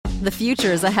The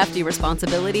future is a hefty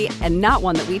responsibility and not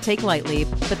one that we take lightly.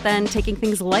 But then taking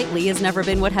things lightly has never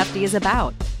been what Hefty is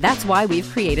about. That's why we've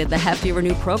created the Hefty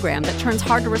Renew program that turns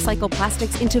hard-to-recycle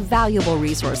plastics into valuable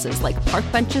resources like park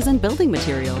benches and building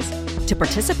materials. To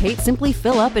participate, simply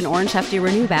fill up an orange Hefty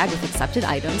Renew bag with accepted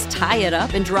items, tie it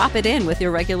up, and drop it in with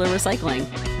your regular recycling.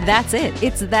 That's it.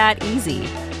 It's that easy.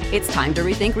 It's time to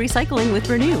rethink recycling with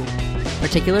Renew.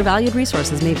 Particular valued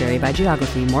resources may vary by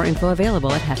geography. More info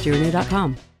available at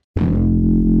heftyrenew.com.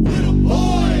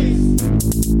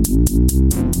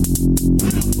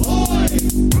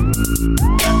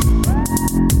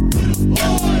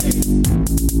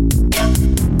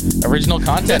 Original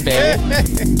content, baby.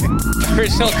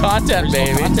 Original content,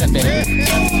 baby.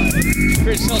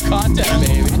 Original content,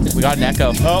 baby. We got an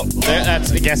echo. Oh,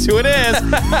 guess who it is?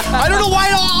 I don't know why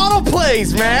it auto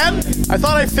plays, man. I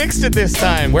thought I fixed it this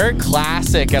time. We're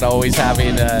classic at always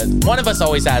having one of us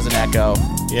always has an echo.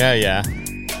 Yeah.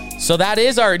 So that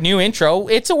is our new intro.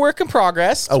 It's a work in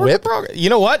progress. A whip? You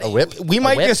know what? A whip? We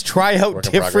might just try out Work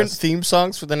in different progress. theme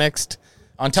songs for the next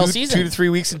Until 2 season. to 3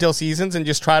 weeks until seasons, and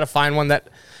just try to find one that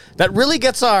really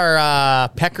gets our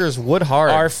peckers wood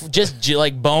hard.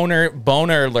 Like boner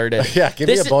alerted. Yeah, give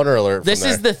me a boner alert from This there.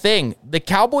 is the thing. The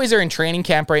Cowboys are in training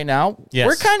camp right now. Yes.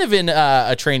 We're kind of in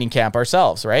a training camp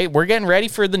ourselves, right? We're getting ready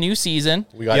for the new season.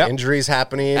 We got injuries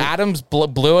happening. Adams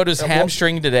blew out his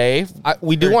hamstring today.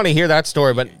 We do want to hear that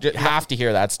story, but Have to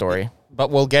hear that story.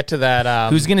 we'll get to that.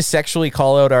 Who's going to sexually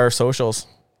call out our socials?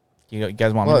 You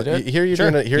guys want me Well, to do it? here you're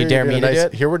Sure. doing You dare me to do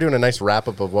it? Here we're doing a nice wrap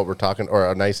up of what we're talking,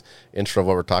 or a nice intro of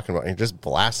what we're talking about. And you're just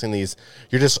blasting these.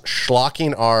 You're just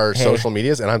schlocking our social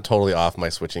medias, and I'm totally off my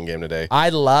switching game today. I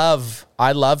love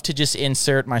to just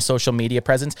insert my social media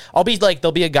presence. I'll be like,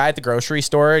 there'll be a guy at the grocery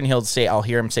store and I'll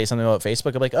hear him say something about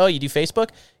Facebook. I'm like, oh, you do Facebook?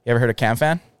 You ever heard of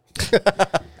CanFan?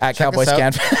 At Cowboys us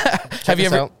out.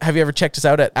 CanFan. Have you ever checked us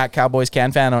out at Cowboys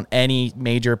CanFan on any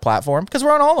major platform? Because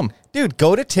we're on all of them. Dude,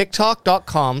 go to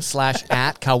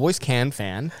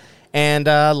tiktok.com/@CowboysCanFan and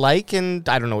like, and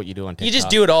I don't know what you do on TikTok. You just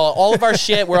do it all. All of our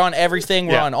shit. We're on everything.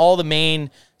 We're on all the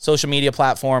main social media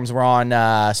platforms. We're on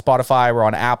Spotify. We're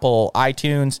on Apple,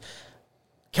 iTunes.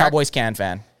 Cowboys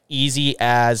CanFan. Easy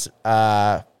as.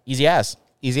 Easy as.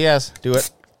 Do it.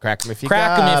 Crack them if you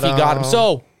Crack them if you got them. them.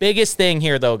 So, biggest thing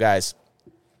here, though, guys.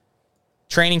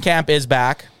 Training camp is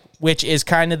back, which is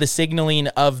kind of the signaling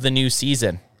of the new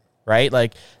season, right?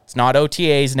 Like, it's not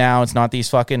OTAs now. It's not these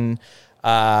fucking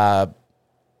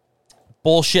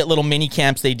bullshit little mini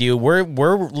camps they do. We're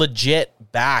legit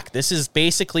back. This is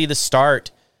basically the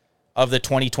start of the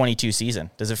 2022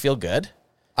 season. Does it feel good?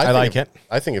 I like it.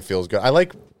 I think it feels good.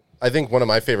 I think one of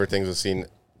my favorite things was seeing,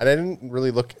 and I didn't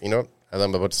really look,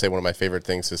 I'm about to say one of my favorite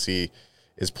things to see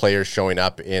is players showing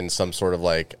up in some sort of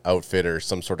like outfit or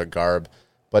some sort of garb.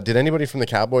 But did anybody from the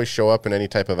Cowboys show up in any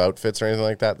type of outfits or anything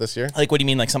like that this year? Like, what do you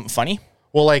mean? Like something funny?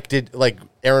 Well, did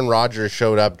Aaron Rodgers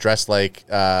showed up dressed like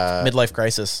Midlife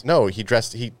crisis. No, he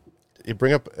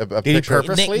bring up a picture.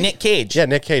 purposely? Nick Cage. Yeah,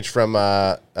 Nick Cage from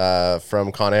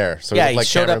Con Air. So Yeah, he he like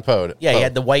showed Cameron up. Poe. Yeah, he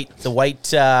had the white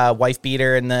wife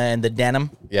beater and the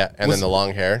denim. Yeah, and then the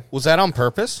long hair. Was that on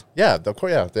purpose? Yeah, of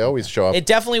course. Yeah, they always show up. It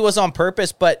definitely was on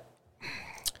purpose, but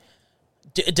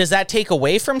does that take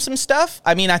away from some stuff?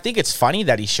 I mean, I think it's funny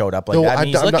that he showed up like No, that. I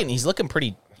mean, I'm not- he's looking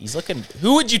pretty. He's looking.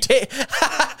 Who would you take?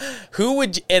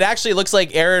 It actually looks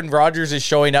like Aaron Rodgers is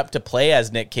showing up to play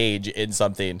as Nick Cage in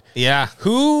something. Yeah.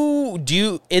 Who do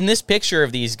you in this picture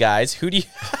of these guys? Who do you?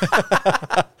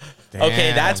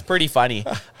 Okay, that's pretty funny.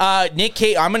 Nick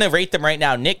Cage. I'm gonna rate them right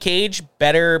now. Nick Cage,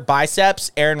 better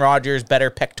biceps. Aaron Rodgers, better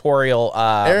pectoral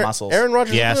muscles. Aaron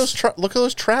Rodgers, Yes. look at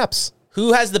those traps.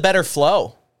 Who has the better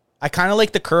flow? I kind of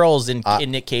like the curls in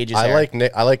Nick Cage's hair.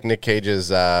 I like Nick Cage's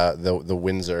the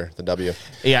Windsor, the W.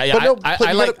 Yeah. But no,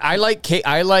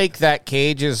 I like that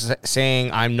Cage is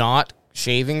saying I'm not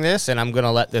shaving this, and I'm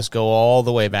gonna let this go all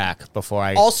the way back before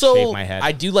I shave my head.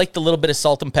 I do like the little bit of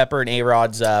salt and pepper in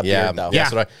A-Rod's beard, though. Yeah.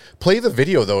 So play the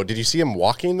video though. Did you see him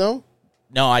walking though?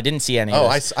 No, I didn't see any Oh,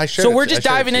 of this. I shared So it- we're I just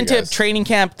shared it diving to you into guys. training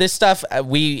camp. This stuff,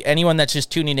 anyone that's just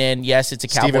tuning in, yes, it's a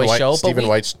Cowboys show. Stephen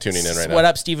White's tuning in right now. What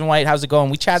up, Stephen White? How's it going?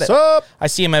 We chat it. Sup? I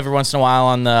see him every once in a while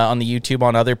on the YouTube,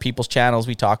 on other people's channels.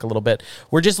 We talk a little bit.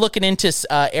 We're just looking into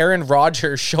Aaron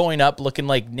Rodgers showing up looking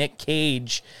like Nick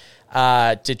Cage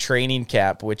to training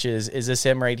camp, which is this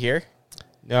him right here?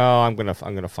 No, I'm gonna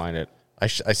find it. I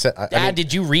said, I Dad, mean,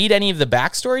 did you read any of the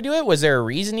backstory to it? Was there a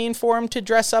reasoning for him to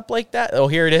dress up like that? Oh,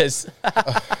 here it is.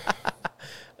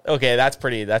 Okay,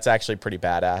 that's actually pretty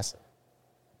badass.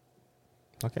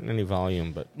 Not getting any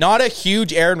volume, but Not a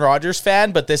huge Aaron Rodgers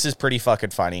fan, but this is pretty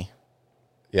fucking funny.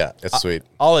 yeah, it's sweet.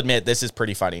 I'll admit this is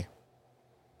pretty funny.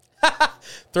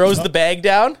 Throws the bag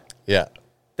down. Yeah.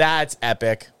 That's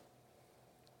epic.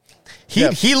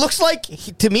 He looks like,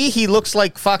 to me, he looks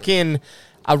like fucking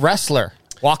a wrestler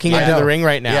walking into the ring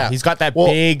right now. Yeah. He's got that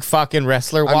big fucking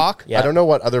wrestler walk. Yeah. I don't know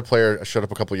what other player showed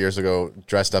up a couple years ago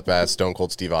dressed up as Stone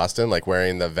Cold Steve Austin, like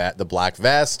wearing the black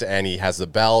vest, and he has the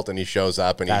belt, and he shows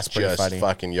up, and That's he's pretty just funny.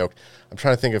 fucking yoked. I'm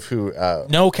trying to think of who.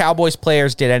 No Cowboys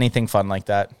players did anything fun like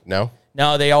that. No?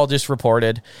 No, they all just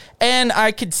reported. And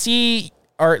I could see,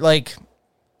 or like,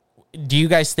 do you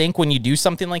guys think when you do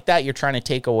something like that, you're trying to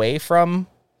take away from?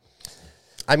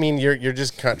 I mean, you're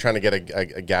just trying to get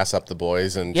a gas up the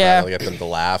boys and Yeah. trying to get them to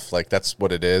laugh. Like, that's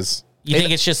what it is. You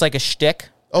think it's just like a shtick?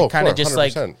 Oh, kind of just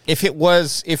like 100%. If it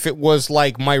was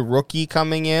like my rookie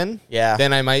coming in, Yeah.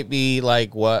 then I might be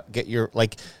like, what? Get your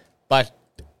like, but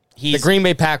the he's Green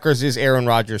Bay Packers is Aaron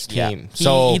Rodgers' yeah. team, He,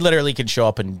 so he literally can show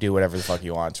up and do whatever the fuck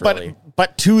he wants. Really,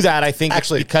 but to that, I think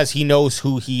Actually- it's because he knows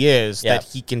who he is Yeah. that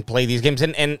he can play these games,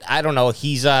 and I don't know,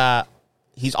 he's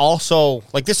also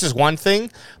like, this is one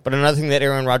thing, but another thing that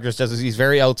Aaron Rodgers does is he's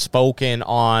very outspoken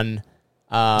on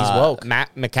He's woke.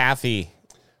 Matt McAfee.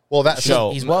 Well, that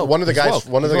So- He's woke. One of the He's guys, woke.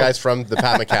 one of the He's guys from the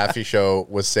Pat McAfee show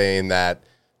was saying that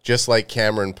just like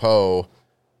Cameron Poe,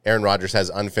 Aaron Rodgers has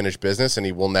unfinished business, and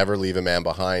he will never leave a man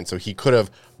behind. So he could have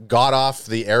got off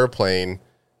the airplane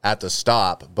at the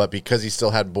stop, but because he still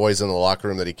had boys in the locker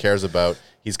room that he cares about,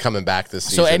 he's coming back this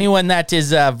season. so anyone that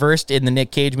is versed in the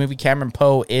Nick Cage movie, Cameron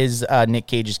Poe is Nick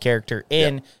Cage's character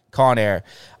in Con Air.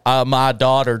 My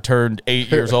daughter turned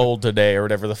 8 years old today, or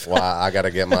whatever the fuck. Well, I got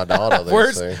to get my daughter.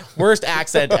 They say. worst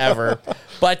accent ever.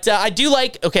 But I do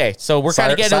like. Okay, so we're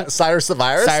kind of getting Cyrus the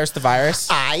Virus. Cyrus the Virus,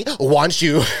 I want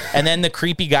you. and then the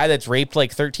creepy guy that's raped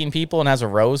like 13 people and has a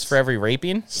rose for every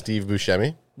raping. Steve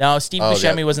Buscemi. No, Steve Oh,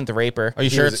 Buscemi yeah. wasn't the raper. Are you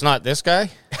sure was- it's not this guy?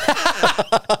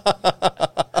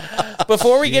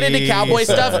 Before we get into cowboy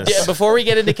stuff, Jesus.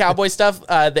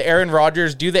 the Aaron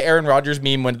Rodgers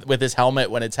meme with his helmet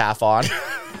when it's half on.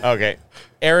 Okay.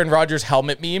 Aaron Rodgers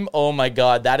helmet meme. Oh my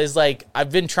god, that is like,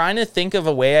 I've been trying to think of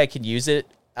a way I could use it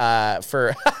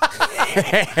for.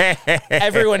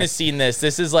 Everyone has seen this.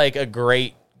 This is like a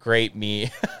great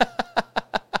me.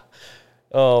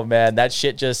 Oh man, that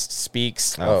shit just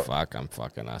speaks. Oh, fuck, I'm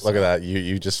fucking us. Look at that.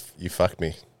 You fucked me.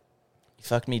 You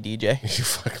fucked me, DJ. You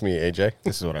fucked me, AJ.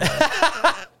 This is what I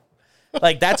want.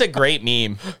 Like, that's a great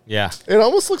meme. Yeah. It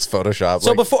almost looks Photoshop.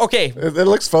 So before, okay, It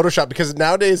looks Photoshop because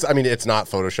nowadays, I mean, it's not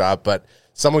Photoshop, but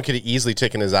someone could have easily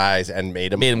taken his eyes and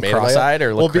made him cross-eyed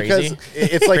or look crazy? Because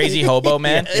it's like Crazy hobo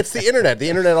man? Yeah, it's the internet. The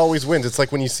internet always wins. It's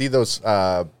like when you see those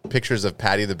pictures of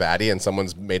Patty the Batty and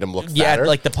someone's made him look yeah, fatter.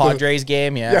 like the Padres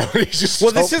game, yeah. Yeah, when he's just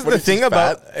Well, so- this is when the he's thing just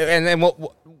about, fat. and then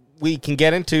we can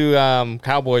get into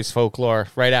Cowboys folklore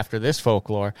right after this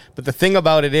folklore. But the thing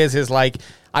about it is like,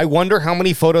 I wonder how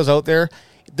many photos out there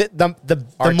the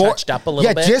Are more touched up a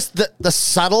little bit? just the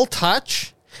subtle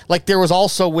touch. Like, there was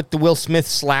also with the Will Smith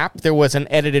slap, there was an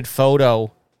edited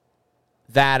photo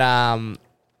that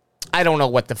I don't know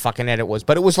what the fucking edit was,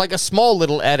 but it was like a small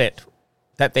little edit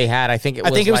that they had. I think it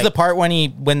was the part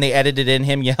when they edited in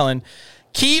him yelling,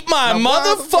 "Keep my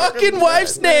motherfucking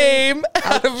wife's name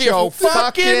out of your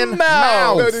fucking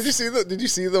mouth." No, did you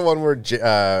see the one where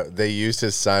they used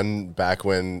his son back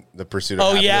when The Pursuit of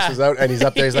Happiness yeah. was out, and he's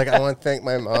up there, he's like, "I want to thank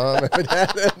my mom and my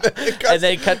dad." And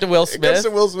they cut to Will It comes Smith.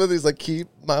 to Will Smith. He's like, "Keep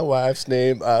my wife's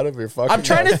name out of your fucking." I'm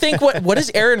trying mouth." to think what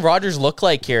does Aaron Rodgers look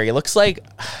like here? He looks like,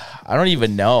 I don't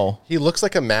even know. He looks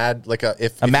like a mad, like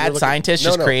if A you're mad looking- scientist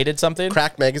just created something.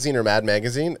 Crack Magazine or Mad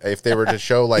Magazine. If they were to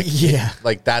show like, Yeah.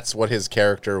 like that's what his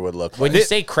character would look When like. you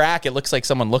say crack, it looks like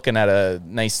someone looking at a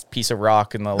nice piece of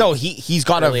rock in the No, he's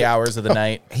got early hours of the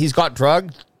night. He's got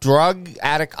drug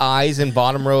addict eyes and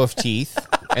bottom row of teeth,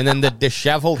 and then the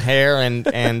disheveled hair and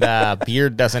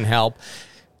beard doesn't help.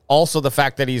 Also, the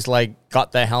fact that he's like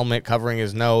got the helmet covering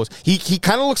his nose. He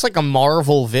kind of looks like a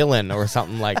Marvel villain or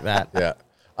something like that. Yeah.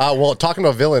 Well, talking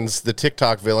about villains, the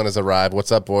TikTok villain has arrived.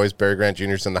 What's up, boys? Barry Grant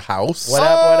Jr.'s in the house. What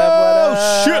up?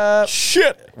 Oh,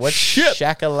 shit. What's shit?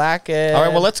 shakalaka? All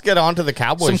right, well, let's get on to the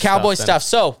Cowboys. Some Cowboy then. stuff.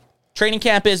 So, training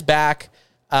camp is back.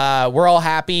 We're all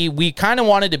happy. We kind of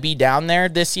wanted to be down there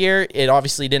this year. It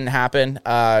obviously didn't happen.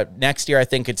 Next year, I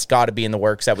think it's got to be in the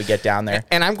works that we get down there.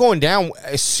 And I'm going down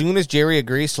as soon as Jerry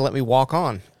agrees to let me walk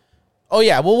on. Oh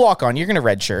yeah, we'll walk on. You're gonna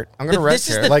redshirt. I'm gonna This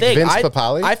is redshirt. the Like thing. Vince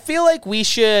Papale? I feel like we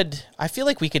should. I feel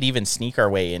like we could even sneak our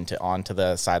way onto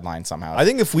the sideline somehow. I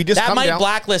think if we just that come might down,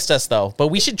 blacklist us though. But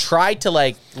we should try to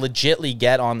like legitly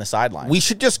get on the sideline. we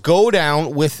should just go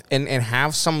down with and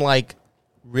have some like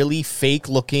really fake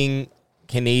looking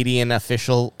Canadian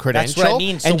official credential. That's what I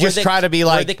mean. So and we're just try to be we're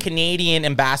like the Canadian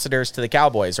ambassadors to the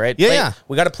Cowboys, right? Yeah.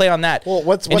 We got to play on that. Well,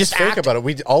 what's just fake act- about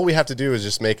it? All we have to do is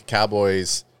just make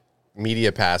Cowboys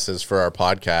media passes for our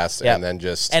podcast Yep. and then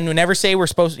just And we never say we're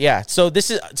supposed to. Yeah. So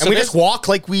this is. So And we there's- just walk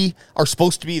like we are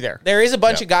supposed to be there. There is a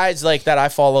bunch Yeah. of guys like that I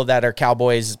follow that are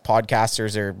Cowboys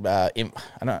podcasters or I don't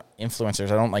know,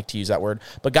 influencers. I don't like to use that word,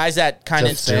 but guys that kind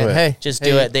of Just do it. Hey, just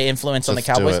hey, do it. They influence on the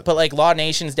just do Cowboys. it. But like Law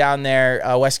Nation's down there,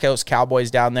 West Coast Cowboys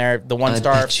down there. The one I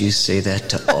star, bet you say that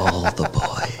to all the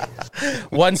boys.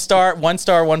 one star,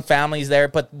 one family's there,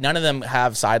 but none of them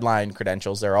have sideline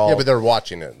credentials. They're all yeah, but they're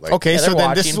watching it. Like, Okay, yeah, so they're then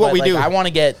this watching, is what but, we like, do. I want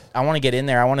to get in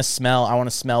there. I want to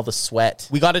smell the sweat.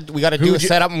 We got to do a would you-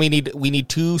 setup, and we need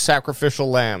 2 sacrificial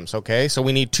lambs. Okay, so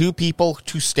we need 2 people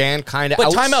to stand kind of.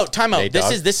 But time out. Hey, This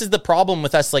dog. is the problem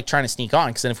with us like trying to sneak on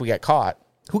because then if we get caught.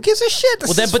 Who gives a shit?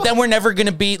 Well, then we're never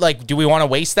gonna be like. Do we want to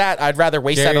waste that? I'd rather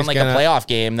waste that Jerry's on like gonna- a playoff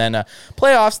game than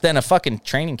a fucking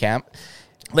training camp.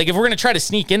 Like if we're gonna try to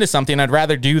sneak into something, I'd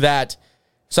rather do that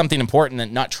something important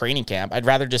than not training camp. I'd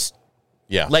rather just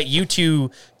yeah. let you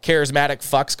two charismatic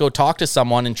fucks go talk to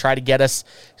someone and try to get us,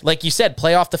 like you said,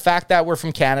 play off the fact that we're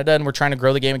from Canada and we're trying to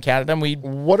grow the game in Canada. And we,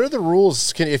 What are the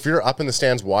rules? If you're up in the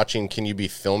stands watching, can you be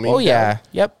filming? oh yeah, down?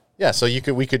 yep. Yeah, so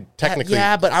we could technically.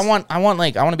 Yeah, but I want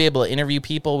to be able to interview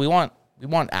people. We want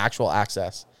actual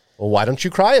access. Well, why don't you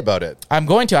cry about it? I'm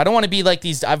going to. I don't want to be like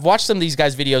these. I've watched some of these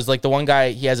guys' videos. Like the one guy,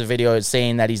 he has a video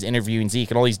saying that he's interviewing Zeke,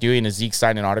 and all he's doing is Zeke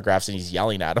signing autographs, and he's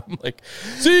yelling at him like,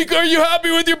 "Zeke, are you happy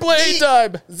with your playing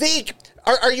time? Zeke,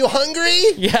 are you hungry?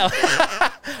 Yeah,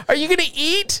 are you gonna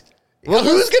eat?" Well,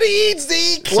 who's gonna eat,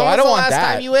 Zeke? So I don't want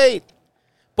that. time you ate?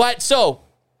 But so,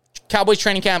 Cowboys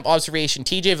training camp observation.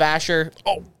 TJ Vasher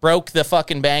broke the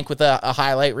fucking bank with a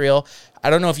highlight reel. I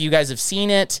don't know if you guys have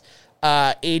seen it.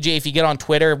 AJ, if you get on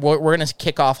Twitter, we're going to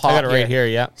kick off hot. I got it right here.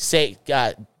 Yeah. Say,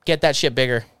 get that shit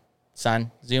bigger,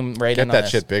 son. Zoom right Get in on that this.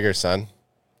 shit bigger, son.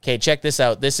 Okay, check this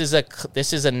out. This is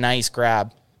a nice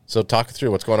grab. So talk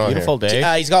through what's going on Beautiful here.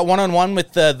 day. He's got one-on-one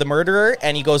with the murderer,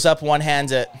 and he goes up one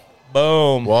hands it.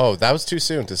 Boom. Whoa, that was too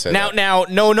soon to say. Now, that.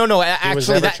 no. Actually, was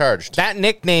never that, charged. That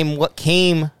nickname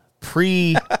came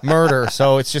pre-murder,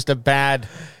 so it's just a bad.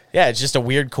 Yeah, it's just a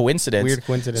weird coincidence. Weird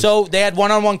coincidence. So they had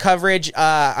one-on-one coverage.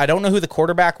 I don't know who the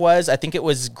quarterback was. I think it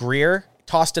was Greer.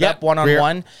 Tossed it Yep, up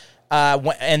one-on-one.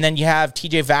 And then you have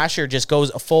TJ Vasher just goes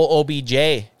a full OBJ.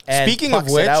 And Speaking of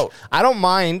pucks it which, out. I don't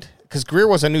mind because Greer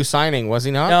was a new signing, was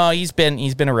he not? No, he's been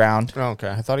around. Oh, okay,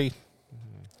 I thought he.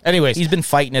 Anyways, He's been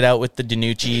fighting it out with the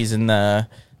Danucci's and the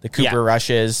Cooper Yeah.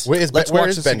 Rushes. Where is Let's where watch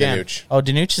is this Ben again. DiNucci? Oh,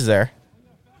 Danucci is there.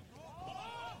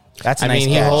 That's a I nice mean,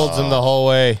 he catch. holds him the whole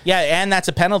way. Yeah, and that's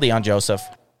a penalty on Joseph.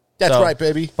 That's So, right,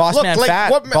 baby. Boss Look, man like,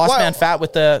 fat. what- Boss what- man fat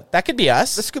with the. That could be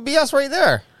us. This could be us right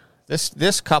there.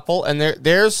 This couple, and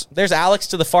there's There's Alex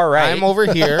to the far right. I'm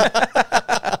over here.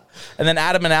 And then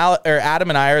Adam and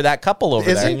I are that couple over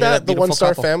there. Isn't you're that that the beautiful one-star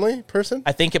couple. family person?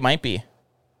 I think it might be.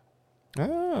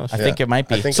 Oh, I think it might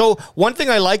be. I think- So one thing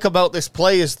I like about this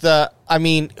play is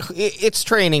it's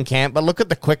training camp, but look at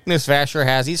the quickness Vasher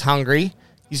has. He's hungry.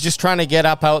 He's just trying to get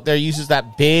up out there. Uses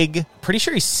that big Pretty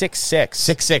sure he's 6'6".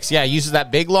 6'6". Yeah, uses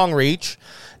that big long reach.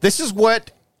 This is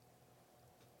what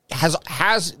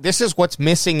this is what's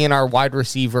missing in our wide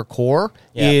receiver core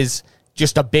Yeah. is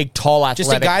just a big, tall, athletic.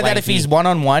 Just a guy that if lanky- he's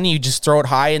one-on-one, you just throw it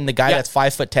high, and the guy Yeah. that's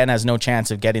 5'10" has no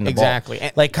chance of getting the Exactly. ball.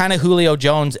 Like kind of Julio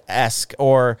Jones-esque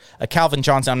or a Calvin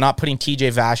Johnson. I'm not putting TJ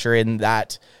Vasher in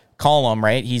that column,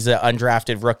 right? He's an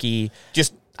undrafted rookie.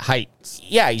 just height.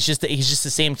 Yeah, he's just the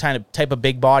same type of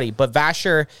big body. But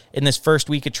Vasher in this first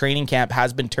week of training camp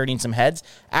has been turning some heads.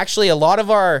 Actually, a lot of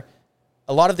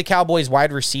the Cowboys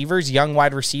wide receivers, young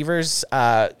wide receivers,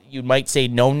 you might say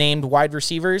no-named wide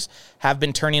receivers, have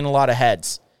been turning a lot of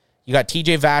heads. You got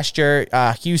TJ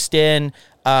Vasher, Houston,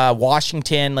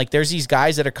 Washington. Like there's these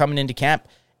guys that are coming into camp.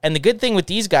 And the good thing with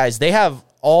these guys, they have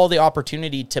all the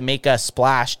opportunity to make a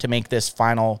splash to make this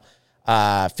final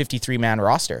 53-man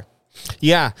roster.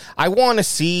 Yeah, I want to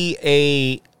see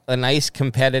a nice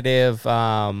competitive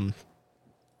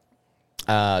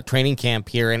training camp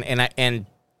here, and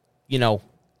you know,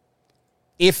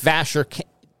 if Vasher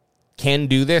can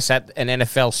do this at an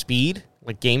NFL speed,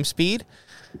 like game speed,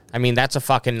 I mean that's a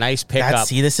fucking nice pickup.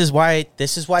 This is why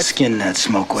Skin that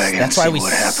smoke wagon. that's and why see we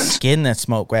what happens. skin that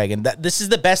smoke wagon. This is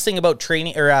the best thing about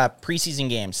training or preseason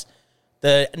games.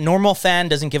 The normal fan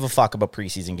doesn't give a fuck about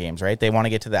preseason games, right? They want to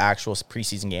get to the actual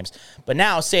preseason games. But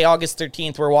now, say August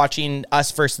 13th, we're watching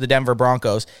us versus the Denver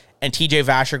Broncos, and TJ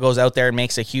Vasher goes out there and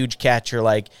makes a huge catch. Or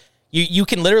like, you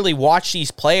can literally watch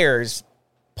these players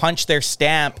punch their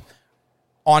stamp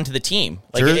onto the team.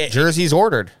 Like Jersey's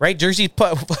ordered. right? Jersey's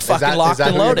fucking that- locked is that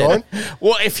and who you're loaded. going?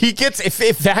 Well, if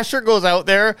Vasher goes out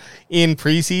there in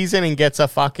preseason and gets a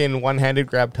fucking one-handed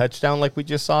grab touchdown like we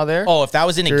just saw there. Oh, if that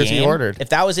was in a Jersey game, ordered. if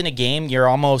that was in a game, you're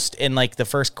almost in like the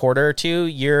first quarter or two.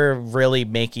 You're really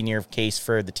making your case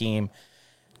for the team.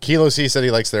 Kilo C said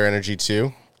he likes their energy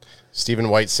too. Stephen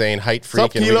White saying height freak,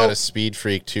 Sup, and we Kilo? got a speed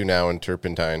freak too now in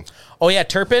Turpentine. Oh yeah,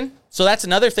 Turpin. So that's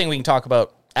another thing we can talk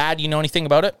about. Ad, you know anything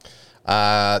about it?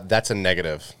 That's a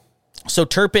negative. So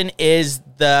Turpin is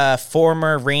the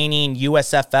former reigning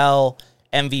USFL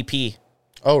MVP.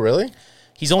 Oh, really?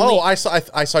 He's only I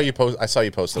saw you post. I saw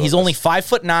you post. he's only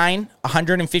 5'9",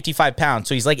 155 pounds.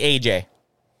 So he's like AJ.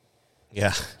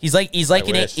 Yeah. He's like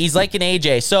an wish.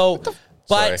 AJ. So,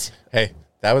 but Sorry. Hey,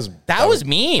 that was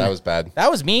mean. That was bad. That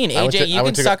was mean. I went AJ, to- I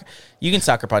went to go- you can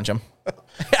sucker punch him.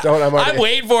 Don't, I'm already- I'm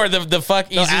waiting for the fuck.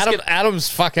 He's just gonna- Adam's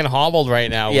fucking hobbled right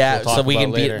now. which yeah, we'll talk so we about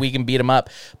can later. beat him up.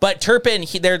 But Turpin,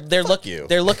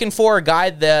 they're looking for a guy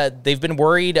that they've been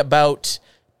worried about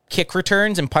kick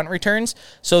returns and punt returns.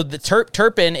 So the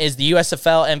Turpin is the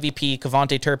USFL MVP.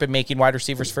 Cavante Turpin making wide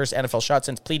receivers' first NFL shot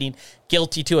since pleading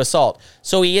guilty to assault.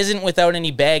 So he isn't without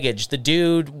any baggage. The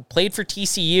dude played for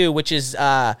TCU, which is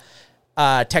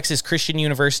Texas Christian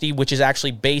University, which is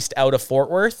actually based out of Fort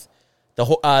Worth.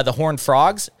 The Horned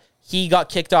Frogs. He got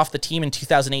kicked off the team in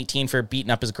 2018 for beating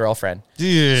up his girlfriend.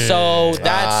 Yeah. So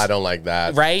that's I don't like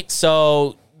that. right.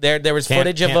 So there was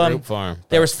footage of can't him. root for him,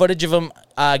 There was footage of him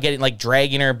getting like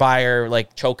dragging her by her,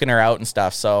 like choking her out and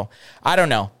stuff. So I don't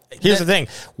know. Here's the thing: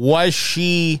 was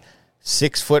she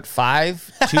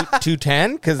 6'5",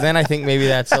 210? Because then I think maybe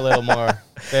that's a little more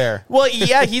fair. Well,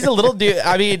 yeah, he's a little dude.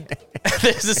 I mean,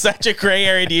 this is such a gray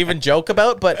area to even joke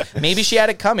about, but maybe she had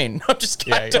it coming. No, I'm just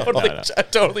kidding. I'm totally Yeah,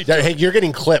 joking. hey, you're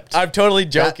getting clipped. I'm totally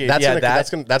joking. That's yeah, gonna That's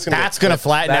get gonna clipped.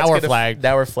 flag. that's Now we're gonna- flagged.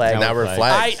 Now we're flagged. Now we're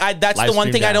flagged. That's Live the one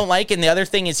stream thing I down. don't like. And the other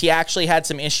thing is he actually had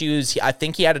some issues. I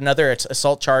think he had another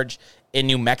assault charge in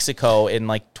New Mexico in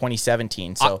like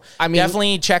 2017. So I mean-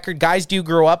 definitely checkered. Guys do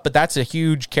grow up, but that's a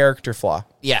huge character flaw.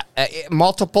 Yeah,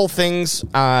 multiple things.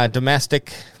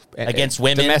 Domestic Against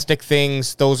women. Domestic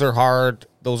things. Those are hard.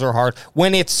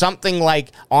 When it's something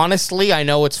like, honestly, I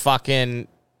know it's fucking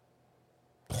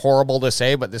horrible to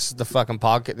say, but this is the fucking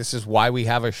podcast. This is why we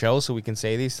have a show, so we can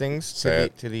say these things to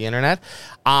the internet.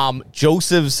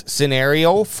 Joseph's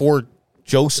scenario for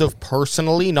Joseph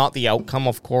personally, not the outcome,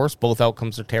 of course. Both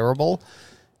outcomes are terrible.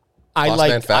 Boss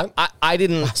man fat? I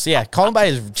didn't. So yeah, call him by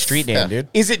his street name, dude.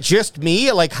 Is it just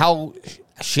me? Like how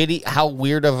shitty, how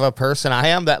weird of a person I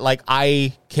am that like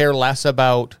I care less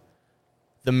about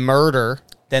the murder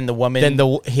Then the woman.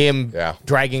 than him Yeah.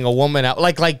 dragging a woman out.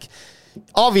 Like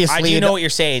obviously, I do know what you're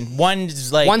saying.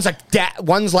 One's like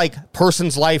one's like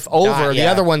person's life over. The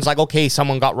yeah. other one's like, okay,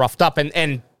 someone got roughed up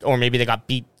and or maybe they got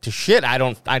beat to shit. I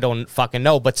don't fucking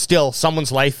know. But still,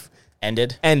 someone's life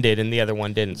ended. and the other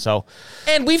one didn't. So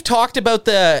And we've talked about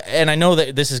and I know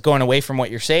that this is going away from what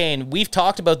you're saying. We've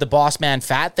talked about the boss man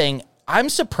fat thing. I'm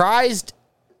surprised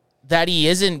that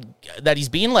he's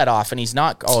being let off and he's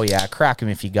not. Oh yeah, crack him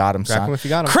if you got him, son. Crack him if you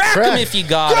got him. Crack him if you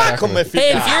got Crack him. him if you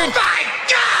Hey, got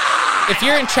if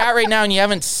you're in chat right now and you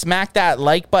haven't smacked that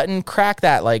like button, crack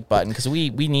that like button because we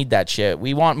need that shit.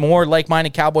 We want more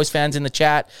like-minded Cowboys fans in the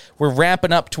chat. We're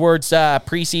ramping up towards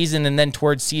preseason and then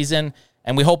towards season.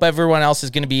 And we hope everyone else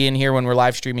is going to be in here when we're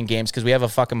live streaming games because we have a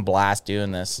fucking blast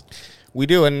doing this. we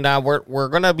do, and we're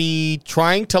gonna be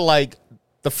trying to like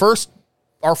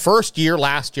our first year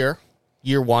last year,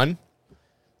 year one,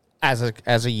 as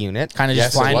a unit, Kind of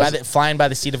Yes, just it flying by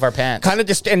the seat of our pants. kind of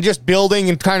just building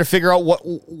and trying to figure out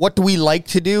what do we like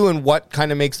to do and what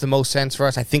kind of makes the most sense for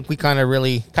us. I think we kind of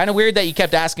really Kind of weird that you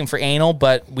kept asking for anal,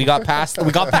 but we got past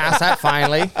that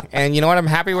finally. And you know what? I'm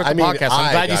happy with the podcast.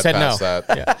 I'm glad you said no.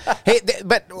 That. Hey,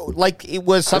 but like it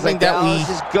was something that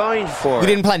we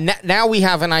didn't plan. Now we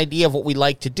have an idea of what we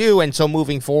like to do, and so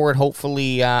moving forward,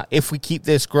 hopefully, if we keep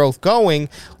this growth going,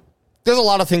 there's a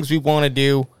lot of things we want to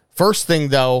do. First thing,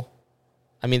 though,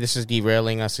 I mean, this is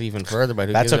derailing us even further, but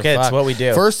who That's gives a okay. It's fuck? what we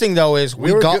do. First thing, though, is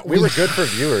We were good for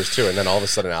viewers too, and then all of a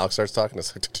sudden Alex starts talking.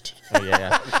 It's like,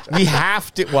 we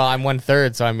have to. Well, I'm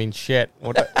 1/3, so I mean, shit.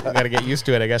 We got to get used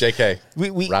to it, I guess.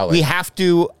 JK, Rowley. we have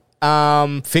to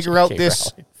figure out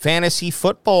this Rowley. fantasy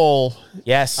football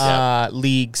Yes.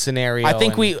 league scenario. I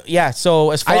think and so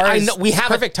as far I as know we have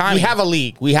perfect time.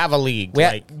 timing. We have a league.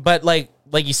 But like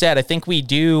you said, I think we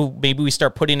do. Maybe we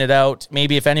start putting it out.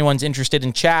 Maybe if anyone's interested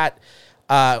in chat,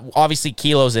 obviously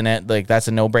Kilo's in it. Like that's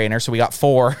a no-brainer. So we got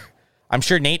 4. I'm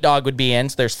sure Nate Dogg would be in.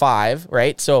 So there's 5,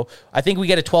 right? So I think we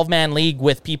get a 12-man league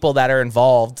with people that are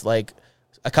involved, like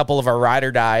a couple of our ride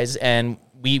or dies, and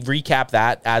we recap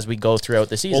that as we go throughout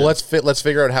the season. Well, let's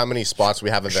figure out how many spots we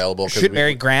have available.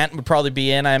 Barry Grant would probably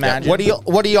be in, I imagine. What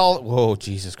do y'all? Whoa,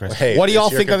 Jesus Christ! Hey, what do y'all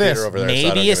it's your think of this? computer over there, so I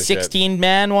don't Maybe give a a shit.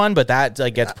 16-man one, but that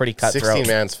like gets pretty cutthroat. 16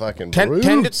 man's fucking 10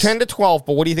 brutes. to 12.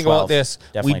 But what do you think 12. about this?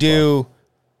 Definitely we do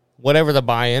whatever the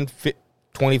buy-in,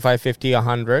 25, 50,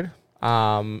 100.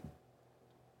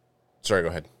 Sorry, go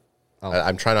ahead.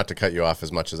 I'm trying not to cut you off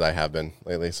as much as I have been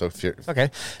lately. So if you're Okay,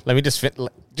 let me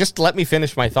just let me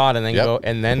finish my thought and then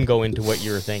Yep. go into what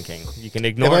you were thinking. You can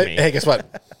ignore me. Hey, guess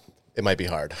what? It might be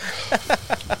hard.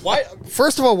 Why?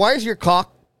 First of all, why is your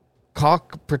cock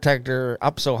protector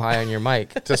up so high on your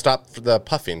mic? To stop the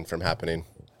puffing from happening.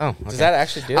 Oh, okay. Does that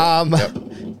actually do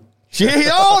it? Gee,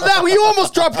 that you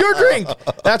almost dropped your drink.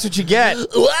 That's what you get.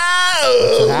 That's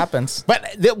what happens.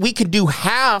 But we could do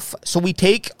half. So we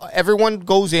take, everyone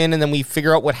goes in and then we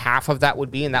figure out what half of that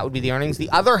would be, and that would be the earnings. The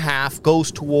other half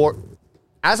goes toward,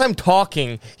 as I'm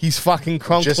talking, he's fucking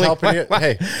crunkling. Just helping you.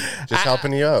 Hey, just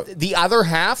helping you out. The other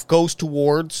half goes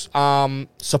towards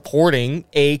supporting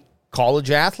a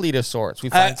college athlete of sorts. We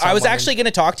find I was someone actually going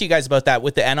to talk to you guys about that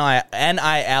with the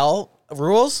NIL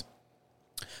rules,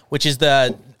 which is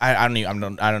the I don't know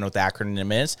what the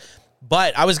acronym is,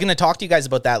 but I was going to talk to you guys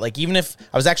about that. Like, even if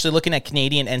I was actually looking at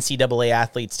Canadian NCAA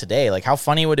athletes today, like how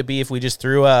funny would it be if we just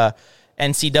threw a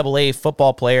NCAA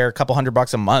football player a couple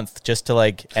 $100 a month just to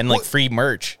like free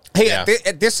merch. Hey, Yeah.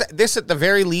 this at the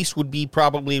very least would be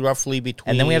probably roughly between,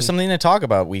 And then we have something to talk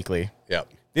about weekly. Yep.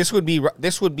 This would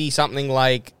be something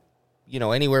like,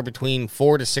 anywhere between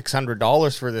 $400 to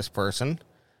 $600 for this person.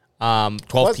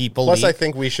 12 people. Plus, each. I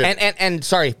think we should. And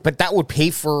sorry, but that would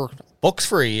pay for books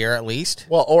for a year at least.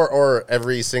 Well, or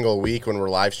every single week when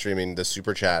we're live streaming the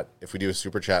super chat, if we do a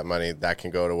super chat money, that can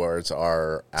go towards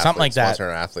our athletes, Something like that. sponsoring our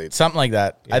athletes. Something like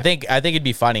that. I think it'd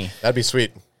be funny. That'd be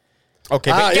sweet. Okay,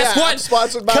 but guess yeah, what? I'm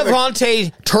sponsored by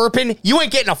Cavante Turpin, you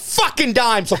ain't getting a fucking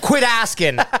dime, so quit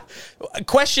asking. A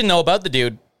question though about the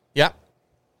dude. Yep.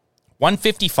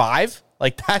 155?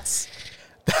 Like that's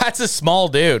a small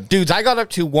dude. Dudes, I got up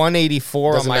to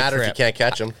 184 Doesn't on my matter trip. if you can't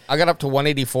catch them. I got up to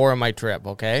 184 on my trip,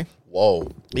 okay? Whoa.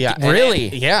 Yeah. Really?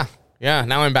 Yeah. Yeah,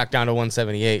 now I'm back down to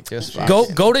 178. Just fine.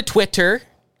 Go to Twitter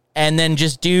and then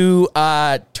just do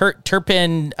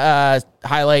Turpin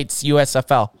highlights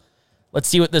USFL. Let's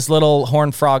see what this little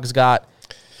horned frog's got.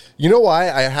 You know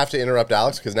why I have to interrupt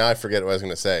Alex? Because now I forget what I was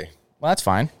going to say. Well, that's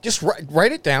fine. Just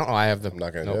write it down. Oh, I have the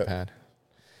not gonna do it. notepad.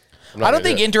 I'm not I don't gonna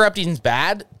think do it. interrupting's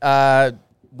bad.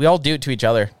 We all do it to each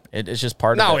other. It's just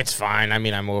part of it. No, it's fine. I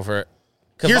mean, I'm over it.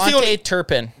 Here's the Cavante only-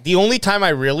 Turpin. The only time I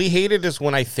really hate it is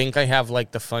when I think I have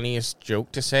like the funniest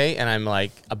joke to say, and I'm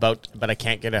like but I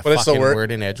can't get a But it's the fucking word-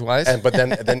 word in edgewise. But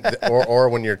then or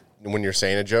when you're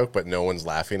saying a joke but no one's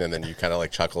laughing and then you kind of like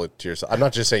chuckle it to yourself. I'm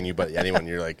not just saying you, but anyone.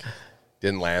 You're like,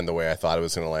 didn't land the way I thought it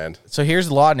was going to land. So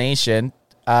here's Law Nation.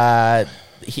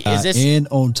 Is this And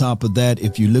on top of that,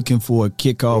 if you're looking for a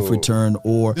kickoff return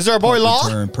or This is our boy punt Law?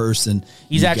 return person,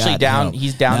 He's you actually got down- help.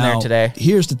 he's down there Now, today.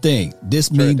 Here's the thing: this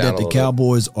it means down that a the little bit.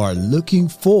 Cowboys are looking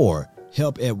for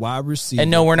help at wide receiver. And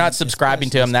no, we're not subscribing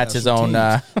to him. That's his special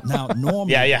own, teams. Now,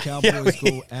 normally, Yeah, yeah. the Cowboys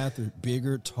go after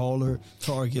bigger, taller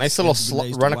targets. Nice little as it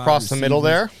relates to run wide across the middle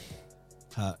receivers. there.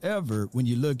 However, when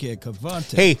you look at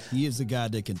Cavante, Hey. he is the guy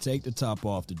that can take the top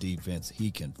off the defense. He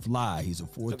can fly. He's a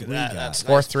 4-3 guy. That's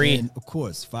 4'3". And of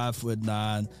course,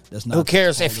 5'9". That's not Who the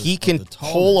cares if tallest he of can the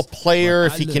pull a tallest, player,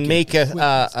 but if he I can look make at a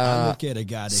quickness. I look at a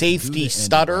guy that can do safety the end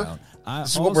stutter. around. I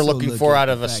This is what we're also looking look for at out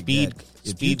the of a fact speed that if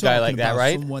speed you're guy talking like that, about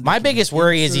right? someone My that can biggest be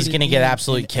worry is he's inserted going to get in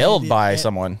absolutely and killed added by at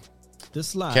someone. the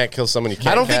slot. Can't kill someone you can't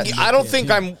I don't catch. think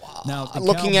I'm Now, the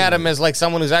looking at him Cowboys, as like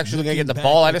someone who's actually going to get the looking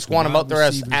ball. back I at just the want him wide out there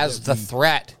as receivers the that we-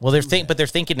 threat. Well, they're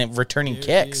thinking of returning there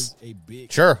kicks. is a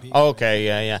big, Sure. big- Okay.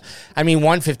 Yeah. I mean,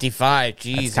 155.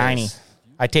 Jesus. It's tiny.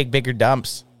 I take bigger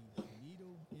dumps.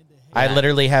 I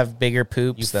literally have bigger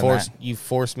poops than that. You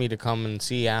forced me to come and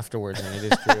see afterwards, and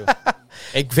it is true.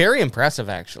 Very impressive,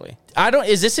 actually. I don't.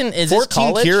 Is this 14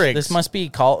 college? Keurigs. This must be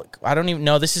I don't even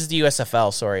know. This is the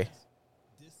USFL. Sorry.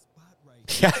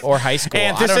 Yeah. Or high school.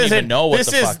 And I don't even know what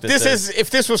the fuck this is. If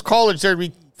this was college, there'd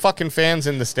be fucking fans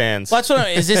in the stands. Well, that's what.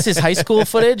 Is this his high school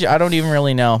footage? I don't even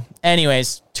really know.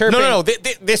 Anyways, Turpin. No.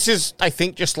 This is, I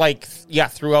think, just like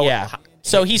throughout. Yeah.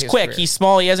 So he's his quick. career. He's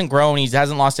small. He hasn't grown. He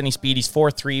hasn't lost any speed. He's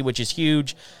 4'3", which is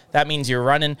huge. That means you're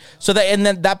running. So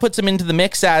then that puts him into the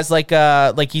mix as like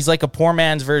he's like a poor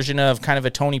man's version of kind of a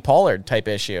Tony Pollard type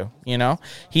issue. You know,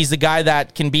 he's the guy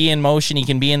that can be in motion. He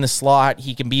can be in the slot.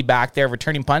 He can be back there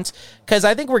returning punts. Because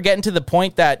I think we're getting to the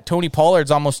point that Tony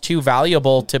Pollard's almost too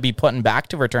valuable to be putting back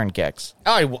to return kicks.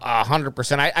 Oh,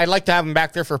 100%. I'd like to have him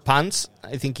back there for punts.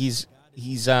 I think he's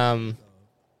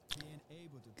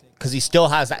because he still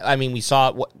has. I mean, we saw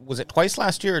it. What, was it twice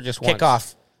last year or just once?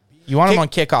 Kickoff. You want him on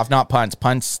kickoff, not punts.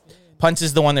 Punts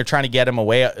is the one they're trying to get him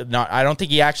away. I don't think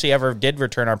he actually ever did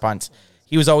return our punts.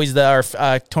 He was always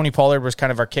Tony Pollard was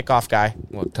kind of our kickoff guy.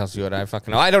 Well, it tells you what I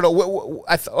fucking know. I don't know.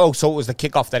 So it was the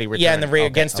kickoff that he returned. Yeah, and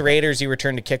against the Raiders, he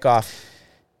returned to kickoff.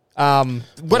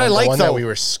 What I like one though, that we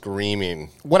were screaming.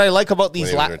 what I like about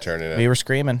these, When he returning it. We were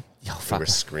screaming. We were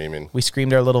screaming. We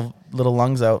screamed our little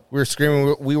lungs out. we were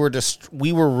screaming. We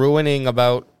were ruining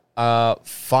about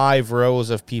 5 rows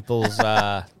of people's.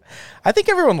 I think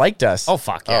everyone liked us. Oh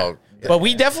fuck yeah! Oh, but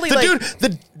we definitely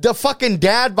The fucking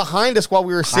dad behind us while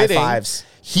we were sitting. fives.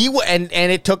 And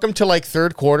it took him to like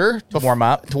third quarter to warm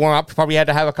up. Probably had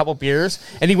to have a couple beers.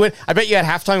 And he went. I bet you at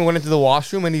halftime he went into the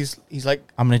washroom and he's like,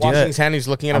 I'm gonna do washing it. his hand. He's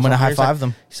looking at. I'm us gonna all high weird. He's like- five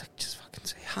them. He's like, just fucking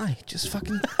say hi. Just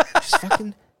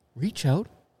fucking reach out.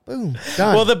 Boom.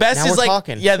 Done. Well, the best Now is we're like,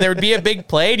 talking. yeah, there would be a big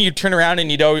play and you'd turn around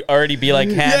and you'd already be like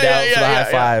hand out for the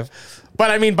high five. But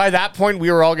I mean, by that point,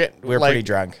 we were all getting. We were pretty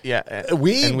drunk. Yeah,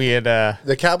 We had.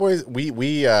 the Cowboys.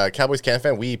 We Cowboys Can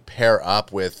fan. We pair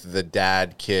up with the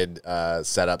dad kid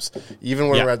setups. Even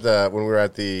when we were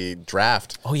at the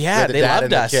draft. Oh, yeah, we had the they dad loved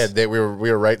and the us. Kid. We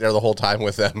were right there the whole time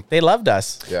with them. They loved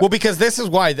us. Yeah. Well, because this is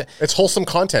why It's wholesome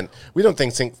content. We don't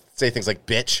say things like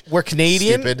bitch. we're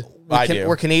Canadian. Stupid.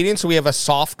 We're Canadian, so we have a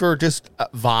softer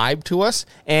vibe to us,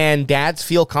 and dads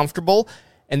feel comfortable.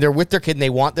 And they're with their kid, and they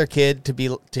want their kid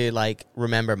to like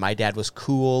remember my dad was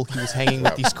cool. He was hanging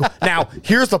with these cool. Now,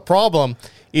 here's the problem: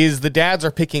 is the dads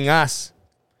are picking us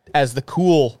as the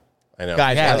cool I know.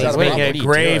 guys. Yeah, He's like, making what are a you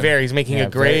grave doing? error. He's making Yeah, a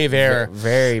grave error.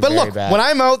 very, But very look, bad. when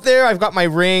I'm out there, I've got my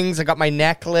rings, I got my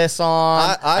necklace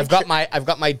on, I've I've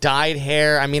got my dyed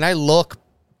hair. I mean, I look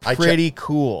pretty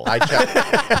cool.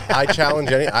 I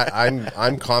challenge any.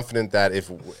 I'm confident that if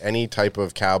any type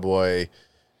of cowboy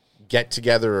get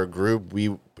together or group,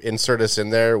 we insert us in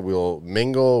there. We'll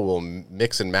mingle. We'll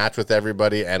mix and match with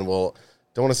everybody, and we'll.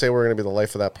 Don't want to say we're going to be the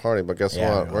life of that party, but guess Yeah,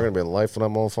 what? We're going to be the life of that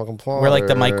motherfucking party.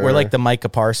 We're like the Micah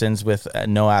Parsons with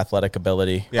no athletic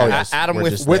ability. Yeah, Adam we're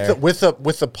with- just with there.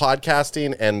 the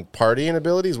podcasting and partying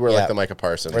abilities. We're Yeah. like the Micah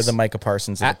Parsons. We're the Micah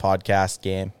Parsons of the podcast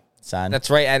game, son. That's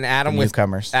right. And Adam The with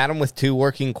newcomers. Adam with 2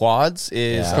 working quads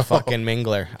is Yeah. a fucking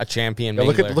mingler, a champion Yeah,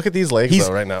 mingler. look at these legs He's-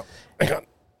 though right now. Hang on.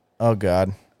 Oh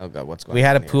God, Oh god, what's going we on?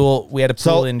 had a here? pool. We had a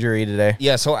pool injury today.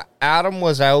 Yeah, so Adam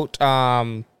was out.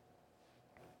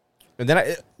 And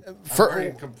then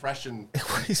Compression.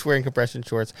 he's wearing compression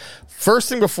shorts. First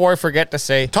thing before I forget to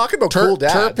say, Talking about cool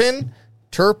dads.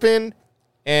 Turpin,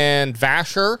 and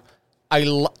Vasher.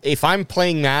 If I'm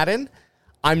playing Madden,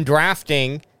 I'm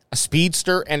drafting a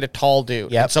speedster and a tall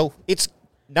dude. Yep. And so it's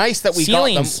nice that we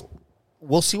Ceilings. got them.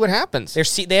 We'll see what happens.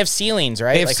 They have ceilings,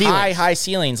 right? They have like ceilings. high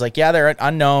ceilings. Like, yeah, they're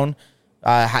unknown.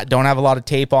 Don't have a lot of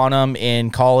tape on them in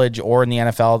college or in the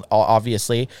NFL,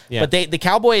 obviously. Yeah. But the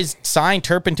Cowboys signed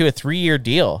Turpin to a 3-year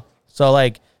deal, so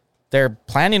like they're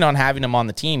planning on having him on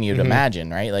the team. You'd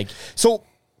imagine, right? Like, So,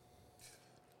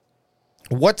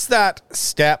 what's that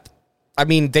step? I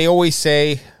mean, they always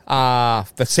say,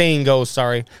 the saying goes,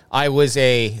 I was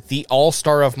the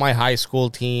all-star of my high school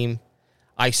team.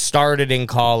 I started in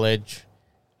college,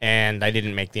 and I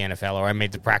didn't make the NFL, or I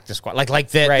made the practice squad. Like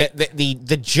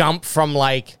the jump from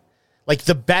like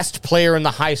the best player in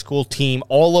the high school team,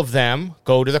 all of them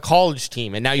go to the college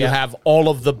team, and now you have all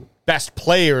of the best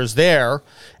players there,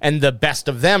 and the best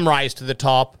of them rise to the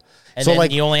top. and so then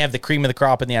like you only have the cream of the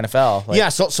crop in the NFL. Like, yeah,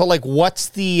 so like what's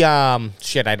the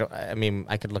I mean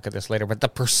I could look at this later, but the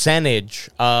percentage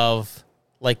of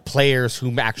like players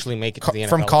who actually make it to the NFL.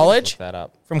 from college. Look that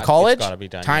up. From It's college, gotta be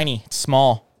done, tiny,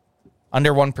 small,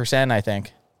 under 1%, I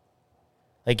think.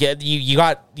 Like you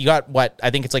got what I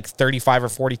think it's like 35 or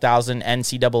 40,000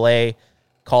 NCAA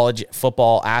college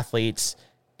football athletes,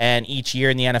 and each year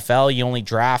in the NFL you only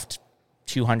draft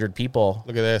 200 people.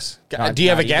 Look at this. Not- Do you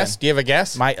have a not guess? even. Do you have a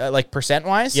guess? My like percent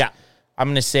wise, Yeah. I'm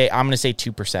gonna say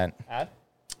 2%.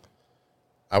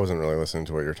 I wasn't really listening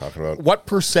to what you're talking about. What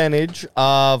percentage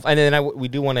of? And then we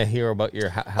do want to hear about your.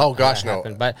 How Oh, gosh, that no.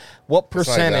 happened, but what It's not even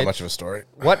percentage? that much of a story.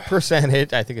 What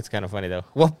percentage? I think it's kind of funny though.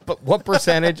 What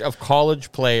percentage of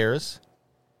college players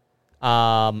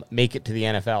make it to the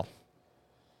NFL?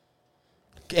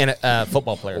 And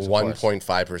football players, of course.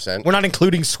 1.5%. We're not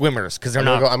including swimmers because they're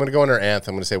I'm not. going to go under Anth.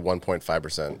 I'm going to say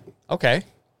 1.5%. Okay,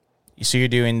 So you're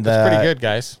doing the that's pretty good,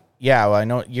 guys. Yeah, well, I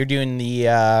know you're doing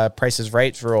the Price is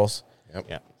Right rules.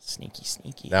 Yeah,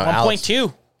 Sneaky. Now,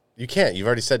 1.2. You can't. You've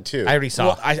already said 2. I already saw.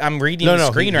 Well, I'm reading the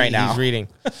screen right now. He's reading.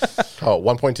 Oh,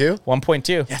 1.2?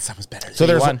 1.2. Yes, that was better. So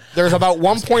you won. there's about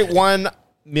 1.1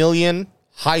 million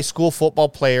high school football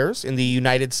players in the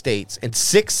United States, and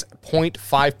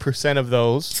 6.5% of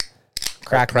those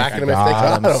Crack them if they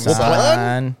got them,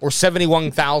 son. Or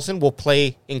 71,000 will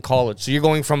play in college. So you're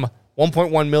going from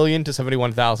 1.1 million to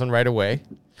 71,000 right away.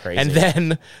 Crazy. And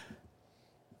then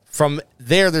from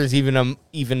there's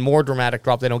even more dramatic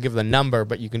drop. They don't give the number,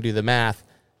 but you can do the math.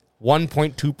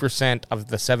 1.2% of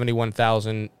the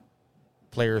 71,000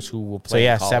 players who will play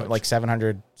in college.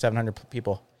 700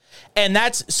 people. And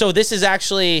this is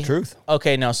actually Truth.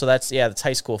 Okay, no, so that's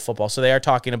high school football. So they are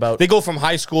talking about They go from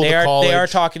high school to college. They are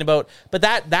talking about, but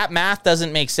that math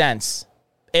doesn't make sense.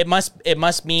 It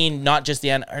must mean not just the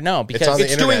end, or no, because on the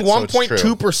it's doing internet, so it's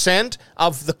 1.2%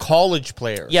 of the college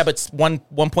players. yeah, but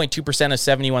 1.2% of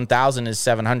 71,000 is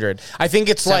 700. I think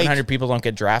it's 700 people don't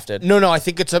get drafted. No, I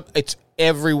think it's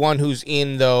everyone who's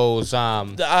in those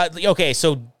Okay,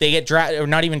 so they get drafted, or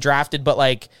not even drafted, but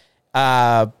like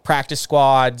practice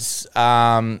squads,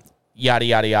 yada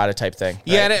yada yada type thing. Right?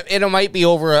 Yeah, and it might be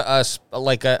over a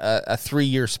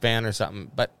 3-year span or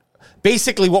something. But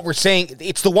basically, what we're saying,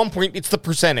 it's the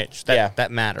percentage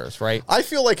that matters, right? I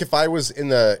feel like if I was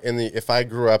if I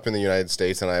grew up in the United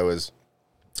States and I was,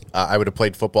 I would have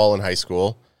played football in high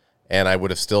school, and I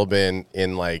would have still been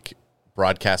in like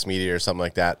broadcast media or something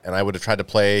like that, and I would have tried to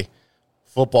play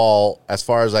football as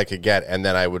far as I could get, and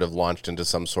then I would have launched into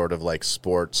some sort of like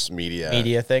sports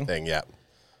media thing. Yeah.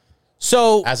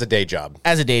 So As a day job.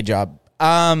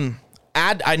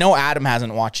 I know Adam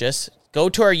hasn't watched this. Go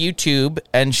to our YouTube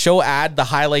and show Ad the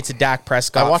highlights of Dak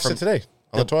Prescott. I watched it today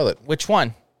on the toilet. Which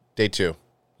one? Day 2.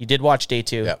 You did watch day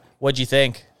 2. Yeah. What'd you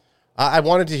think? I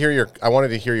wanted to hear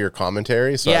your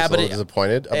commentary, so I was a little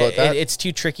disappointed about that. It's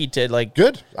too tricky to like.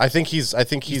 Good. I think he's.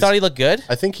 You thought he looked good?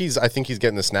 I think he's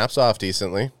getting the snaps off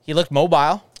decently. He looked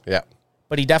mobile, Yeah.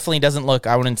 but he definitely doesn't look.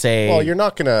 I wouldn't say. Well, you're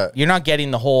not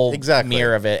getting the whole Exactly.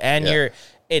 mirror of it, and Yeah.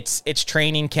 it's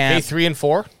training camp. Day 3 and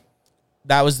 4.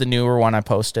 That was the newer one I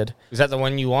posted. Is that the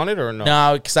one you wanted or no?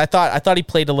 No, because I thought he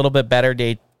played a little bit better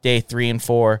day 3 and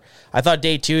 4. I thought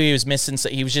day 2 he was missing.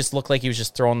 He was just looked like he was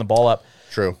just throwing the ball up.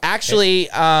 True. Actually,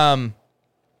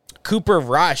 Cooper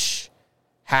Rush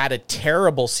had a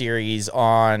terrible series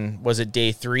on, was it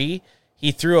day 3?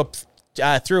 He threw a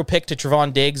pick to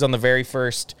Trevon Diggs on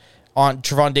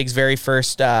Trevon Diggs' very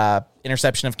first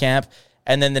interception of camp,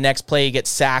 and then the next play he gets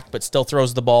sacked but still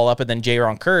throws the ball up, and then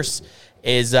Jaron Kearse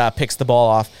picks the ball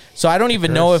off. So I don't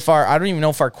even know if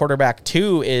our quarterback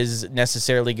 2 is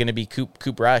necessarily going to be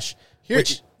Coop Rush. Here,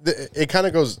 it kind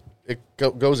of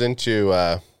goes into.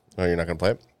 Oh, you're not going to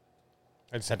play it?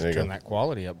 I just had to turn that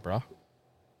quality up, bro. Do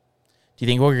you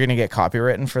think we're going to get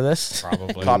copywritten for this?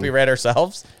 Probably. Copyright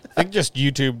ourselves? I think just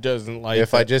YouTube doesn't like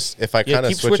If I kind of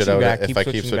keep switch it switching out, back, if keep I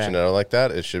keep switching switching back. it out like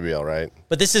that, it should be all right.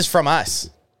 But this is from us.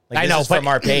 Like, I this know, is from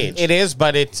our page. It is,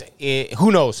 but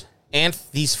who knows? And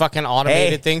these fucking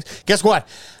automated things. Guess what?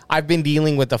 I've been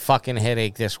dealing with the fucking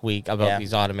headache this week about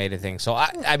these automated things. So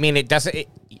I mean, it doesn't.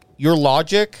 Your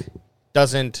logic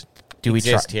doesn't. Do we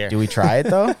here. Do we try it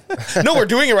though? No, we're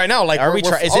doing it right now. Like, Are we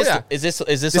trying? yeah. Is this on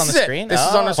the is it. screen? This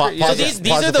is on the screen. So Yeah. these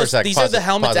Pause it for a sec. are Pause the it.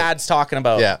 helmets Pause it. Ad's talking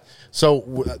about. Yeah.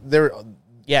 So there.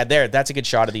 Yeah, that's a good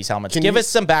shot of these helmets. Can Give you- us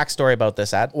some backstory about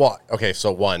this, Ad. Well, okay.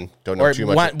 So don't know Or too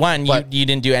much. you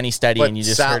didn't do any study and you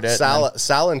just heard it.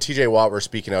 Sal and TJ Watt were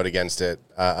speaking out against it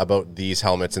about these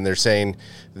helmets, and they're saying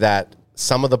that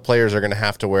some of the players are going to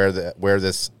have to wear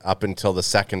this up until the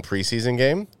second preseason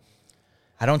game.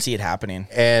 I don't see it happening.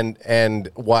 And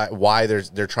why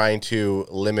they're trying to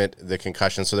limit the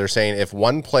concussion. So they're saying if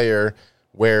one player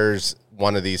wears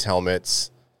one of these helmets,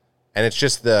 and it's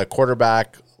just the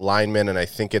quarterback, lineman, and I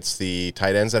think it's the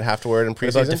tight ends that have to wear it in What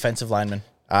about preseason. defensive linemen?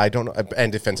 I don't know,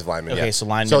 and defensive linemen. Okay, yeah. so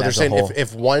linemen So they're as a saying whole.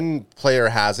 if one player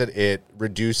has it, it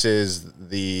reduces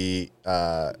the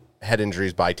head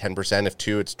injuries by 10%. If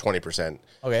two, it's 20%.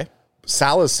 Okay.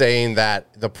 Sal is saying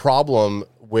that the problem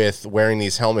with wearing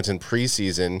these helmets in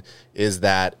preseason is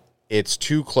that it's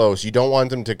too close. You don't want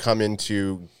them to come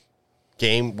into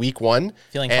game week 1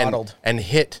 Feeling coddled. and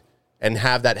hit and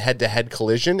have that head-to-head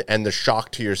collision, and the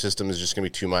shock to your system is just going to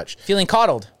be too much. Feeling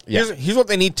coddled. Yeah. Here's what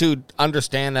they need to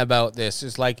understand about this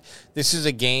is like this is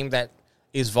a game that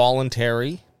is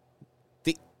voluntary.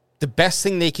 The best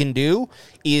thing they can do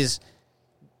is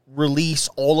release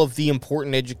all of the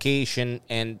important education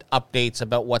and updates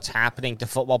about what's happening to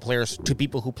football players, to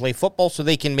people who play football, so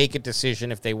they can make a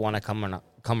decision if they want to come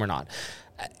or not.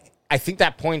 I think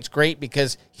that point's great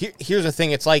because here's the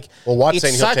thing. It's like, Well, Watt's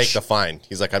saying he'll take the fine.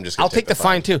 He's like, I'm just going I'll to take the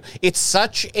fine too. It's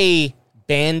such a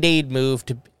Band-Aid move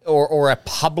to, or a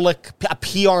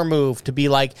PR move to be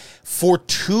like, for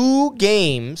 2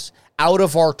 games out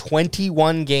of our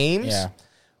 21 games,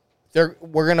 Yeah.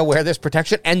 we're going to wear this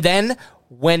protection. And then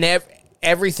whenever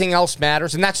everything else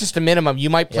matters, and that's just a minimum, you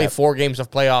might play 4 games of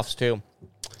playoffs too.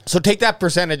 So take that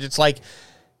percentage. It's like,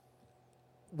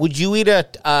 would you eat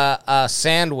a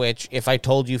sandwich if I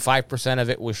told you 5% of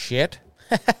it was shit?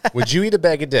 Would you eat a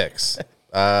bag of dicks?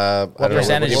 What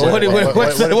percentage? What do you mean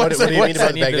about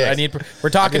the bag of dicks? We're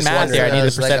talking math here. I need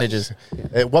the percentages.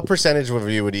 What percentage of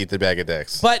you would eat the bag of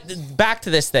dicks? But back to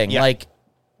this thing, like,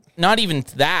 not even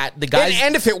that. The guys,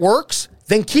 And if it works,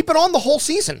 then keep it on the whole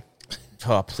season.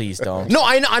 oh, please don't. No,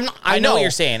 I know what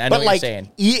you're saying. I know what you're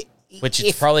saying. Which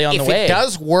is probably on the way. If it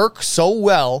does work so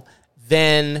well,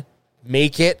 then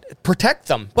protect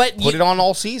them. But put it on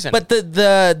all season. But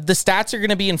the stats are going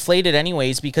to be inflated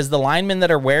anyways because the linemen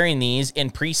that are wearing these in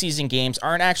preseason games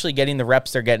aren't actually getting the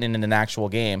reps they're getting in an actual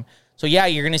game. So yeah,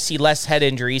 you're going to see less head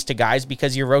injuries to guys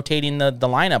because you're rotating the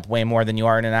lineup way more than you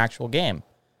are in an actual game.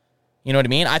 You know what I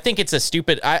mean? I think it's a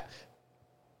stupid.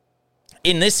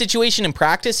 In this situation in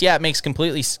practice, yeah, it makes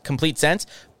complete sense.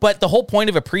 But the whole point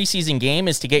of a preseason game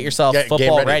is to get yourself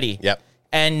football ready. Yep.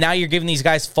 And now you're giving these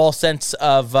guys false sense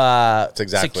of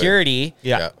security.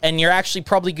 Yeah. And you're actually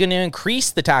probably going to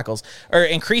increase the tackles or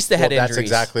increase the head injuries. That's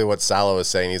exactly what Salo was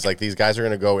saying. He's like, these guys are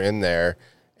going to go in there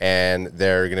and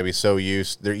they're going to be so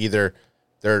used. They're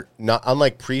not,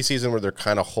 unlike preseason where they're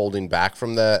kind of holding back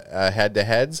from the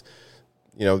head-to-heads,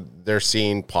 you know, they're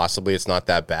seeing possibly it's not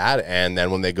that bad. And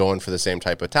then when they go in for the same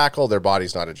type of tackle, their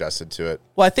body's not adjusted to it.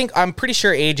 Well, I'm pretty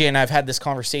sure AJ and I've had this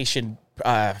conversation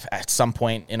at some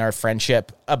point in our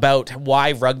friendship about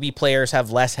why rugby players have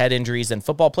less head injuries than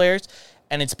football players.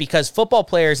 And it's because football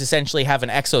players essentially have an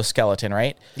exoskeleton,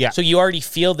 right? Yeah. So you already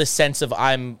feel this sense of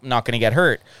I'm not going to get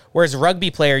hurt. Whereas a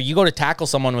rugby player, you go to tackle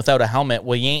someone without a helmet,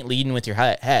 well, you ain't leading with your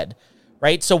head.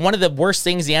 Right, so one of the worst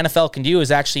things the NFL can do is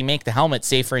actually make the helmet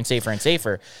safer and safer and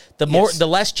safer. The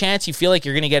less chance you feel like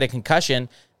you're going to get a concussion,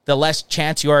 the less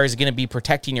chance you are is going to be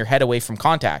protecting your head away from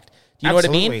contact. Do you know what I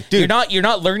mean? Dude. You're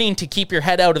not learning to keep your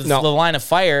head out of the line of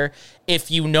fire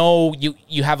if you know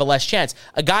you have a less chance.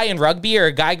 A guy in rugby or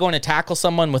a guy going to tackle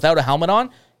someone without a helmet on,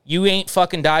 you ain't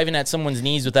fucking diving at someone's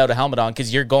knees without a helmet on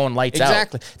because you're going lights out.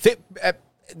 Exactly.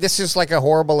 This is like a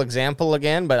horrible example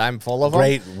again, but I'm full of them.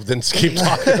 Great. Then keep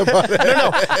talking about it.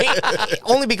 No.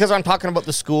 Only because I'm talking about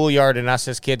the schoolyard and us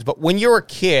as kids. But when you're a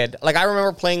kid, like I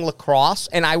remember playing lacrosse,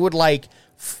 and I would like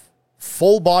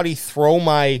full body throw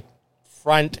my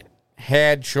front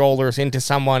head, shoulders into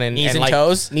someone and knees and like,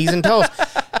 toes. Knees and toes.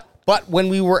 But when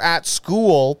we were at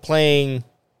school playing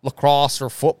lacrosse or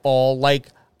football, like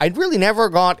I'd really never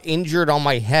got injured on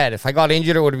my head. If I got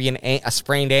injured, it would be a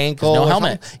sprained ankle. No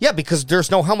helmet. Yeah, because there's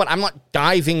no helmet. I'm not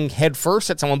diving head first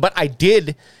at someone, but I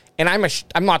did, and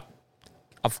I'm not,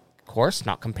 of course,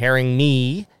 not comparing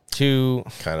me to.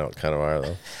 Kind of are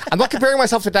though. I'm not comparing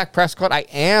myself to Dak Prescott. I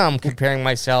am comparing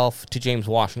myself to James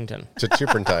Washington. To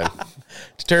Turpentine.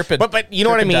 To Turpin. But you know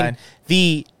what I mean?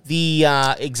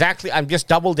 Turpentine. Exactly. I'm just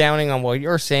double downing on what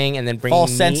you're saying and then bringing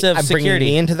false sense of security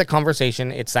me into the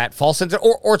conversation. It's that false sense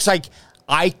or it's like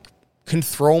I can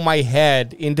throw my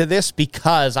head into this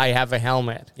because I have a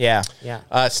helmet. Yeah.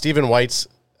 Stephen White's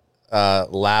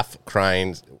laugh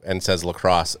crying and says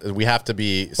lacrosse. We have to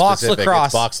be box specific. lacrosse.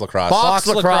 It's box lacrosse. Box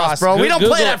lacrosse, bro. We don't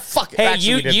play that fucking. Hey,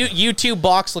 YouTube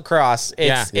box lacrosse.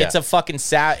 It's a fucking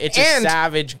it's a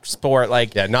savage sport.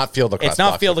 Like not field lacrosse. It's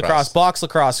not field lacrosse. Box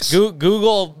lacrosse.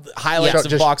 Google highlights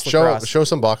of box lacrosse. Show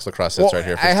some box lacrosse sets right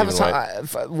here. For I have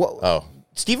Stephen White.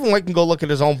 Stephen White can go look at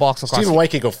his own box lacrosse. Stephen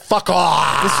White can go fuck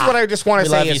off. This is what I just want to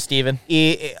say. Love you, Stephen.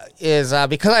 Is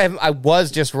because I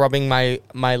was just rubbing my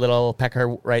little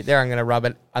pecker right there. I'm gonna rub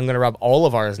it. I'm gonna rub all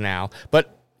of ours now.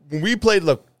 But when we played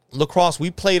lacrosse,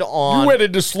 we played on. You went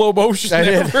into slow motion. I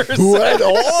did. When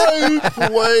I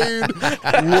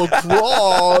played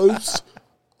lacrosse.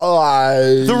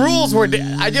 The rules were.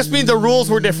 I just mean the rules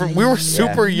were different. We were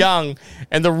super young,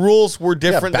 and the rules were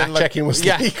different. Back checking was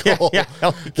legal. Yeah.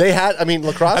 They had. I mean,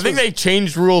 lacrosse. I think they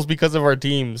changed rules because of our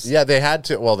teams. Yeah, they had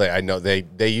to. Well, I know they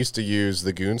used to use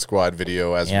the Goon Squad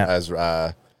video as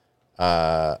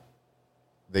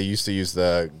they used to use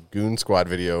the Goon Squad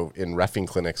video in reffing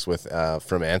clinics with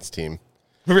from Ant's team.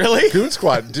 Really? Goon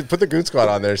Squad. Put the Goon Squad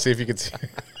on there. See if you can see.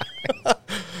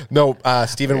 No,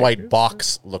 Stephen White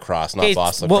box lacrosse, not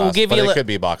boss lacrosse. We'll give you it could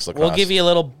be box lacrosse. We'll give you a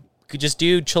little. Just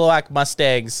do Chilliwack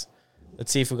Mustangs.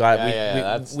 Let's see if we got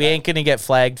it. We ain't gonna get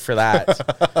flagged for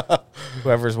that.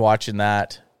 Whoever's watching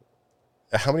that.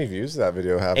 How many views did that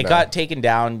video have? It got taken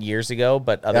down years ago,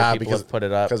 but other people have put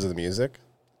it up because of the music.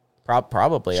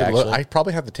 Probably. Actually, I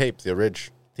probably have the tape, the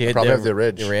Ridge. I probably have the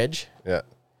Ridge. The Ridge. Yeah.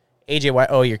 AJ, why?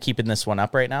 Oh, you're keeping this one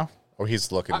up right now. Oh, he's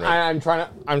looking. Right. I'm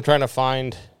trying to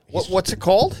find. What's it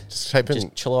called? Just type in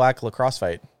Chilliwack lacrosse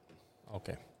fight.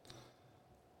 Okay.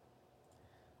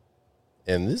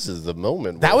 And this is the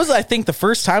moment. That was, I think, the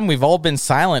first time we've all been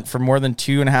silent for more than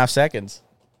 2.5 seconds.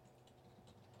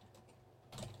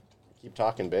 Keep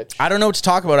talking, bitch. I don't know what to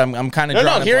talk about. I'm kind of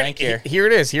drawing a blank here. Here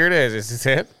it is. Here it is. Is this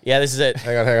it? Yeah, this is it.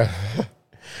 Hang on.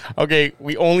 Okay,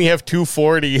 we only have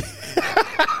 240.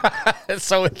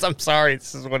 So I'm sorry.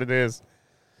 This is what it is.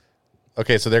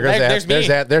 Okay, so there goes There's Ants.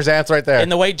 me. There's Ants right there. In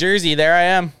the white jersey, there I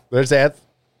am. There's Ants.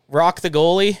 Rock the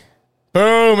goalie.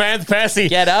 Boom, and Pesci.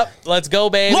 Get up. Let's go,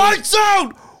 baby. Lights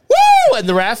out! Woo! And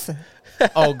the ref.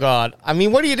 Oh God. I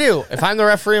mean, what do you do? If I'm the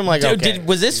referee, I'm like, Dude, okay.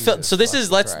 was this so this is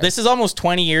this is almost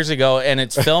 20 years ago, and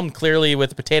it's filmed clearly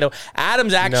with a potato.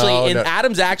 Adam's actually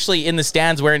in the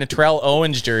stands wearing a Terrell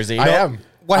Owens jersey. I am.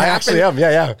 What I happened? actually am.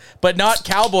 Yeah. But not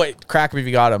Cowboy. Crack me if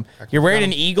you got him. You're wearing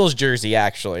an Eagles jersey,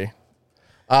 actually.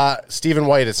 Stephen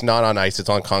White, it's not on ice, it's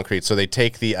on concrete. So they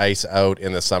take the ice out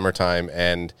in the summertime,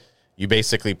 and you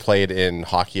basically play it in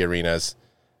hockey arenas.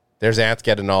 There's Ants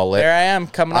getting all lit. There I am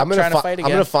coming up trying to fight again.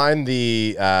 I'm gonna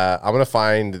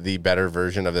find the better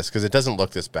version of this because it doesn't look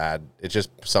this bad. It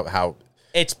just somehow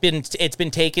It's been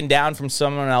taken down from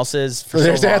someone else's. For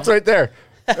there's so long. Ants right there.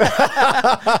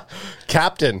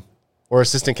 Captain or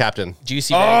assistant captain.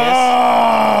 Juicy Vegas.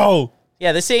 Oh!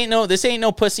 Yeah, this ain't no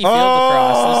pussy field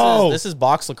lacrosse. This is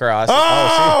box lacrosse.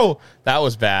 Oh! That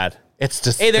was bad. It's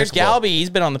just Hey, there's Galby. He's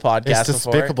been on the podcast It's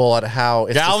despicable at how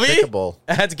it's Galby? despicable.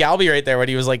 before. That's Galby right there when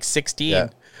he was like 16. Yeah.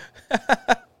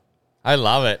 I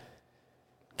love it.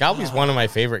 Galby's one of my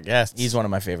favorite guests. He's one of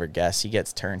my favorite guests. He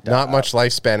gets turned up. Not much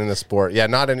lifespan in the sport. Yeah,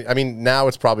 not any. I mean, now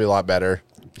it's probably a lot better.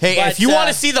 Hey, But, if you want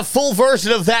to see the full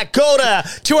version of that, go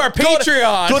to our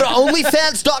Patreon. Go to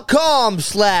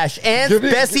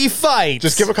onlyfans.com/AntsBessieFights.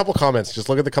 Just give a couple comments. Just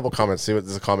look at the couple comments. See what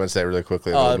the comments say really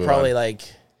quickly. Oh, We'll move probably on. like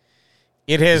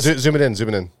It has. Zoom it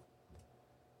in.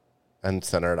 And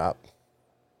center it up.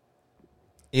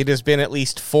 It has been at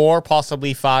least 4,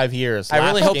 possibly 5 years. I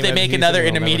really Last hope game they of the make season another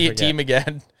we'll never intermediate forget. team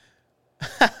again.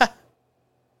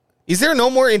 Is there no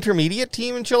more intermediate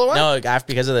team in Chilliwack? No,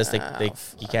 because of this,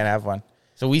 you can't have one.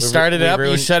 So we started it up.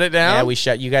 You shut it down.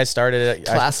 Yeah, you guys started it.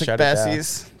 I Classic shut it down.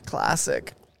 Bessies.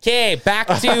 Classic. Okay, back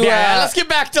to Let's get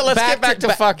back to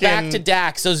fucking back to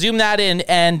Dak. So zoom that in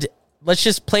and let's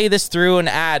just play this through and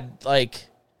add like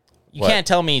you What? can't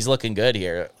tell me he's looking good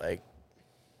here. Like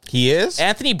He is.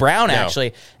 Anthony Brown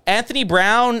actually. Anthony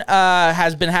Brown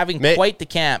has been having quite the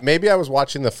camp. Maybe I was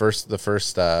watching the first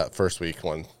week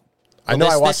one. I know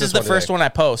I watched this is the one first today. one I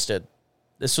posted.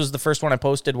 This was the first one I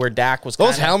posted where Dak was.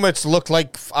 Those kinda, helmets look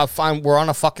like we're on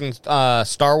a fucking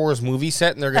Star Wars movie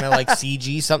set, and they're gonna like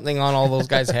CG something on all those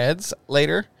guys' heads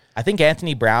later. I think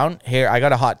Anthony Brown. Here, I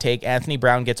got a hot take. Anthony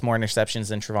Brown gets more interceptions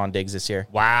than Trevon Diggs this year.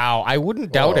 Wow, I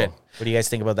wouldn't doubt Whoa. it. What do you guys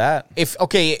think about that? If we I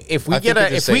get think you're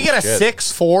just saying shit.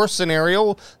 6-4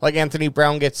 scenario, like Anthony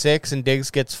Brown gets 6 and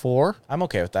Diggs gets 4, I'm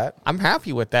okay with that. I'm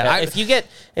happy with that. If you get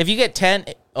 10,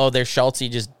 there's Schultz. He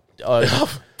just.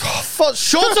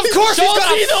 Schultz, of course, he's got Schultz,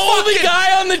 the only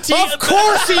guy on the team. Of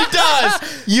course he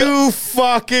does. You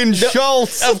fucking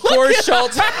Schultz. Of course,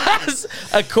 Schultz has.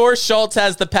 Of course, Schultz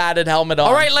has the padded helmet on.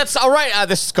 All right,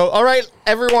 this is all right,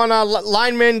 everyone,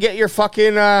 linemen, get your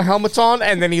fucking helmets on.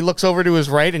 And then he looks over to his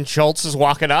right, and Schultz is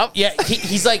walking up. Yeah,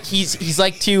 he's like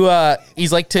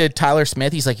to Tyler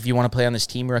Smith. He's like, if you want to play on this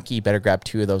team, rookie, you better grab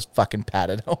 2 of those fucking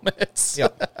padded helmets.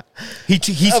 Yep. He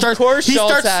Of course,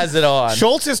 Schultz has it on.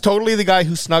 Schultz is totally the guy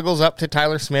who snuggles up to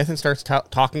Tyler Smith and starts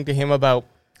talking to him about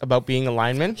being a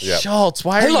lineman. Yeah. Schultz,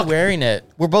 why are you wearing it?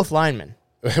 We're both linemen.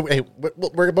 Hey,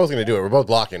 we're both going to do it. We're both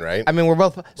blocking, right? I mean, we're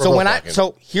both. blocking.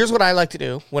 So here's what I like to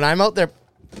do when I'm out there.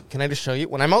 Can I just show you?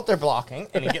 When I'm out there blocking,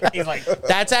 and he's like,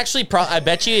 That's actually. I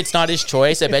bet you it's not his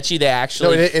choice. I bet you they No,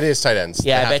 actually. it is tight ends.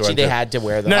 yeah, I have bet to you run they through. had to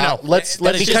wear them. No. Let's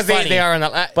But it's because just funny. they are in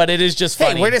the. But it is just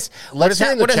funny. Hey, we're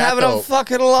hear in the chat, having though. them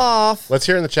fucking laugh. Let's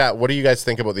hear in the chat. What do you guys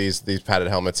think about these padded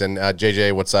helmets? And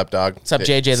JJ, what's up, dog? What's up,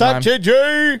 JJ? What's up,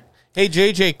 JJ? Hey,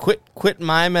 JJ, quit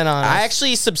miming on us. I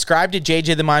actually subscribed to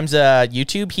JJ the Mime's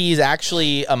YouTube. He's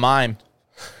actually a mime.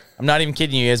 I'm not even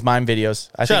kidding you. He has mime videos.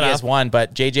 I think he has up. one,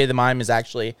 but JJ the Mime is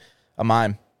actually a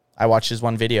mime. I watched his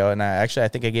one video, and I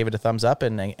think I gave it a thumbs up,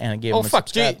 and I gave him a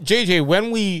subscribe. JJ,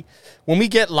 when we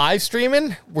get live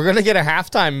streaming, we're gonna get a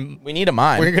halftime. We need a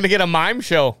mime. We're gonna get a mime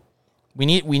show. We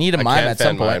need a mime at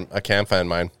some point. I can't find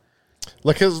mine.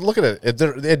 Look at it.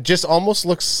 It just almost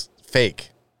looks fake.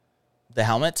 The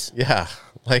helmets. Yeah,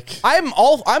 like I'm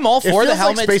all for the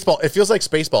helmets. Like Spaceball. It feels like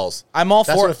Spaceballs. I'm all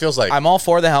That's for what it feels like. I'm all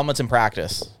for the helmets in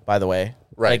practice. By the way,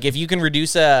 Right. Like if you can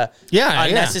reduce a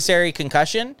unnecessary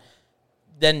concussion,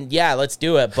 then yeah, let's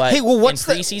do it. But Hey, well, what's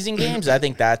in the- preseason games? I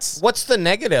think that's What's the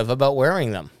negative about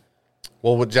wearing them?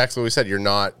 Well, what Jackson, we said,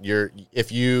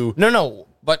 if you No,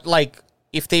 but like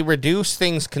if they reduce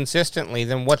things consistently,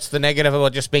 then what's the negative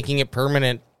about just making it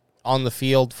permanent on the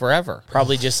field forever?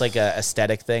 Probably just like a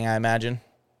aesthetic thing, I imagine.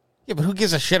 Yeah, but who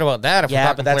gives a shit about that if we're Yeah,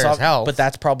 talking but that's players' health? but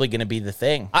that's probably going to be the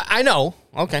thing. I know.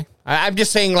 Okay. I'm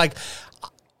just saying, like,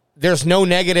 there's no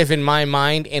negative in my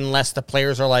mind unless the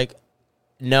players are like,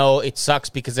 no, it sucks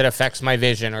because it affects my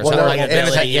vision or something like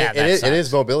that. It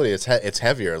is mobility. It's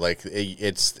heavier. Like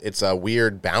it's a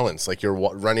weird balance. Like you're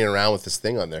running around with this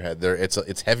thing on their head.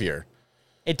 It's heavier.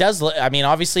 It does. I mean,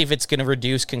 obviously, if it's going to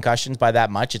reduce concussions by that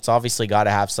much, it's obviously got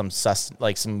to have some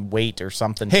some weight or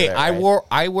something. Hey, to it, right?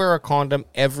 I wear a condom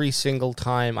every single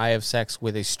time I have sex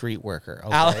with a street worker.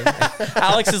 Okay?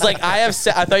 Alex is like, I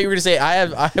thought you were going to say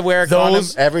I wear a condom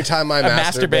Every time I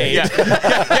masturbate.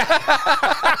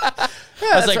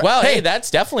 I was like, well, hey,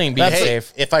 that's definitely being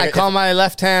safe. If I call my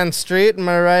left hand street and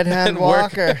my right hand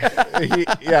walker.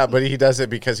 But he does it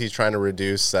because he's trying to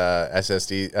reduce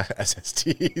SSDs.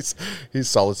 He's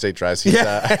solid state drives.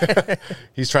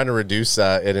 He's trying to reduce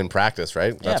it in practice,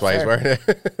 right? That's why he's wearing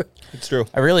it. It's true.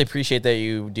 I really appreciate that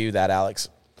you do that, Alex.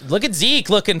 Look at Zeke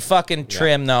looking fucking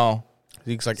trim, though.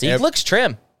 Zeke looks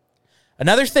trim.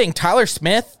 Another thing, Tyler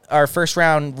Smith, our first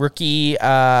round rookie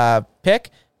pick,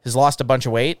 has lost a bunch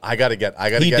of weight.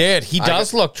 He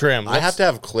does look trim. I have to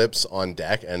have clips on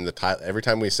deck, and every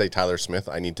time we say Tyler Smith,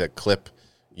 I need to clip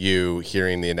you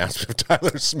hearing the announcement of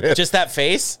Tyler Smith. Just that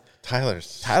face? Tyler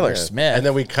Smith. And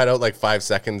then we cut out like 5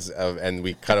 seconds and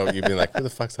we cut out you being like, who the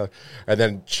fuck's Tyler? And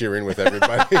then cheering with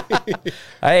everybody.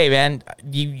 Hey, man,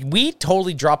 we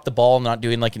totally dropped the ball not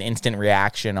doing like an instant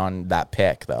reaction on that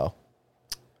pick, though.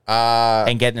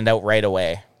 And getting it out right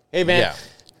away. Hey, man.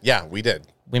 Yeah, we did.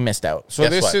 We missed out. So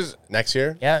this is next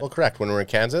year. Yeah, we'll correct when we're in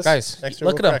Kansas. Guys, next year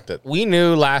look we'll at correct it. We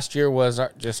knew last year was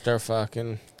just our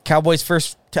fucking Cowboys'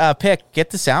 first pick. Get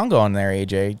the sound going there,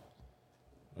 AJ.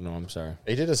 No, I'm sorry.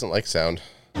 AJ doesn't like sound.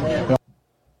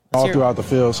 All throughout the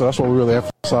field, so that's what we really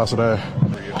emphasize today.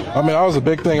 I mean, that was a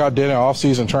big thing I did in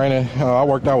off-season training. I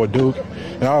worked out with Duke,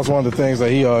 and that was one of the things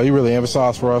that he really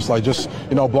emphasized for us, like just,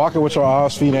 block it with your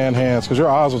eyes, feet, and hands, because your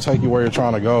eyes will take you where you're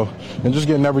trying to go, and just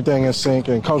getting everything in sync.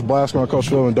 And Coach Blasco and Coach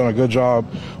Phil have done a good job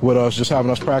with us, just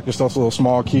having us practice those little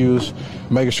small cues,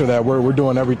 making sure that we're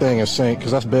doing everything in sync,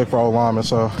 because that's big for all linemen.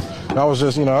 So that was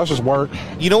just, that's just work.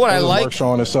 You know what I like? Work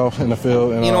showing itself in the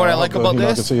field. And, you know what I like about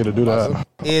this? Continue to do that.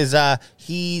 Is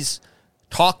he's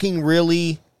talking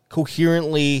really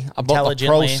coherently about the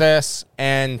process.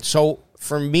 And so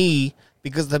for me,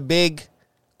 because the big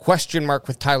question mark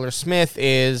with Tyler Smith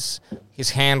is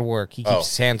his handwork. He keeps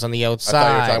his hands on the outside. I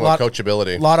thought you were talking about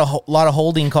coachability. Lot of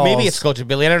holding calls. Maybe it's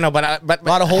coachability. I don't know, but a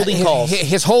lot of holding calls.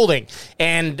 His holding,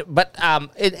 but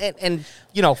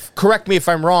correct me if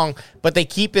I'm wrong. But they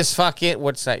keep his fucking.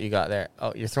 What's that you got there?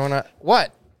 Oh, you're throwing a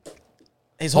what?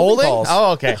 His holding calls.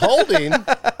 Oh, okay. Holding.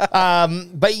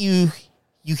 But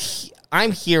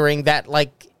I'm hearing that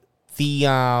like the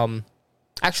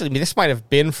actually this might have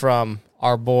been from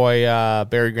our boy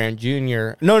Barry Graham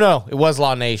Jr. No, it was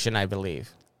Law Nation, I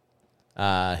believe.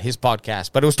 His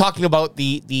podcast, but it was talking about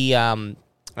the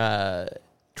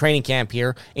training camp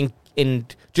here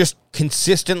and just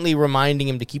consistently reminding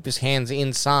him to keep his hands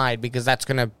inside because that's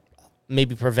going to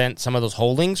maybe prevent some of those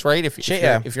holdings, right?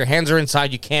 If your hands are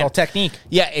inside, you can't. All technique.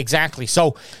 Yeah, exactly.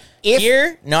 So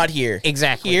here, not here.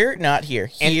 Exactly. Here, not here.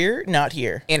 Here, not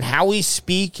here. And Howie's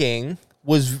speaking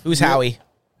was... Who's Howie?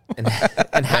 And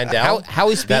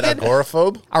Howie's speaking... That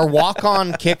agoraphobe? Our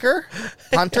walk-on kicker,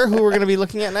 Hunter, who we're going to be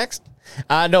looking at next.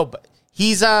 No, but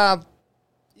he's...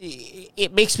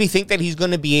 It makes me think that he's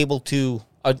going to be able to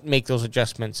make those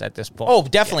adjustments at this point. Oh,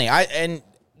 definitely. And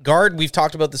guard, we've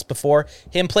talked about this before.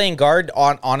 Him playing guard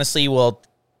honestly will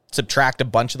subtract a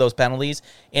bunch of those penalties.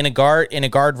 In a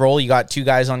guard role, you got two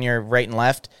guys on your right and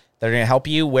left that are going to help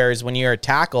you, whereas when you're a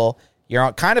tackle,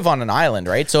 you're kind of on an island,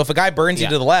 right? So if a guy burns you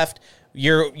to the left,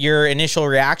 your initial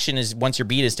reaction is once you're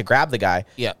beat is to grab the guy.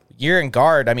 Yeah. You're in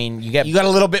guard. I mean, you got a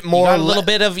little bit more. You got a little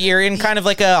bit of, you're in kind of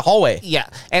like a hallway. Yeah.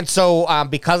 And so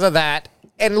because of that,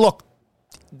 and look,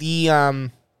 the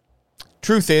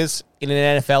truth is, in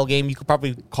an NFL game, you could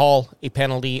probably call a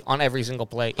penalty on every single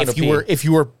play if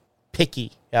you were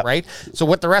picky, right? So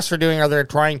what the refs are doing are they're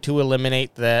trying to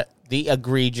eliminate the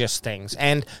egregious things.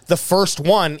 And the first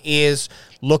one is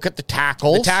look at the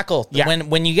tackles. The tackle. Yeah.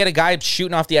 When you get a guy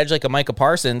shooting off the edge like a Micah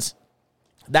Parsons,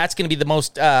 that's going to be the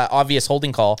most obvious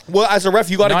holding call. Well, as a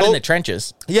ref, you got to go in the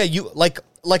trenches. Yeah, you like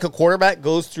a quarterback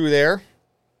goes through there.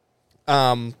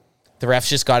 The ref's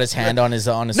just got his hand on his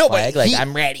flag. Like,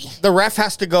 I'm ready. The ref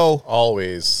has to go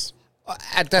always.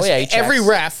 Every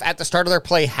ref at the start of their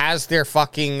play has their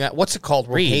fucking what's it called?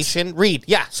 Rotation? Read.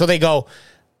 Yeah. So they go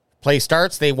play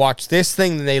starts, they watch this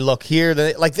thing, then they look here.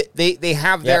 They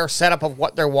have their setup of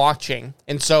what they're watching,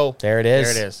 and so there it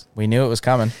is. There it is. We knew it was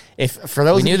coming. If for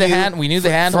those we knew of the you, hand, we knew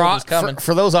the handhold was coming.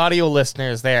 For those audio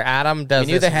listeners, there, Adam does.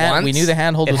 We knew the hand. Once. We knew the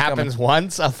handhold. It was happens coming.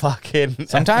 once a fucking.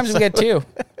 Sometimes we get two.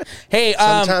 Hey,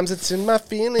 Sometimes it's in my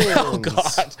feelings. Oh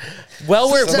God. Well,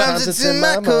 Sometimes it's in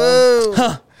my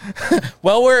mind.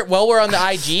 While we're on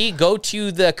the IG, go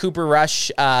to the Cooper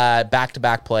Rush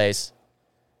back-to-back plays.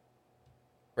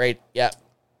 Right, yeah.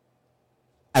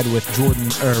 With Jordan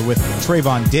or with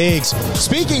Trayvon Diggs.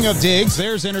 Speaking of Diggs,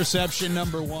 there's interception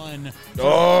number 1.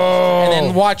 Oh. And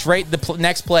then watch the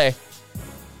next play.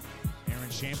 Aaron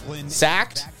Champlin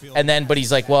sacked, and then but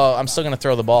he's like, well, I'm still going to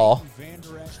throw the ball.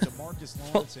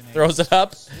 Throws it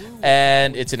up,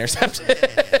 and it's intercepted.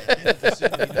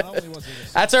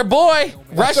 That's our boy.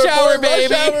 Rush Hour,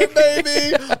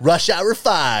 baby. Rush Hour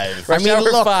 5. Rush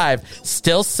Hour 5.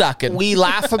 Still sucking. We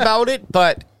laugh about it,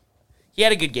 but he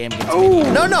had a good game against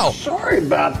me. No. Sorry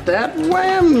about that.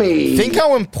 Whammy. Think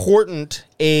how important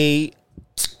a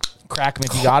crack him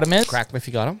if you got him is. Crack him if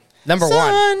you got him. Number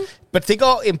one. But think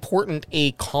how important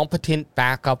a competent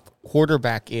backup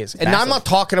quarterback is. And I'm not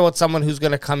talking about someone who's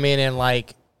going to come in and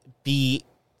like be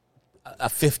a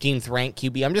 15th ranked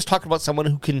QB. I'm just talking about someone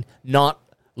who can not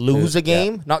lose a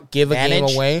game, not give a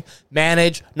game away,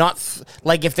 manage, not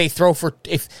like if they throw for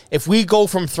if we go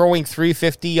from throwing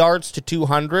 350 yards to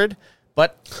 200,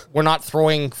 but we're not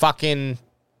throwing fucking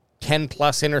 10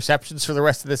 plus interceptions for the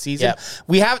rest of the season. Yep.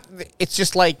 We have it's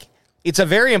just like it's a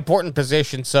very important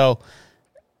position. So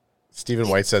Stephen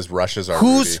White says rushes are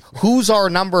who's our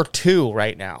number 2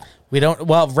 right now? We don't.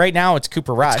 Well, right now it's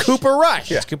Cooper Rush. It's Cooper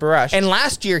Rush. It's Cooper Rush. And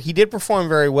last year he did perform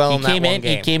very well.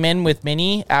 He came in with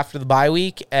Minnie after the bye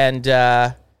week, and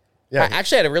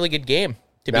actually had a really good game.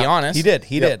 To be honest, he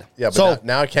did. Yeah, but so,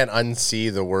 now I can't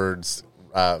unsee the words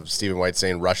Stephen White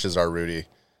saying rushes are Rudy.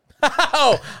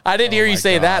 Oh, I didn't hear you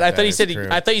say that. I thought you said.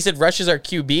 I thought you said rushes are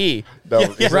QB. No,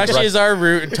 rushes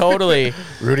are totally.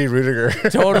 Rudy Rudiger.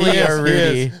 Totally are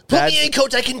Rudy. Put me in,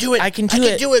 coach. I can do it. I can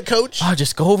do it, coach. Oh,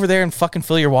 just go over there and fucking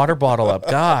fill your water bottle up.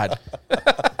 God.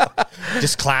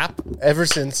 Just clap. Ever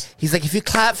since he's like, if you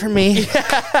clap for me,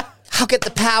 I'll get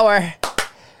the power.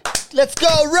 Let's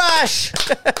go, Rush.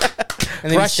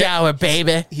 And then Rush hour,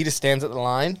 baby. He just stands at the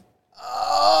line.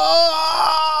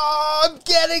 Oh, I'm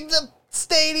getting the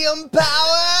stadium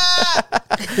power.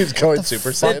 He's going Super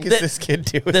Saiyan. What is this kid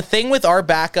doing? The thing with our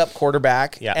backup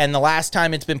quarterback, and the last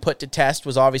time it's been put to test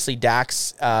was obviously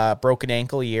Dak's broken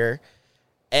ankle year.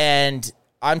 And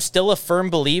I'm still a firm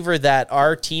believer that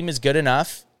our team is good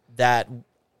enough that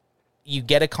you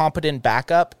get a competent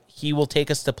backup, he will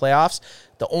take us to playoffs.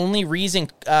 The only reason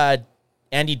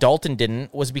Andy Dalton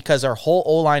didn't was because our whole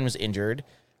O-line was injured.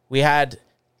 We had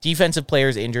defensive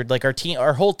players injured. Like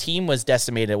our whole team was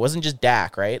decimated. It wasn't just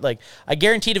Dak, right? Like I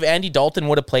guaranteed if Andy Dalton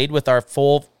would have played with our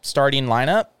full starting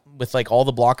lineup with like all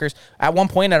the blockers at one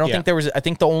point, I think there was. I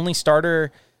think the only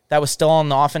starter that was still on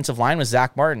the offensive line was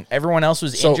Zach Martin. Everyone else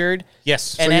was injured.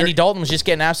 Yes, and Andy Dalton was just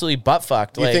getting absolutely butt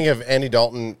fucked. Do you think if Andy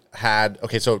Dalton had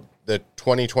so the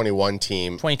 2021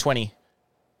 team, 2020.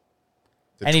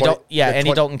 Andy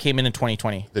Dalton came in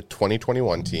 2020. The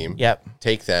 2021 team. Yep.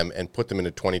 Take them and put them into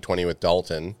 2020 with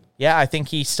Dalton. Yeah, I think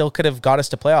he still could have got us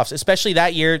to playoffs, especially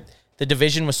that year. The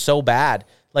division was so bad.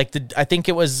 Like I think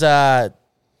it was.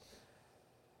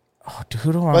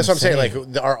 Who do I? That's what I'm saying. Like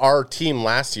our team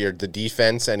last year, the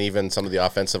defense and even some of the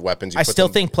offensive weapons. I still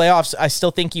think playoffs. I still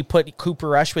think you put Cooper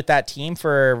Rush with that team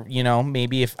for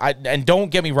maybe if I and don't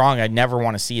get me wrong, I never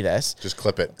want to see this. Just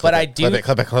clip it. But I do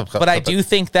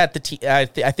think that the I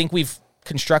think we've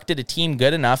constructed a team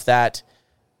good enough that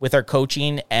with our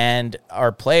coaching and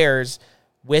our players,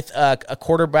 with a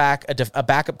quarterback, a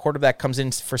backup quarterback comes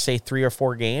in for say 3 or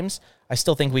 4 games, I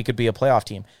still think we could be a playoff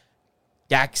team.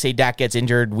 Dak gets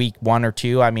injured week 1 or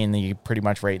 2. I mean, you pretty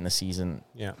much right in the season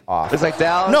off. It's like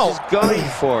Dallas is going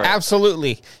for it.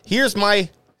 Absolutely. Here's my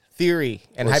theory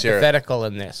and hypothetical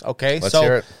in this. Okay, let's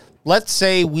hear it. Let's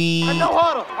say we. No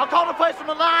huddle. I'll call the plays from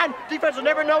the line. Defense will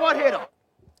never know what hit them.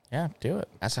 Yeah, do it.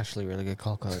 That's actually a really good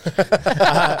call, coach.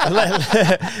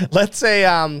 Let's say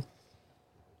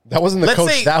that wasn't the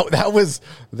coach.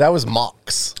 That was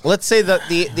Mox. Let's say that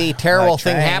the terrible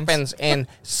thing happens and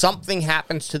something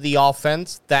happens to the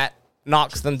offense that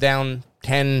knocks them down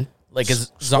 10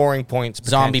 scoring points.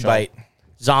 Zombie bite.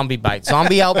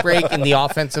 Zombie outbreak in the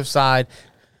offensive side,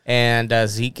 And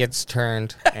Zeke gets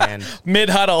turned and Mid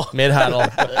huddle. what's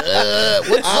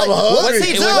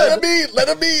he doing? Let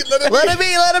him be.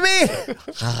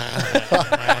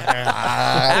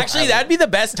 Actually, that'd be the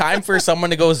best time for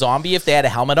someone to go zombie if they had a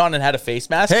helmet on and had a face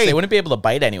mask. Hey. They wouldn't be able to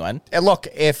bite anyone. And look,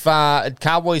 if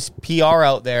Cowboys PR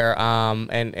out there,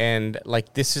 and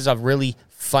like this is a really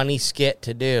funny skit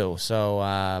to do,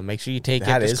 so make sure you take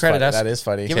That it. is Just credit funny. us. That is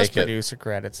funny. Give us Take it. producer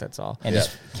credits. That's all. And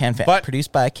just CanFan. But-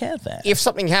 Produced by CanFan. If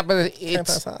something happens,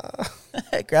 it's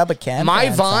Grab a CanFan. my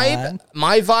vibe. sign.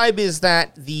 My vibe is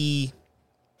that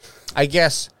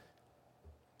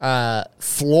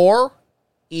floor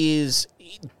is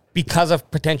because of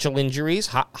potential injuries,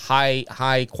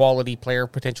 high quality player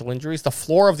potential injuries. The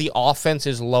floor of the offense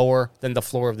is lower than the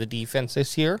floor of the defense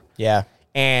this year. Yeah.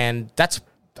 And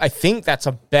I think that's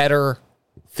a better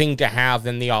thing to have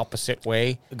than the opposite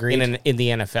way. Agreed. in the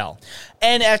NFL.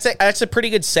 And that's a pretty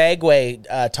good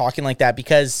segue talking like that,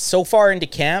 because so far into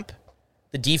camp,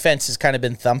 the defense has kind of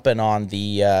been thumping on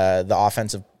the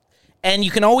offensive. And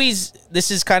you can always, this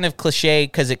is kind of cliche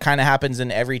because it kind of happens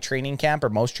in every training camp or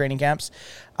most training camps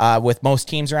with most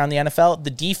teams around the NFL. The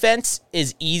defense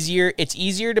is easier. It's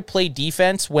easier to play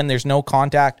defense when there's no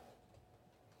contact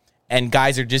and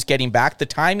guys are just getting back. The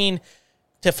timing,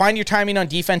 to find your timing on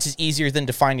defense is easier than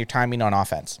to find your timing on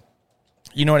offense.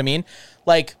 You know what I mean?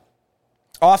 Like,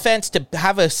 offense, to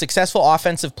have a successful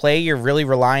offensive play, you're really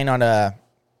relying on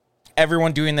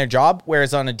everyone doing their job.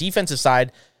 Whereas on a defensive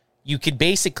side, you could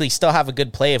basically still have a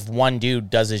good play if one dude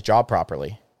does his job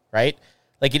properly, right?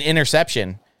 Like an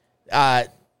interception.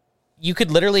 You could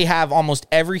literally have almost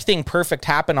everything perfect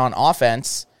happen on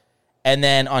offense, and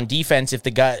then on defense, if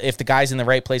the guy's in the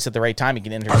right place at the right time, he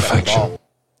can intercept the ball,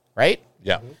 right?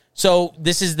 Yeah. So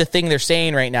this is the thing they're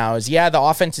saying right now is, the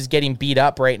offense is getting beat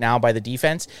up right now by the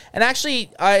defense. And actually,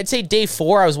 I'd say day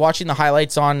 4, I was watching the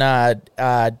highlights on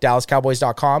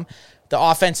DallasCowboys.com. The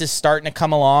offense is starting to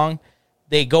come along.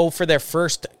 They go for their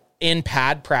first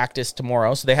in-pad practice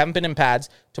tomorrow. So they haven't been in pads.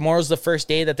 Tomorrow's the first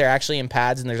day that they're actually in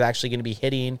pads, and there's actually going to be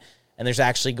hitting, and there's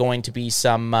actually going to be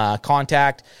some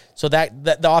contact. So that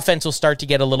the offense will start to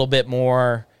get a little bit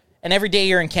more. And every day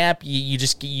you're in camp, you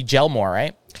gel more,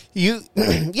 right?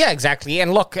 Yeah, exactly.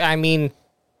 And look, I mean,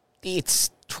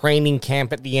 it's training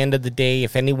camp at the end of the day.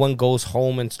 If anyone goes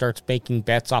home and starts making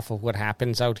bets off of what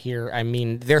happens out here, I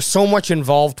mean, there's so much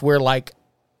involved where, like,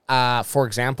 for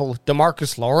example,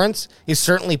 DeMarcus Lawrence is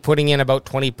certainly putting in about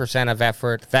 20% of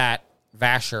effort that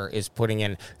Vasher is putting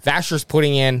in. Vasher's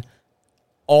putting in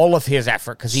all of his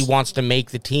effort because he wants to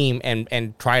make the team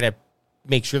and try to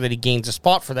make sure that he gains a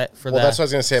spot for that. Well, that's what I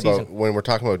was going to say about when we're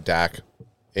talking about Dak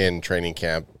in training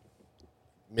camp,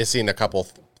 missing a couple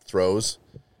throws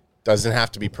doesn't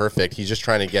have to be perfect. He's just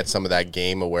trying to get some of that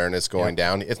game awareness going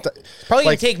down. It's probably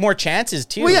going to take more chances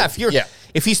too. Well,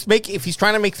 if he's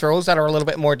trying to make throws that are a little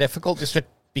bit more difficult, just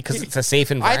because it's a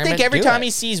safe environment. I think every time he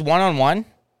sees one-on-one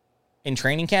in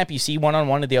training camp, you see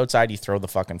one-on-one at the outside, you throw the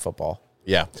fucking football.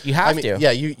 Yeah, you have to.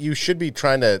 Yeah, you should be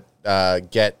trying to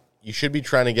get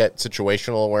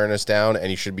situational awareness down, and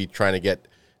you should be trying to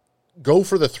go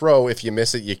for the throw. If you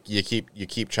miss it, you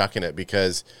keep chucking it,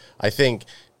 because I think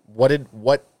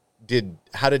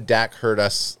how did Dak hurt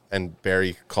us? And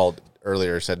Barry called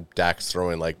earlier, said Dak's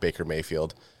throwing like Baker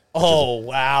Mayfield. Oh,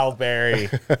 wow, Barry.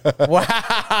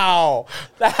 Wow.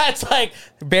 That's like,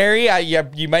 Barry,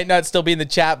 you might not still be in the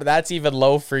chat, but that's even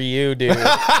low for you, dude.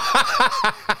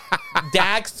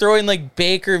 Dak's throwing like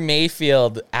Baker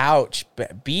Mayfield. Ouch.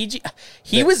 BG.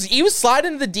 He was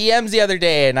sliding into the DMs the other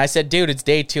day, and I said, dude, it's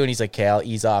day 2. And he's like, okay, I'll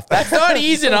ease off. That's not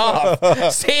easing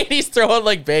off. Saying he's throwing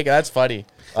like Baker. That's funny.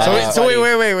 So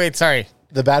wait. Sorry.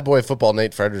 The bad boy of football,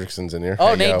 Nate Frederickson's in here.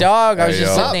 Oh, Nate Dogg. I was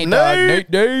just saying Nate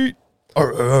Dogg.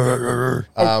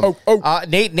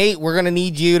 Nate. Nate, we're gonna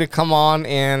need you to come on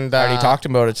and already talked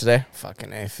about it today.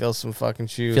 Fucking A, fill some fucking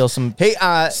shoes. Feel some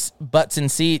butts and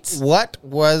seats.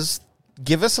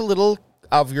 Give us a little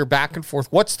of your back and forth.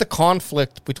 What's the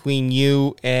conflict between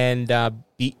you and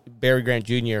Barry Grant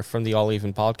Jr. from the All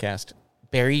Even podcast?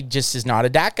 Barry just is not a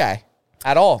Dak guy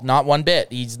at all. Not one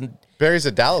bit. Barry's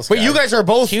a Dallas guy. But you guys are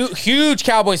both huge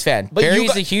Cowboys fan. But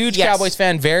Barry's a huge Cowboys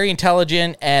fan, very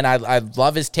intelligent, and I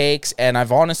love his takes, and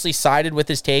I've honestly sided with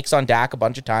his takes on Dak a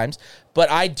bunch of times. But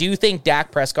I do think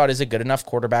Dak Prescott is a good enough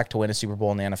quarterback to win a Super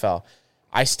Bowl in the NFL.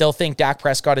 I still think Dak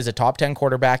Prescott is a top 10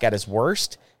 quarterback at his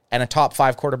worst and a top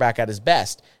 5 quarterback at his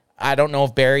best. I don't know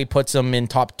if Barry puts him in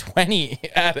top 20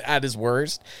 at his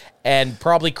worst and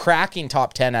probably cracking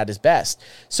top 10 at his best.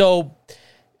 So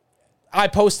I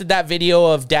posted that video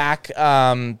of Dak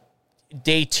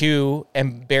day 2,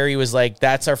 and Barry was like,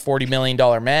 "That's our $40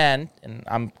 million man," and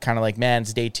I'm kind of like, "Man,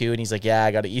 it's day 2," and he's like, "Yeah,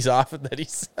 I got to ease off," and then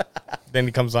then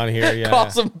he comes on here, yeah,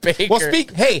 calls him Baker. Well,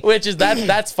 which is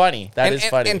that's funny. That is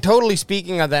funny. And totally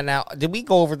speaking of that, now, did we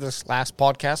go over this last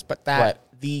podcast? But that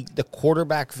the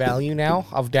quarterback value now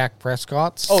of Dak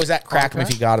Prescott's. Oh, is that crack him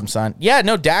if you got him, son? Yeah,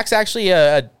 no, Dak's actually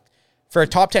for a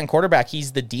top 10 quarterback,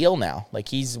 he's the deal now. Like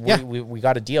we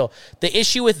got a deal. The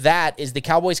issue with that is the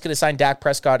Cowboys could have signed Dak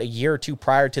Prescott a year or two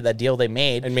prior to that deal they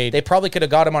made. They probably could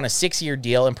have got him on a 6-year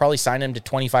deal and probably signed him to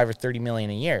 $25 or $30 million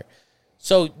a year.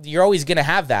 So you're always going to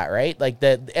have that, right?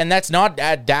 And that's not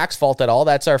at Dak's fault at all.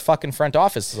 That's our fucking front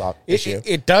office issue.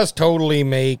 It does totally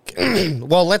make.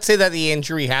 Well, let's say that the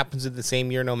injury happens in the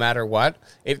same year, no matter what.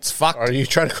 It's fucked. Are you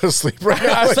trying to go to sleep right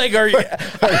now? I was like, are you all right?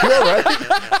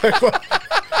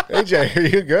 AJ, are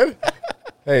you good?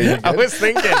 Hey, you good? I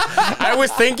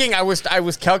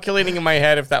was calculating in my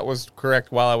head if that was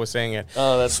correct while I was saying it.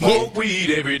 Oh, that's smoke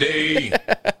weed every day.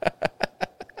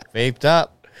 Vaped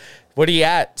up. What are you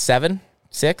at? 7?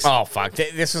 6? Oh, fuck.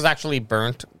 This is actually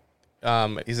burnt.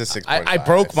 He's a 6.5. I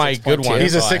broke my good one.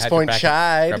 He's a 6-point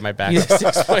chide. Grab my back.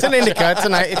 It's an indica.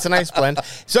 It's a nice blend.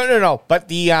 So no. But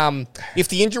if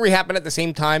the injury happened at the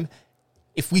same time,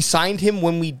 if we signed him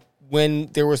when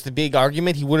there was the big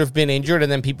argument, he would have been injured,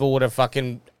 and then people would have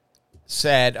fucking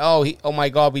said, "Oh my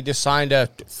God, we just signed a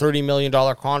 $30 million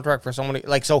contract for someone."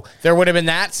 Like, so there would have been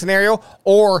that scenario,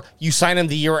 or you sign him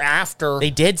the year after.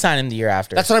 They did sign him the year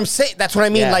after. That's what I'm saying. That's what I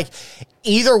mean. Yeah. Like,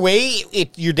 either way,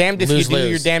 you're damned if you do,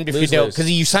 you're damned if you don't.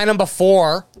 Because you sign him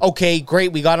before, okay,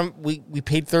 great, we got him. We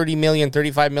paid $30 million,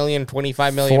 $35 million,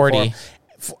 $25 million, 40.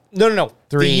 No,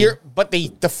 3 the year, but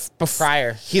the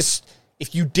prior.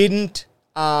 If you didn't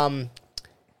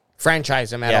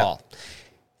franchise him at all,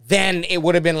 then it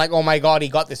would have been like, oh my God, he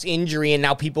got this injury, and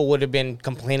now people would have been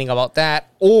complaining about that.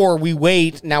 Or we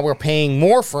wait, now we're paying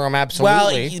more for him,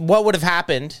 absolutely. Well, what would have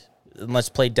happened, and let's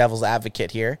play devil's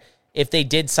advocate here, if they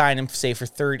did sign him, say, for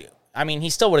 30, I mean, he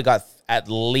still would have got at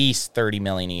least $30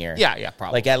 million a year. Yeah,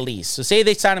 probably. Like, at least. So say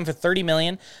they signed him for $30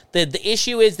 million. The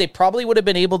issue is they probably would have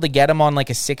been able to get him on like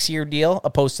a 6-year deal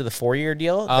opposed to the 4-year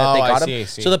deal that they got him. I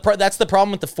see. So that's the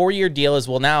problem with the 4-year deal is,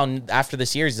 well, now after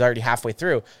this year, he's already halfway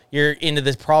through. You're into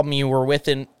this problem you were with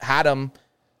and had him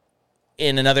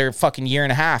in another fucking year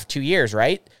and a half, 2 years,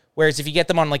 right? Whereas if you get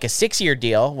them on like a 6-year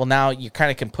deal, well, now you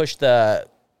kind of can push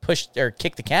or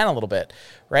kick the can a little bit,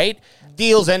 right?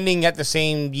 Deals ending at the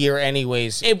same year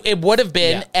anyways. It would have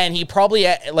been, and he probably,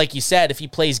 like you said, if he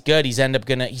plays good, he's gonna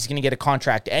get a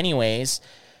contract anyways.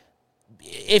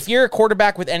 If you're a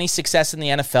quarterback with any success in the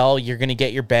NFL, you're gonna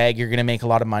get your bag, you're gonna make a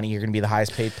lot of money, you're gonna be the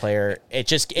highest paid player.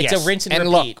 It's a rinse and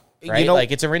repeat. Look, right?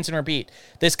 Like, it's a rinse and repeat.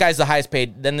 This guy's the highest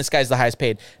paid, then this guy's the highest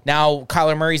paid. Now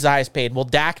Kyler Murray's the highest paid. Well,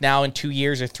 Dak now in 2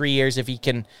 years or 3 years, if he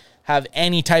can have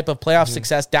any type of playoff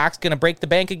success, Dak's going to break the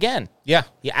bank again. Yeah,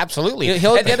 absolutely.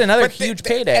 He'll get another huge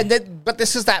payday. But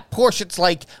this is that push. It's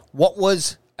like, what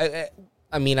was...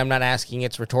 I mean, I'm not asking,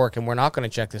 it's rhetoric, and we're not going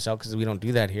to check this out because we don't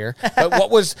do that here. But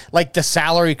what was, like, the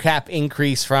salary cap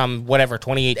increase from, whatever,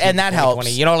 2018 and that 2020?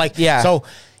 Helps. You know, like... Yeah. So,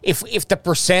 if the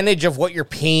percentage of what you're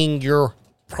paying your...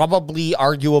 probably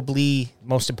arguably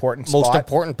most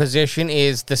important position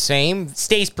is the same,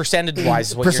 stays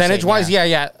percentage-wise. Percentage-wise,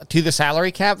 yeah, to the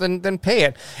salary cap, then pay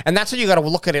it. And that's how you got to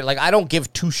look at it. Like, I don't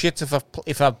give two shits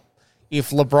if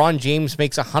LeBron James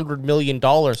makes $100 million.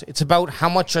 It's about how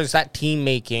much is that team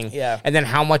making, and then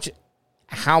how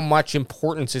much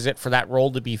importance is it for that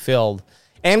role to be filled.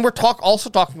 And we're also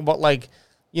talking about, like,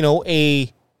 you know,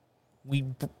 we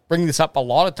bring this up a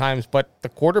lot of times, but the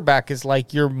quarterback is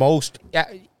like your most...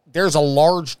 there's a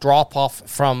large drop-off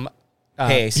from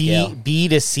B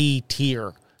to C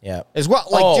tier. Yeah. As well,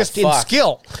 like, in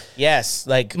skill. Yes.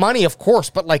 Like, money, of course,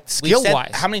 but like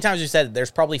skill-wise. How many times have you said there's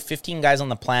probably 15 guys on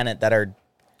the planet that are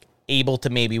able to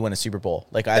maybe win a Super Bowl,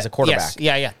 like, as a quarterback?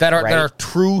 Yes. Yeah. That are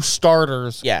true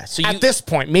starters. Yeah. So at this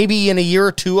point, maybe in a year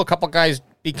or two, a couple guys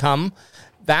become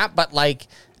that, but like...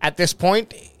 At this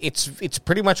point, it's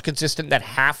pretty much consistent that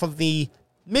half of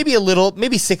maybe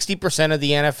 60% of the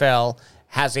NFL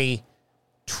has a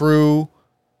true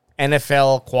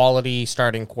NFL quality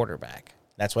starting quarterback.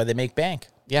 That's why they make bank.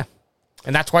 Yeah.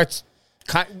 And that's why it's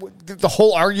the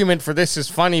whole argument for this is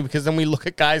funny, because then we look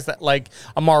at guys that, like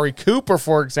Amari Cooper,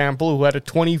 for example, who had a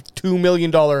 $22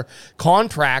 million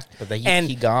contract. But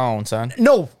he gone, son.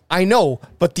 No, I know.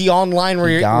 But the online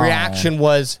reaction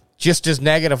was just as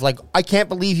negative. Like, I can't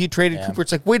believe you traded Cooper.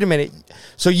 It's like, wait a minute.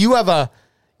 So you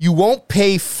won't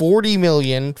pay $40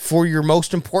 million for your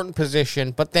most important position,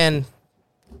 but then,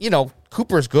 you know,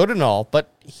 Cooper's good and all,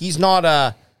 but he's not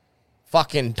a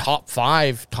fucking top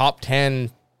 5, top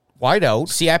 10 wide out.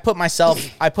 See, I put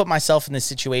myself in this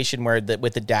situation where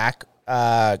with the Dak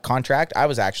contract, I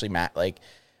was actually mad. Like,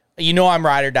 I'm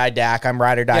ride or die Dak. I'm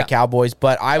ride or die Cowboys.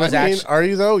 But I was actually. Are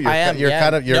you though? I am. You're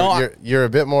kind of. You're a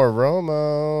bit more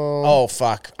Romo. Oh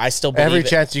fuck! I still believe every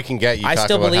chance you can get. You talk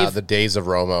about how the days of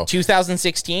Romo.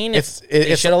 2016. They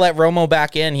should have let Romo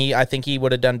back in. I think he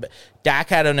would have done. Dak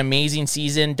had an amazing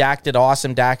season. Dak did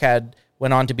awesome. Dak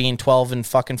went on to being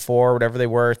 12-4, whatever they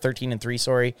were, 13-3.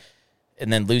 Sorry.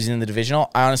 And then losing in the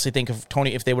divisional. I honestly think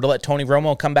if they would have let Tony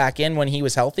Romo come back in when he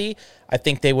was healthy, I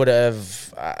think they would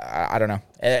have. I don't know.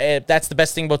 That's the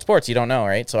best thing about sports. You don't know,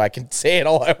 right? So I can say it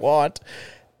all I want.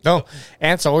 No,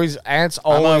 Ant's always. I'm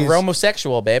a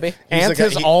Romosexual, baby. Ant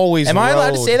has always. Am I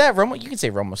allowed to say that? You can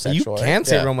say Romosexual. You can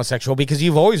say Romosexual because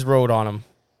you've always rode on him.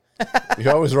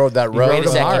 You always rode that road. Wait a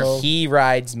second. He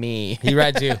rides me. He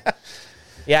rides you.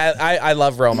 Yeah, I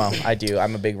love Romo. I do.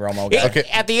 I'm a big Romo guy. Okay.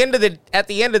 At the end of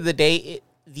the day,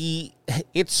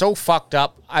 it's so fucked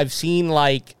up. I've seen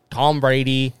like Tom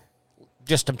Brady.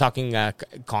 I'm talking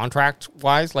contract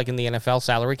wise, like in the NFL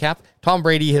salary cap. Tom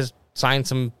Brady has signed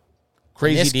some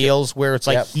crazy deals where it's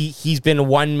like he's been a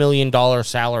 $1 million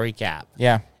salary cap.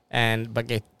 Yeah,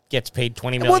 but gets paid $20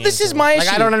 million. Well, this is my issue.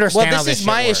 I don't understand. Well, this is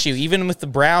my issue. Even with the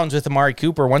Browns, with Amari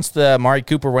Cooper, once the Amari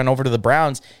Cooper went over to the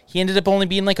Browns, he ended up only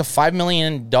being like a $5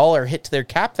 million hit to their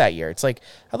cap that year. It's like,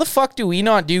 how the fuck do we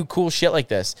not do cool shit like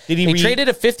this? They traded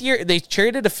a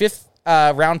fifth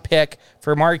round pick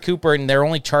for Amari Cooper, and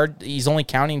he's only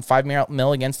counting $5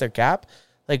 million against their cap.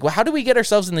 Like, well, how do we get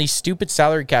ourselves in these stupid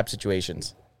salary cap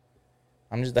situations?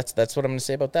 That's what I'm going to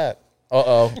say about that.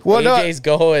 Uh-oh. Well, AJ's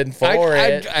going for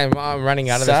it. I'm running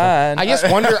out of this one. I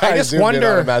just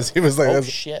wonder. He was like, oh,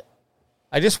 shit.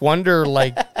 I just wonder,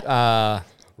 like,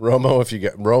 Romo if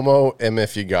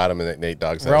you got him in Nate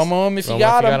Dogg's house. Romo him if you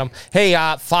got him. Hey,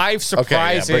 5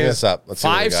 surprises. Okay, bring this up. Let's see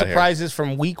what we got 5 surprises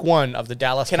from week 1 of the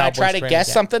Dallas Cowboys. Can I try to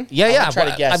guess something? Yeah. Try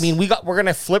to guess. I mean, we're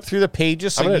gonna flip through the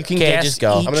pages so you can guess. Just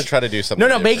go. I'm gonna try to do something.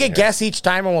 No, make a guess each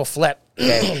time and we'll flip.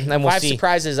 Okay. And we'll 5 see.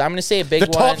 surprises. I'm gonna say a big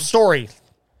one. The top story.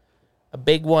 A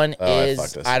big one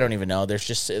is I don't even know.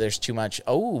 There's too much.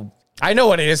 Oh, I know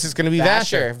what it is. It's going to be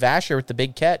Vasher. Vasher with the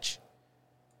big catch.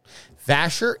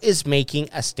 Vasher is making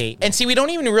a statement. And see, we don't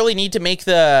even really need to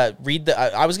read the.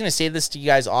 I was going to say this to you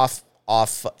guys off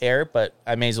air, but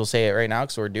I may as well say it right now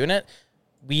because we're doing it.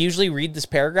 We usually read this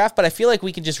paragraph, but I feel like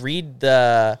we can just read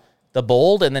the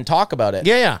bold and then talk about it.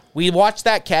 Yeah. We watched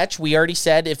that catch. We already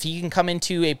said if he can come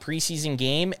into a preseason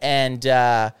game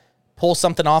and pull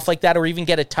something off like that, or even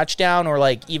get a touchdown, or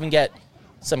like even get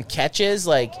some catches,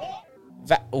 like,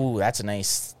 that's a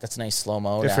nice slow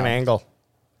mo. Different angle.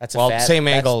 That's same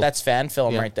angle. That's fan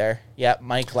film right there. Yeah,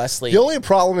 Mike Leslie. The only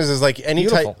problem is like any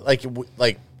type,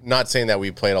 like not saying that we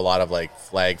played a lot of like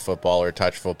flag football or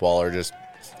touch football or just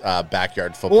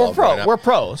backyard football. We're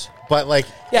pros, but like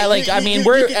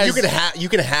you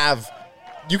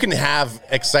can have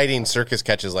exciting circus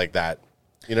catches like that.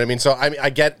 You know what I mean? So I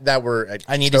get that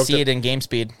I need to see it in game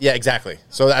speed. Yeah, exactly.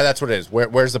 So that's what it is.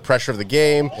 Where's the pressure of the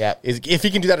game? Yeah. If he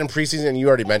can do that in preseason, and you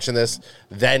already mentioned this,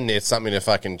 then it's something to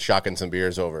fucking shotgun some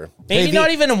beers over. Maybe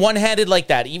not even one-handed like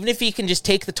that. Even if he can just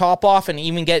take the top off and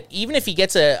even if he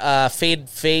gets a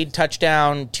fade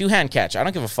touchdown 2-hand catch, I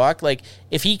don't give a fuck. Like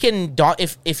if he can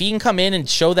come in and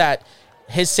show that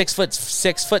his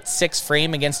 6'6"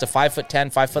 frame against a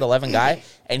 5'10", 5'11" guy,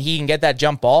 and he can get that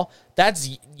jump ball.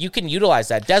 You can utilize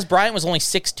that. Des Bryant was only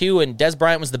 6'2", and Des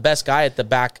Bryant was the best guy at the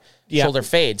back shoulder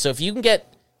fade. So if you can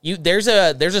get there's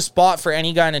a spot for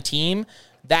any guy on a team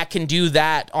that can do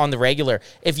that on the regular.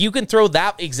 If you can throw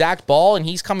that exact ball and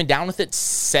he's coming down with it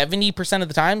 70% of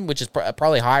the time, which is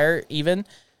probably higher even,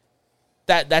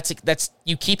 that's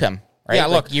you keep him. Right? Yeah,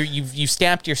 look, you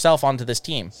stamped yourself onto this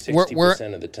team.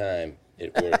 60% of the time,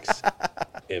 it works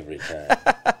every time.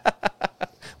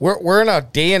 We're in a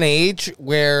day and age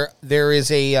where there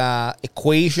is a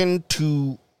equation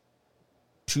to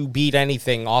beat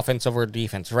anything, offensive or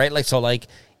defense, right? Like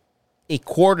a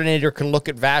coordinator can look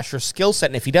at Vasher's skill set,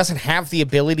 and if he doesn't have the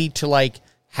ability to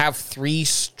have 3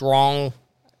 strong,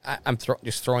 I'm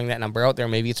just throwing that number out there.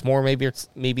 Maybe it's more, maybe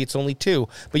it's only 2,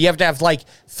 but you have to have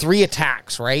 3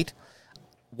 attacks, right?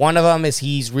 One of them is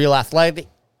he's real athletic.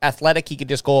 He could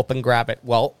just go up and grab it.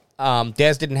 Well,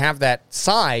 Dez didn't have that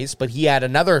size, but he had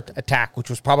another attack,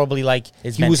 which was probably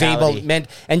his he mentality.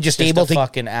 was able to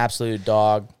fucking absolute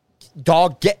dog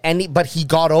get any, but he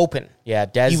got open. Yeah,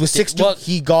 Dez. He was 6'2".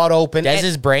 He got open.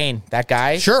 Dez's brain, that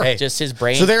guy. Sure, just his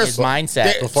brain. So his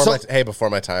mindset. Before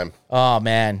my time. Oh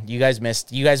man, you guys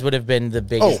missed. You guys would have been the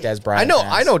biggest Dez Bryant.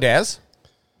 I know Dez.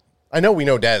 I know we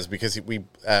know Dez because we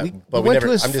went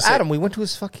to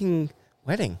his fucking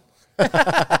wedding.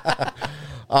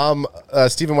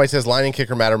 Stephen White says lineman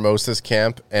kicker Matt Hermosa this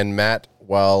camp, and Matt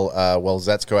while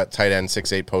Zetsko at tight end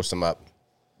 6'8" post him up.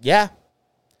 Yeah,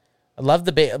 we love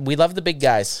the big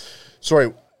guys.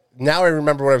 Sorry, now I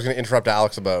remember what I was going to interrupt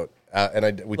Alex about,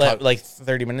 we talked like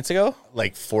 30 minutes ago,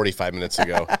 like 45 minutes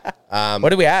ago.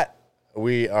 What are we at?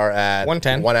 We are at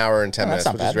 1:10. 1 hour and 10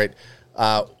 minutes, which is great.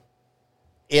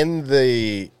 In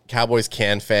the Cowboys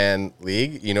Can Fan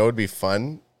League, you know, it'd be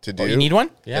fun to do. You need one?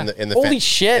 Yeah. In the Holy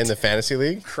shit! In the fantasy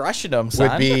league, Crushing them, son.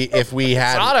 would be if we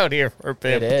had Hot out here for a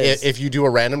bit. It is. if you do a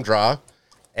random draw,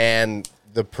 and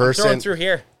the person throwing through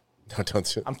here. No,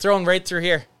 don't. I'm throwing right through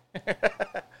here.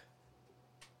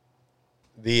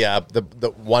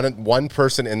 The one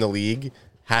person in the league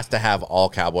has to have all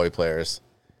Cowboy players.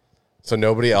 So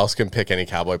nobody else can pick any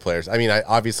Cowboy players. I mean,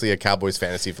 obviously a Cowboys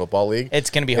fantasy football league.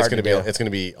 It's going to be hard to do. It's going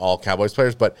to be all Cowboys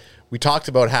players, but we talked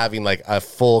about having like a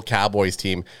full Cowboys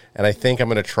team, and I think I'm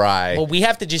going to try. Well, we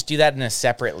have to just do that in a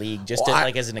separate league, just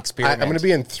as an experiment. I'm going to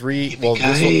be in 3. Well,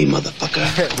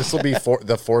 this will be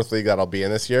the 4th league that I'll be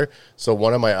in this year. So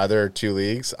one of my other 2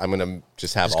 leagues, I'm going to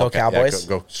just have all go Cowboys?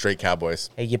 Go straight Cowboys.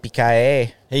 Hey,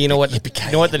 yippee-ki-yay. Hey, you know what?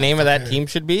 You know what the name of that team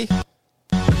should be?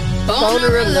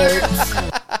 Boner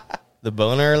Alert. The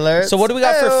Boner Alert. So what do we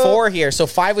got for 4 here? So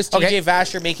 5 was TJ Okay.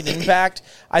 Vasher making impact.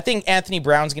 I think Anthony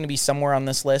Brown's going to be somewhere on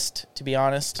this list, to be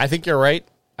honest. I think you're right.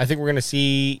 I think we're going to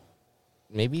see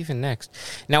maybe even next.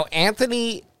 Now,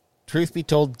 Anthony, truth be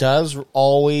told, does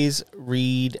always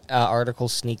read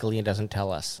articles sneakily and doesn't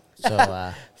tell us.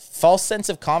 So, False sense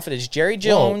of confidence. Jerry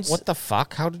Jones. Whoa, what the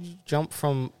fuck? How did you jump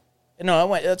from? No, I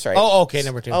went. That's right. Oh, okay,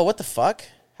 number 2. Oh, what the fuck?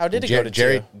 How did it go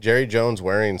to Jerry Jones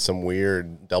wearing some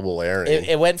weird double layering.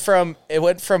 It went from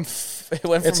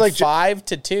It's like 5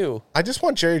 to 2. I just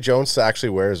want Jerry Jones to actually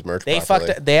wear his merch. They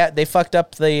properly. they fucked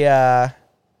up the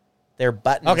their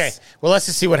buttons. Okay, well, let's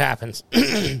just see what happens.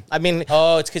 I mean,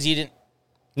 Oh, it's because you didn't.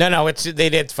 no, they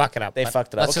did fuck it up. They but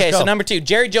fucked it up. let's Okay, just so go. number 2,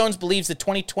 Jerry Jones believes the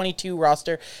 2022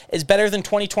 roster is better than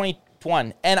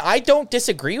 2021, and I don't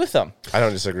disagree with him. I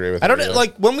don't disagree with. I don't it either.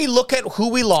 like when we look at who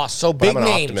we lost. So big I'm an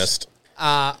names. optimist.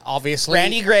 Obviously,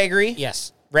 Randy Gregory.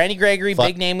 Yes. Randy Gregory, Fuck-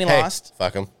 big name we hey, lost.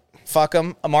 Fuck him. Fuck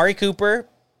him. Amari Cooper.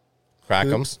 Crack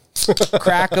him.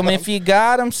 Crack him if you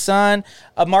got him, son.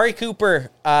 Amari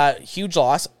Cooper, huge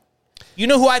loss. You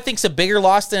know who I think's a bigger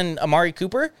loss than Amari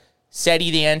Cooper?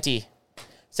 Cedric the Ente.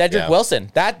 Cedric Yeah. Wilson.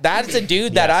 That's a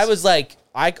dude that I was like,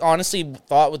 I honestly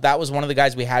thought that was one of the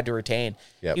guys we had to retain.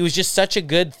 Yep. He was just such a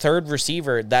good third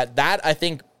receiver that I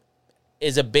think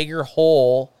is a bigger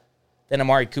hole than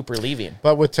Amari Cooper leaving.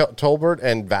 But with Tolbert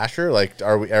and Vasher, like,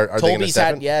 are they going to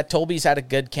step in? Tolby's had a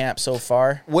good camp so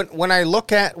far. when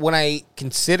I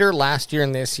consider last year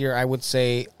and this year, I would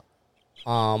say,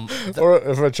 Or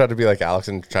if I try to be like Alex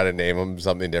and try to name him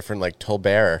something different, like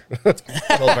Tolbert.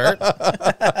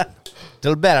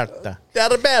 Dilberto.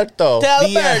 Alberto.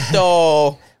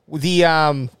 Alberto.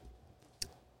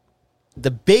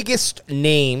 The biggest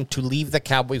name to leave the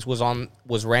Cowboys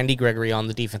was Randy Gregory on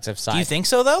the defensive side. Do you think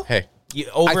so, though? Hey,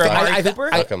 Over Amari I- Cooper?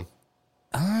 fuck him.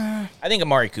 I think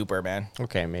Amari Cooper, man.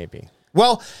 Okay, maybe.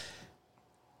 Well,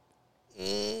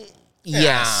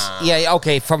 yes, yeah,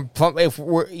 okay. From if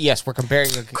we're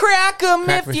comparing. Crack him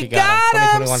Crack if you got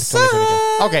him, 2021 to son.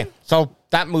 2022. Okay, so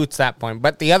that moots that point.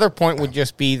 But the other point would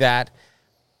just be that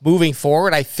moving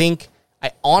forward, I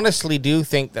honestly do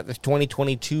think that the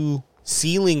 2022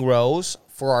 ceiling rose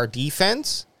for our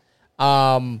defense.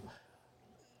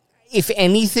 If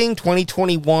anything,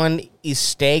 2021 is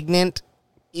stagnant.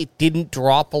 It didn't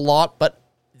drop a lot, but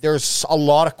there's a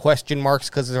lot of question marks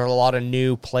because there are a lot of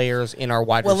new players in our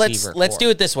wide receiver. Let's do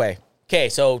it this way. Okay,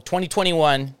 so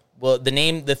 2021. Well,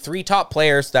 the 3 top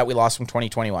players that we lost from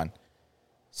 2021: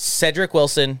 Cedric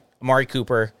Wilson, Amari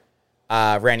Cooper,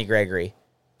 Randy Gregory.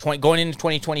 Going into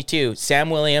 2022, Sam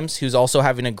Williams, who's also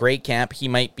having a great camp. He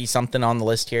might be something on the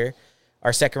list here.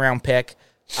 Our second round pick.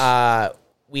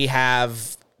 We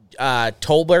have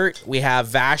Tolbert. We have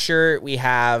Vasher. We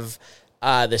have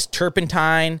this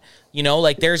Turpentine. You know,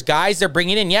 like there's guys they're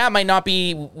bringing in. Yeah,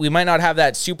 we might not have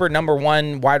that super number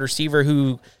 1 wide receiver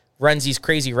who runs these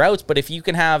crazy routes, but if you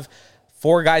can have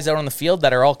 4 guys out on the field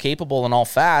that are all capable and all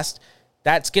fast,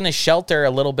 that's going to shelter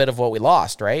a little bit of what we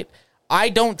lost, right? I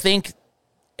don't think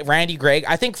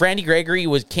I think Randy Gregory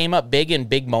came up big in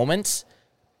big moments,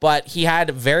 but he had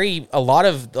a lot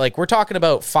of, like, we're talking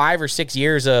about 5 or 6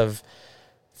 years of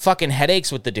fucking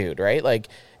headaches with the dude, right? Like,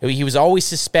 he was always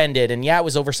suspended, and yeah, it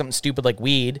was over something stupid like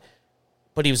weed,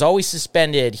 but he was always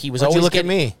suspended. He was Why'd always you look at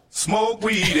me? Smoke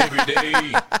weed every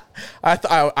day.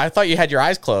 I thought you had your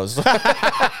eyes closed.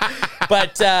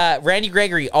 But Randy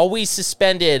Gregory, always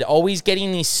suspended, always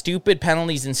getting these stupid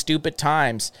penalties in stupid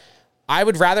times. I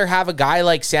would rather have a guy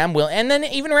like Sam Will, and then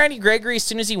even Randy Gregory. As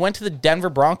soon as he went to the Denver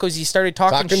Broncos, he started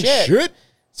talking shit.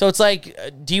 So it's like,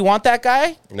 do you want that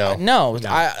guy? No. No.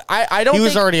 I don't. He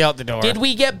was already out the door. Did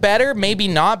we get better? Maybe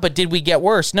not. But did we get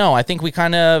worse? No. I think we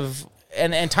kind of.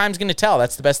 And time's going to tell.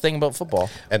 That's the best thing about football.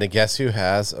 And guess who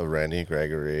has a Randy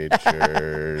Gregory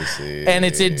jersey? And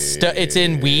it's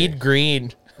in weed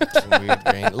green. Weed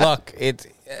green. Look, it's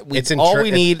all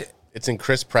we need. It's in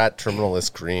Chris Pratt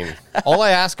Terminalist green. All I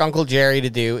ask Uncle Jerry to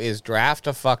do is draft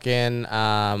a fucking.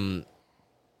 Whoa!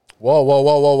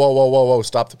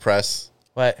 Stop the press.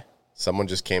 What? Someone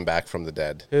just came back from the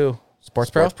dead. Who?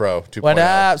 Sports Pro 2.0. What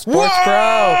up? Sports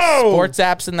Pro. Sports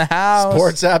apps in the house.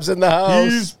 Sports apps in the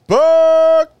house. He's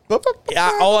back.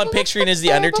 Yeah, all I'm picturing is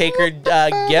the Undertaker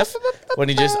gif when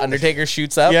he just Undertaker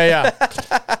shoots up. Yeah.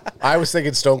 I was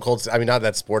thinking Stone Cold. I mean, not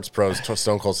that Sports Pros.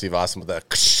 Stone Cold Steve Austin with the.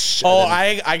 Oh,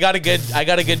 I got a good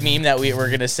meme that we're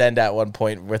gonna send at one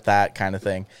point with that kind of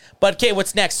thing. But okay,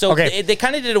 what's next? So they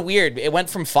kind of did a weird. It went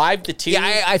from 5 to 2.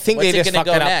 Yeah, I think what's they just fucked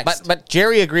it up. Next? But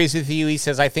Jerry agrees with you. He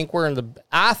says, I think we're in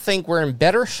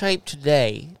better shape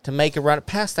today to make a run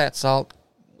past that Salt,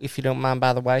 if you don't mind,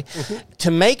 by the way,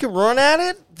 to make a run at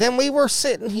it than we were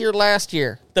sitting here last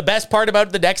year. The best part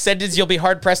about the next sentence, you'll be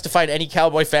hard-pressed to find any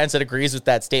Cowboy fans that agrees with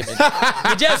that statement.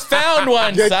 You just found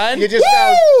one, son. You just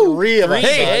found 3 of us,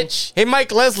 bitch. Hey,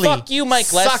 Mike Leslie. Fuck you,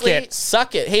 Mike Leslie.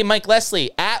 Suck it. Hey, Mike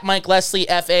Leslie, at Mike Leslie,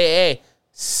 FAA.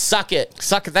 Suck it.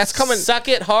 Suck it. That's coming. Suck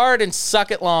it hard and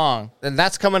suck it long. And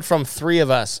that's coming from 3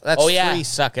 of us. That's 3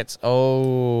 suckets.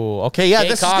 Oh, okay. Yeah,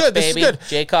 Jay Cox, is good. Baby. This is good.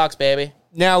 Jay Cox, baby.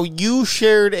 Now, you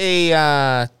shared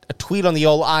a tweet on the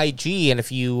old IG, and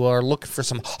if you are looking for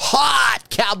some hot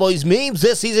Cowboys memes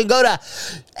this season, go to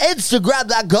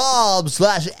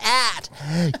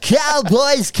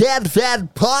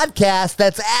Instagram.com/@CowboysCanFan Podcast.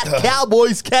 That's at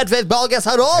Cowboys Can Fan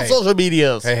Podcast on all social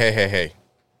medias. Hey.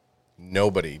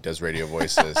 Nobody does radio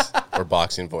voices or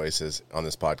boxing voices on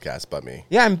this podcast but me.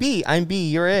 Yeah, I'm B.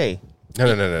 You're A. No.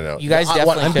 You guys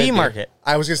definitely I'm could B be. market.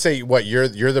 I was gonna say, what? You're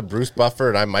the Bruce Buffer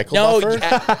and I'm Michael Buffer.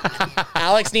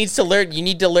 Alex needs to learn. You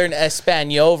need to learn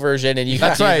Espanol version, and you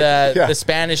can do the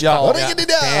Spanish call. What are you gonna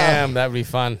do? Damn, that'd be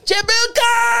fun. Jabril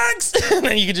Cox, and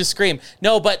then you can just scream.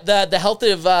 No, but the health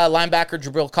of linebacker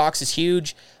Jabril Cox is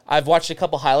huge. I've watched a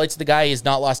couple highlights of the guy. He has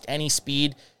not lost any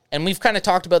speed. And we've kind of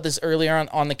talked about this earlier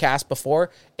on the cast before.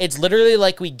 It's literally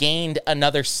like we gained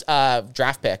another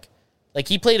draft pick. Like,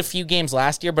 he played a few games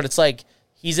last year, but it's like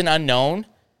he's an unknown.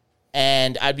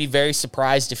 And I'd be very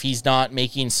surprised if he's not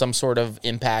making some sort of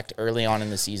impact early on in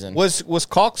the season. Was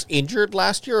Cox injured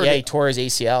last year? Yeah, he tore his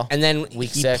ACL. And then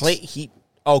week 6.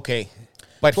 Okay.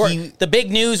 But the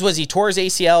big news was he tore his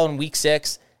ACL in week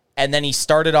 6, and then he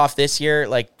started off this year,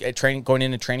 like going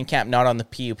into training camp, not on the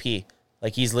PUP.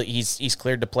 Like, he's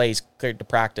cleared to play, he's cleared to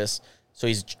practice, so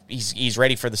he's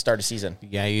ready for the start of season.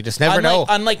 Yeah, you just never know.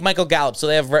 Unlike Michael Gallup, so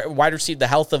they have wide receiver. The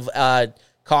health of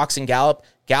Cox and Gallup.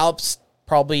 Gallup's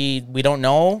probably, we don't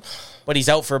know, but he's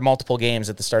out for multiple games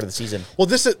at the start of the season. Well,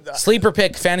 this is sleeper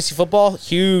pick, fantasy football,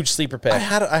 huge sleeper pick. I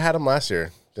had him last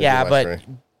year. Yeah, but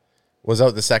was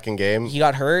out the second game. He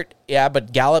got hurt. Yeah,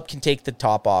 but Gallup can take the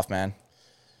top off, man.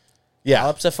 Yeah,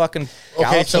 Gallup's a fucking.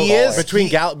 Okay, so between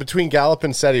Gallup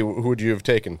and Seti, who would you have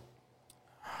taken?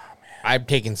 Oh, man. I've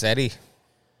taken Seti.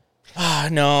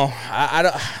 No, I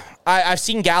don't. I've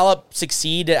seen Gallup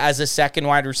succeed as a second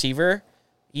wide receiver.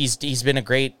 He's been a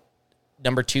great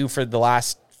number 2 for the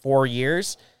last 4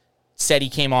 years. Seti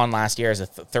came on last year as a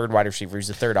third wide receiver. He's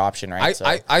the third option, right?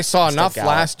 I saw enough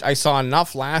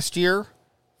last year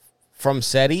from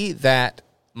Seti that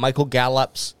Michael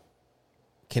Gallup's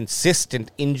consistent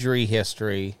injury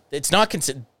history. It's not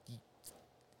consistent.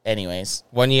 Anyways.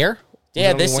 1 year?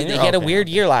 Yeah, he had a weird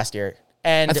year last year.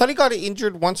 And I thought he got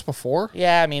injured once before.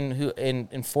 Yeah, I mean,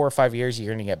 in 4 or 5 years,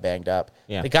 you're going to get banged up.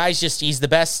 Yeah. The guy's he's the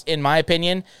best, in my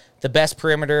opinion, the best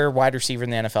perimeter wide receiver in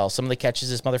the NFL. Some of the catches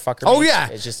this motherfucker makes, yeah.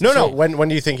 It's just No. When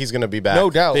do you think he's going to be back? No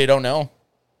doubt. They don't know.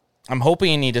 I'm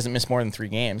hoping he doesn't miss more than 3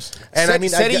 games.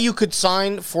 And Seti you could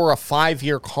sign for a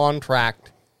 5-year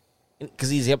contract because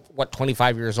he's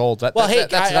 25 years old.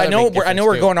 I know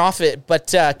we're going off it,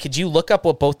 but could you look up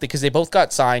what because they both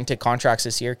got signed to contracts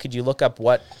this year? Could you look up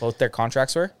what both their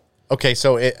contracts were? Okay,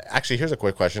 so actually, here's a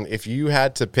quick question: if you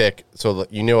had to pick, so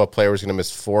you know a player was going to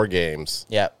miss 4 games,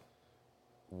 yeah,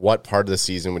 what part of the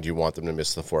season would you want them to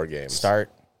miss the 4 games? Start.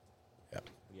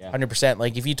 Yeah, 100%.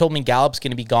 Like, if you told me Gallup's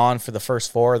going to be gone for the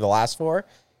first 4 or the last 4,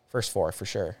 first 4 for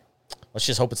sure. Let's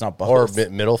just hope it's not both. Or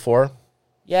middle 4.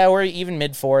 Yeah, or even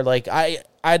mid 4. Like,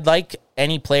 I'd like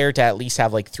any player to at least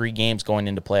have like 3 games going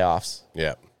into playoffs.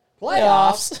 Yeah.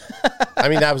 Playoffs. I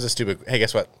mean, that was a stupid. Hey,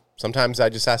 guess what? Sometimes I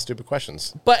just ask stupid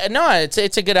questions. But no,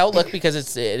 it's a good outlook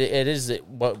because it is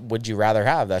what would you rather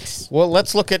have? That's Well,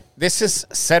 let's look at this is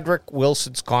Cedric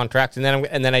Wilson's contract, and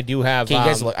then I do have. okay. You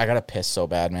guys look. I gotta piss so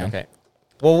bad, man. Okay.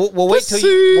 Well, we'll wait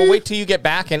till you get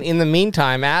back, and in the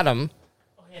meantime, Adam,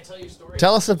 Tell your story.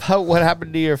 tell us about what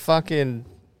happened to your fucking.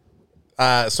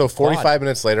 So 45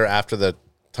 minutes later, after the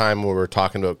time we were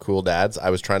talking about cool dads, I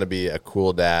was trying to be a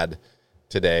cool dad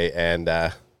today, and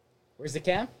Where's the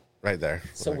cam? right there.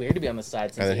 So weird to be on the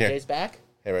side since And then here. AJ's back.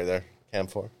 Hey, right there. Cam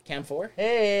 4. Cam 4.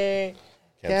 Hey.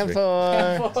 Cam 3.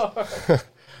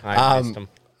 I missed him.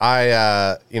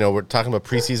 We're talking about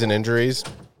preseason injuries.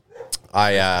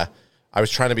 I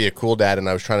was trying to be a cool dad, and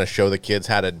I was trying to show the kids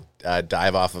how to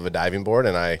dive off of a diving board,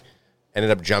 and I ended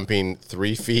up jumping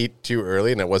 3 feet too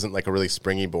early, and it wasn't like a really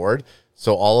springy board.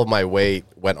 So all of my weight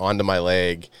went onto my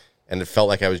leg, and it felt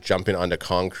like I was jumping onto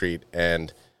concrete.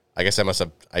 And I guess I must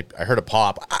have, I heard a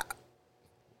pop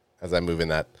as I'm moving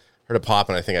that. Heard a pop,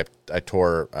 and I think I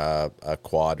tore a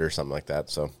quad or something like that.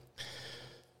 So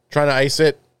trying to ice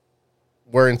it,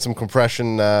 wearing some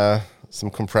compression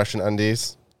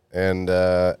undies, and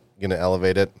gonna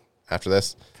elevate it after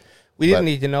this. We didn't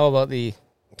need to know about the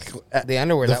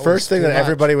underwear. The That first was thing too that much.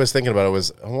 everybody was thinking about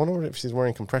was, I wonder if she's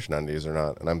wearing compression undies or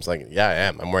not. And I'm just like, yeah, I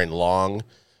am. I'm wearing long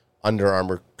Under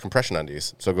Armour compression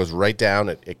undies. So it goes right down.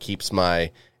 It keeps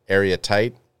my area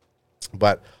tight.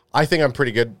 But I think I'm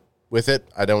pretty good with it.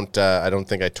 I don't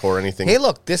think I tore anything. Hey,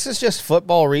 look, this is just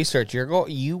football research.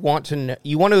 You want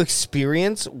to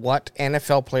experience what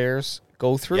NFL players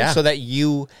go through, Yeah. so that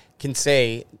you can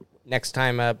say next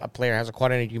time a player has a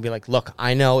quad injury, you can be like, look,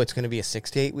 I know it's going to be a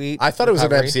 6 to 8 week. I thought it was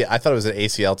recovery. I thought it was an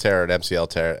ACL tear or an MCL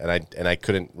tear, and I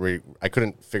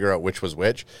couldn't figure out which was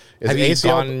which. Have you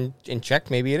gone and checked?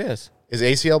 Maybe it is. Is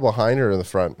ACL behind or in the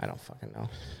front? I don't fucking know.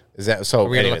 Is that so? Are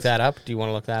we going to look anyways. that up? Do you want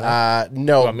to look that up?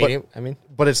 No, You want me to?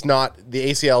 but it's not.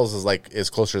 The ACL is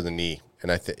closer to the knee, and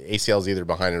I think ACL is either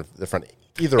behind or the front.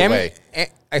 Either way,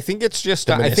 I think it's just.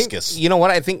 The I think meniscus. you know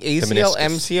what? I think ACL, meniscus.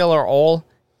 MCL are all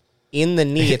in the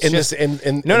knee. It's in just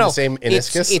the same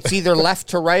meniscus. It's either left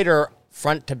to right or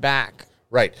front to back.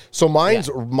 right. So mine's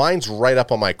right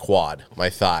up on my quad, my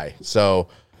thigh. So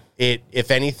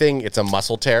if anything, it's a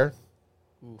muscle tear.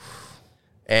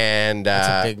 And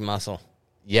That's a big muscle.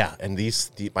 yeah, and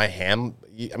my ham.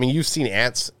 I mean, you've seen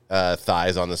Ant's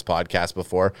thighs on this podcast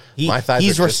before. My thighs.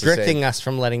 He's are just the same. restricting us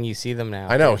from letting you see them now.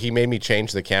 I know. He made me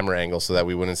change the camera angle so that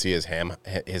we wouldn't see his ham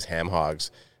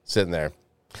hogs sitting there.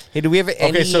 Hey, do we have any?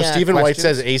 Okay, so Stephen White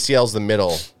questions? says ACL's the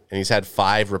middle, and he's had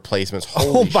 5 replacements.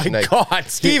 "Oh Holy my shit. god,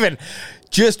 Stephen,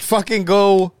 just fucking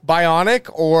go bionic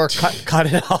or cut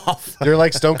it off." You're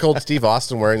like Stone Cold Steve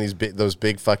Austin wearing those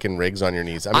big fucking rigs on your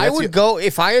knees. I mean, I that's would go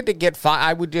if I had to get 5.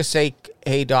 I would just say,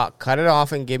 "Hey doc, cut it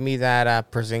off and give me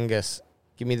that Porzingis.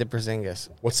 Give me the Porzingis.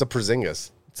 What's the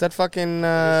Porzingis? It's that fucking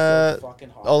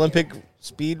Olympic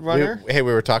speed runner." We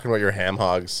were talking about your ham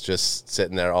hogs just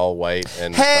sitting there all white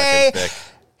and Hey, fucking thick.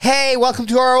 hey, welcome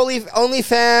to our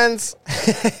OnlyFans.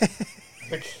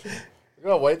 Look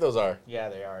how white those are. Yeah,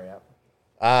 they are.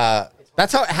 Yeah.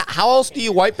 That's how else do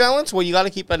you white balance? Well, you got to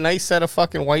keep a nice set of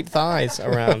fucking white thighs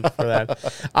around for that.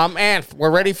 Anth,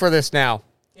 we're ready for this now.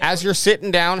 As you're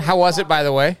sitting down, how was it, by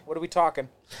the way? What are we talking?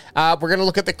 We're going to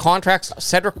look at the contracts,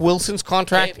 Cedric Wilson's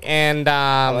contract and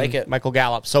like it. Michael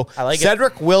Gallup. So I like it.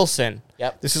 Cedric Wilson.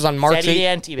 Yep. This is on March Ceddy 8th.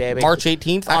 Ante, baby. March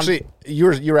 18th. Actually, you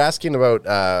were asking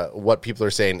about what people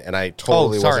are saying, and I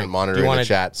totally sorry. wasn't monitoring Do you the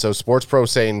chat. So Sports Pro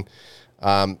saying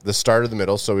the start of the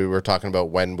middle. So we were talking about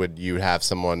when would you have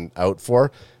someone out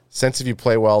for. Since if you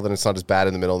play well, then it's not as bad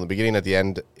in the middle. In the beginning, at the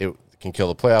end, it can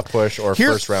kill the playoff push or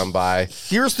first round bye.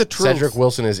 Here's the truth. Cedric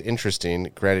Wilson is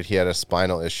interesting. Granted, he had a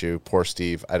spinal issue. Poor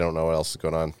Steve. I don't know what else is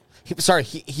going on. Here's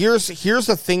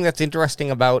the thing that's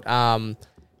interesting about how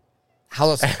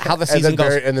the season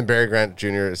goes. And then Barry Grant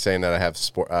Jr. is saying that I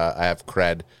have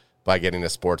cred by getting a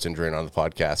sports injury on the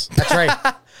podcast. That's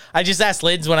right. I just asked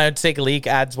Lids when I would take a leak,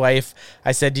 Ad's wife.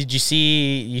 I said, "Did you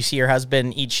see your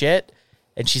husband eat shit?"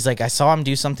 And she's like, "I saw him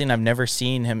do something I've never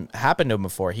seen him happen to him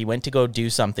before. He went to go do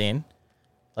something.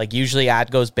 Like usually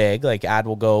Ad goes big. Like Ad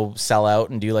will go sell out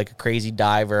and do like a crazy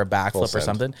dive or a backflip or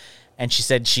something." And she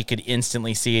said she could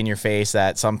instantly see in your face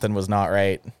that something was not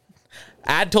right.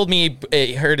 Ad told me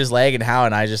it hurt his leg and how,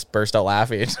 and I just burst out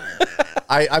laughing.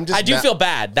 I do feel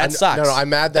bad. That sucks. No, I'm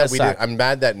mad that suck. I'm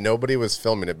mad that nobody was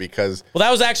filming it because. Well,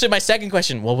 that was actually my second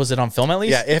question. Well, was it on film at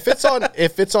least? Yeah, if it's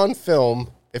on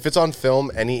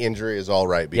film, any injury is all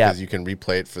right because you can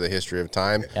replay it for the history of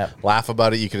time. Yep. Laugh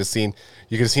about it. You could have seen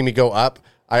me go up.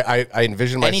 I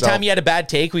envision myself. Anytime you had a bad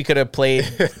take, we could have played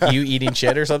you eating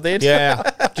shit or something. Yeah.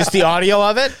 Just the audio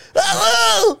of it.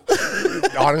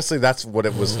 honestly, that's what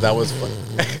it was. That was fun.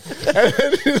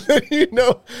 you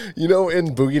know,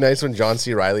 in Boogie Nights when John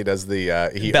C. Reilly does the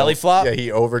belly flop. Yeah,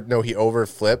 he over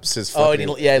flips his. Oh, and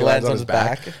he lands on his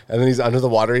back, and then he's under the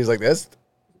water. He's like this.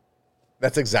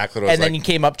 That's exactly what. And then you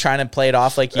came up trying to play it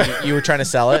off like you were trying to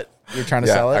sell it. You were trying to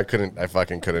sell it. I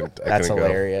fucking couldn't. That's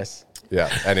hilarious. Yeah.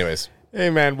 Anyways. Hey,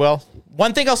 man. Well,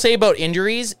 one thing I'll say about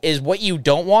injuries is what you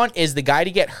don't want is the guy to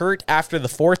get hurt after the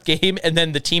 4th game and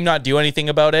then the team not do anything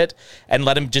about it and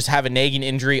let him just have a nagging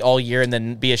injury all year and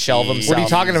then be a shell of himself. What are you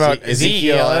talking about?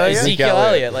 Ezekiel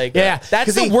Elliott. Like,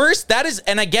 that's the worst. That is,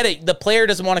 and I get it. The player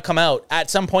doesn't want to come out. At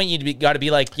some point, you got to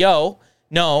be like, yo,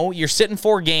 no, you're sitting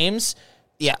 4 games.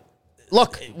 Yeah.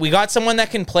 Look, we got someone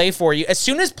that can play for you. As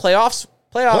soon as playoffs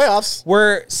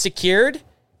were secured,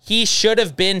 he should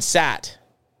have been sat.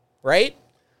 Right?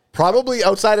 Probably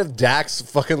outside of Dak's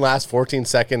fucking last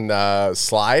 14-second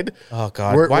slide. Oh,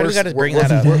 God. Why do we got to bring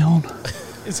that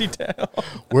up? Is he down?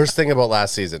 Worst thing about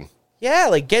last season. Yeah,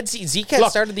 like Zeke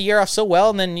had started the year off so well,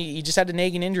 and then you just had a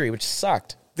nagging injury, which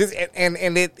sucked.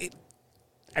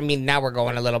 I mean, now we're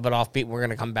going a little bit offbeat. We're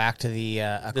going to come back to the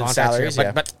salaries,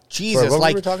 here, but Jesus, what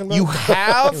were we talking about? You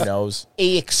have Who knows?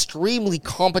 a extremely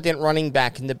competent running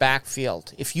back in the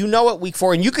backfield. If you know it week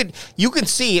 4, and you can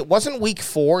see it wasn't week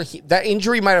 4. That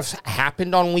injury might have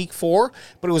happened on week 4,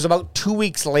 but it was about 2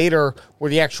 weeks later where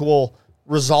the actual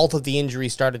result of the injury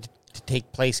started to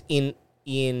take place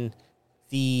in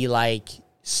the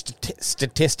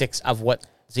statistics of what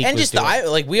Zeke and was just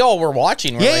doing. we all were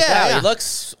watching. We're Yeah. He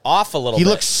looks off a little. He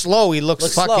bit. looks slow. He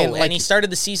looks fucking slow, and he started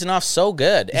the season off so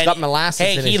good. He's got molasses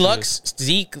in his he shoes. looks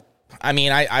Zeke. I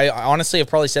mean, I honestly have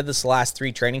probably said this the last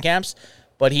 3 training camps,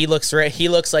 but he looks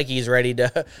like he's ready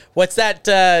to. What's that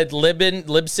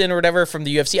Libson or whatever from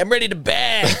the UFC? I'm ready to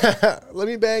bang. Let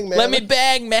me bang, man. Let me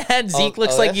bang, man. Zeke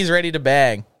looks like he's ready to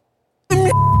bang.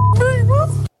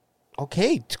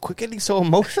 Okay, quit getting so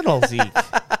emotional, Zeke.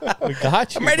 We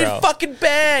got you. I'm ready to fucking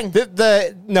bang.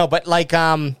 I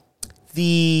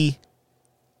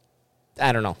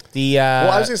don't know.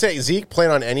 Well, I was gonna say Zeke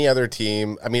playing on any other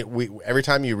team. I mean, every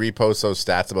time you repost those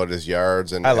stats about his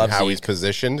yards and how Zeke. he's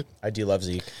positioned, I do love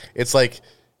Zeke. it's like,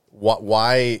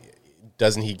 why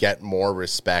doesn't he get more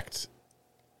respect?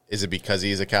 Is it because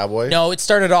he's a Cowboy? No, it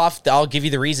started off, I'll give you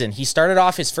the reason. He started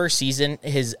off his first season,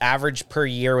 his average per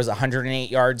year was 108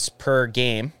 yards per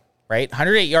game, right?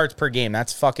 108 yards per game.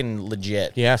 That's fucking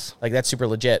legit. Yes. Like, that's super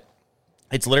legit.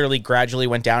 It's literally gradually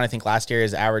went down. I think last year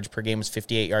his average per game was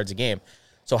 58 yards a game.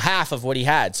 So half of what he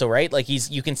had. So, right? Like,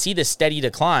 you can see this steady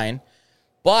decline,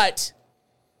 but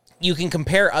you can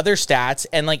compare other stats,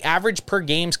 and like average per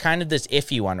game's kind of this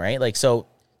iffy one, right? Like, so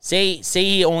say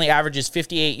he only averages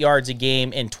 58 yards a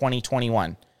game in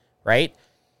 2021, right?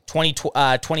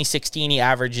 2016 he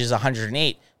averages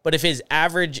 108. But if his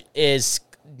average is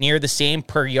near the same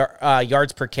per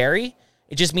yards per carry,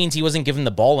 it just means he wasn't given the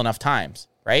ball enough times,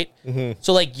 right? Mm-hmm.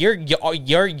 So like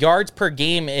your yards per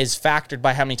game is factored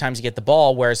by how many times you get the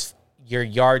ball, whereas your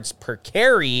yards per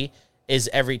carry is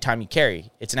every time you carry.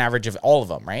 It's an average of all of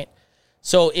them, right?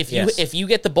 So if you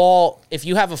get the ball, if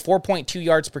you have a 4.2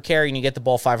 yards per carry and you get the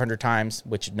ball 500 times,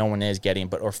 which no one is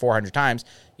getting, or 400 times,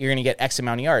 you're going to get X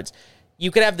amount of yards.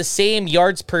 You could have the same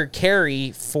yards per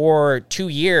carry for 2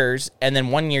 years, and then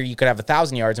 1 year you could have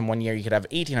 1,000 yards, and 1 year you could have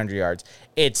 1,800 yards.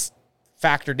 It's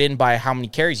factored in by how many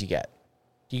carries you get.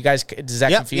 Do you guys, is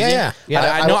that confusing? Yeah.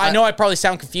 I know I probably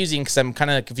sound confusing because I'm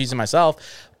kind of confusing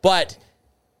myself, but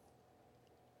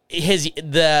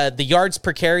the yards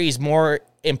per carry is more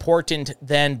important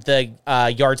than the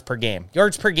yards per game.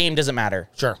 Yards per game doesn't matter.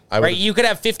 Sure. Right? You could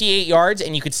have 58 yards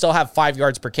and you could still have 5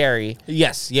 yards per carry.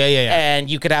 Yes. Yeah. And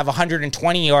you could have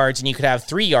 120 yards and you could have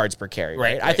 3 yards per carry.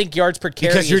 Right? I think yards per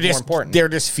carry is more important. They're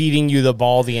just feeding you the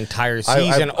ball the entire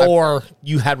season, or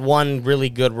you had one really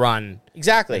good run.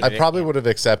 Exactly. I probably would have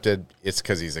accepted it's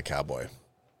because he's a Cowboy.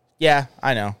 Yeah,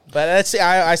 I know. But I say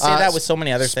that with so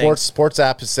many other things. Sports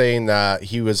app is saying that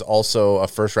he was also a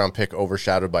first-round pick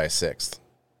overshadowed by a 6th.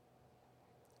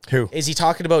 Who? Is he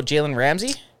talking about Jalen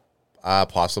Ramsey?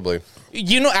 Possibly.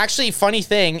 You know, actually, funny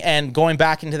thing, and going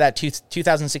back into that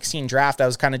 2016 draft, I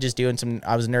was kind of just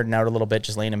I was nerding out a little bit,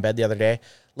 just laying in bed the other day,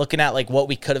 looking at like what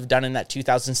we could have done in that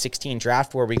 2016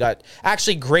 draft where we got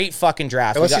actually great fucking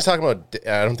draft. Unless he's talking about,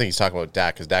 I don't think he's talking about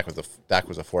Dak, because Dak was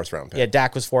a 4th round pick. Yeah,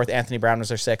 Dak was 4th. Anthony Brown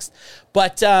was our 6th.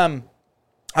 But I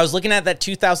was looking at that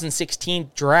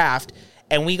 2016 draft,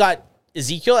 and we got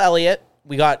Ezekiel Elliott,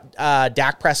 we got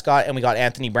Dak Prescott, and we got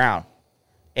Anthony Brown.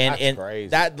 And crazy.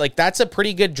 That's a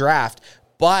pretty good draft.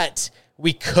 But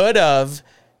we could have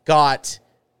got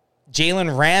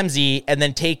Jalen Ramsey and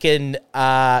then taken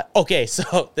okay,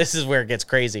 so this is where it gets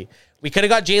crazy. We could have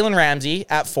got Jalen Ramsey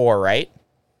at 4, right?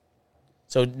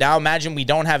 So now imagine we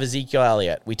don't have Ezekiel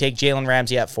Elliott. We take Jalen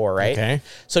Ramsey at 4, right? Okay.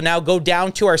 So now go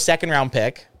down to our second round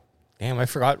pick. Damn, I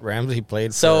forgot Ramsey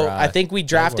played. So for, I think we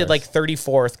drafted Jaguars. like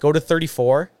 34th. Go to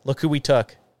 34. Look who we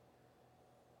took.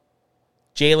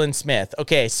 Jalen Smith.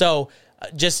 Okay, so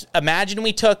just imagine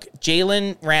we took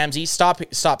Jalen Ramsey. Stop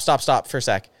for a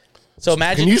sec. So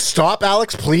imagine. Can you stop,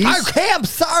 Alex, please? Okay, I'm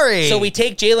sorry. So we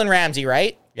take Jalen Ramsey,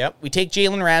 right? Yep. We take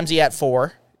Jalen Ramsey at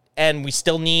 4, and we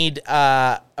still need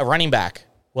a running back.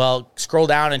 Well, scroll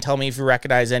down and tell me if you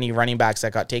recognize any running backs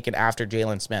that got taken after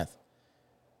Jalen Smith.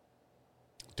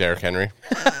 Derrick Henry.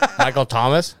 Michael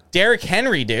Thomas. Derrick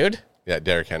Henry, dude. Yeah,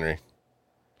 Derrick Henry.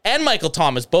 And Michael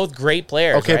Thomas, both great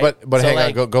players. Okay, right? but So, hang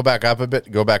like, on. Go back up a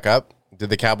bit. Go back up. Did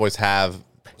the Cowboys have?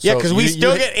 Yeah, so because we you-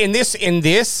 still you- get in this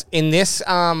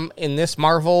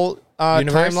Marvel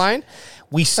Universe? timeline,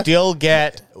 we still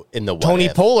get in the what Tony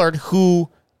if. Pollard, who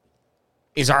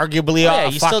is arguably oh, yeah,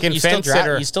 a fucking fence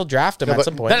sitter. you still draft him No, at but-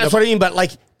 some point. That's what I mean. But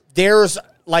like, there's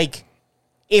like,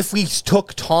 if we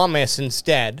took Thomas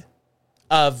instead,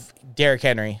 Of Derrick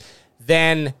Henry.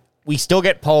 then we still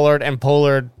get Pollard, and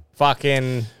Pollard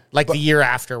fucking like the year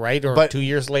after, right, or but- 2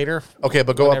 years later. Okay,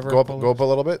 but go Whatever up a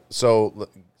little bit. So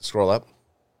scroll up.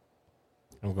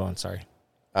 I'm going. Sorry.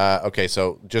 Okay,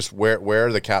 so just where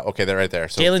are the cow? Okay, they're right there.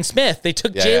 So Jalen Smith. They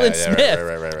took yeah, Jalen yeah, Smith.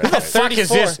 Right. Who the fuck is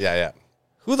 34. this? Yeah.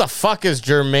 Who the fuck is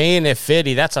Jermaine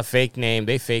Ifidi? That's a fake name.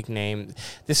 They fake name.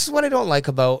 This is what I don't like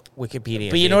about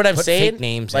Wikipedia. But you They know what I'm put saying? Fake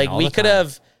names. Like in all we the could time.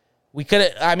 have.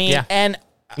 I mean, Yeah. and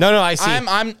No, I see.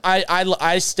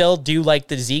 I still do like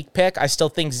the Zeke pick. I still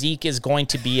think Zeke is going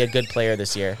to be a good player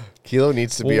this year. Kilo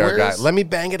needs to be Well, our guy. where's- Let me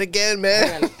bang it again,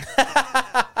 man.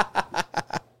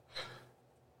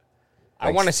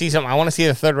 I want to see some. I want to see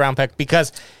the third round pick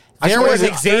because I there swear was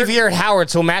the Xavier Howard.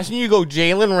 So imagine you go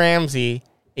Jalen Ramsey,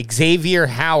 Xavier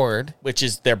Howard. Which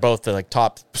is they're both the like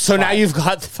top. So now 5. you've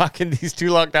got fucking these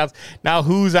two lockdowns. Now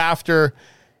who's after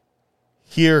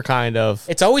here? Kind of.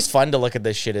 It's always fun to look at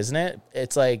this shit, isn't it?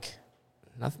 It's like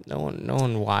No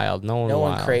one wild. No one. no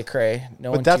wild. one cray. No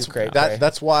one But that's too cray.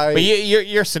 that's why. But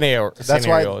your scenario. That's why-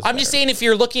 scenario is I'm just better. saying, if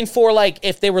you're looking for like,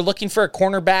 if they were looking for a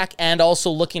cornerback and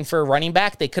also looking for a running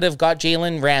back, they could have got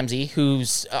Jalen Ramsey,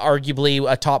 who's arguably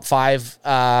a top 5,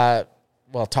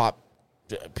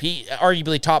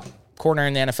 arguably top corner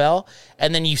in the NFL,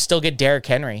 and then you still get Derrick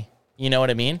Henry. You know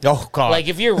what I mean? Oh God. Like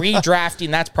if you're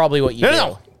redrafting, that's probably what you do.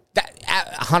 No. That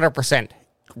 100%.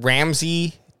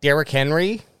 Ramsey, Derrick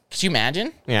Henry. Could you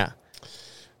imagine? Yeah.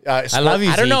 I love you.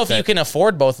 I don't know if Zeke, you can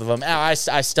afford both of them.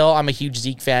 I'm a huge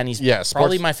Zeke fan. He's Yeah,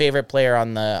 probably sports- my favorite player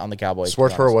on the Cowboys. to be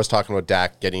Sports Pro honest. was talking about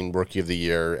Dak getting Rookie of the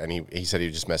Year, and he said he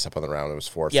just messed up on the round. It was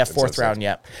fourth. Yeah, instead fourth of round. second.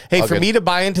 Yeah. Hey, All for good. me to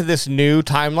buy into this new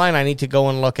timeline, I need to go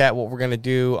and look at what we're going to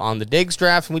do on the Diggs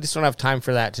draft, and we just don't have time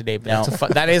for that today. But No.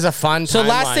 that is a fun. So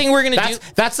last timeline. thing we're gonna do-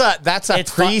 That's a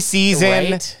It's fun,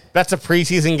 preseason. right? That's a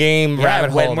preseason game. Yeah, rabbit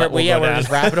hole. when that we're we'll go we're down. just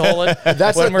rabbit holing.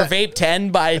 When we're vape 10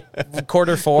 by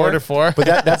quarter 4. quarter 4. But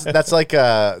that's like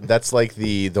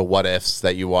the what ifs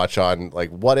that you watch on like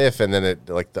What If, and then it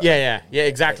like the, yeah,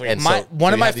 exactly. And One so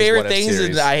of you my have these favorite what if things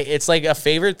series. is it's like a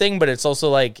favorite thing, but it's also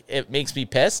like it makes me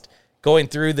pissed going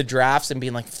through the drafts and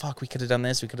being like, fuck, we could have done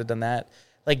this, we could have done that.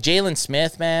 Like Jalen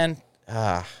Smith, man.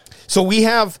 So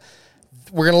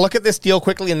we're going to look at this deal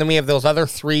quickly, and then we have those other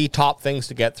 3 top things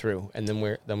to get through, and then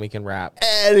we can wrap.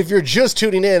 And if you're just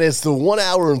tuning in, it's the 1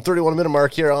 hour and 31 minute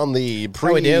mark here on the we do.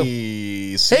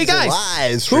 pre-season Hey guys,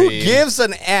 live who stream. gives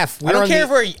an F? I don't care if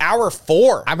we're hour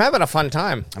 4. I'm having a fun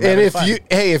time. And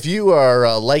if you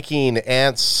are liking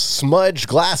Ant's smudged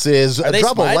glasses, they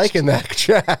drop smudged? a like in that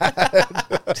chat.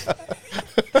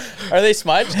 Are they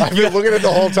smudged? I've been looking at it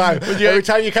the whole time. Every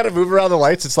time you kind of move around the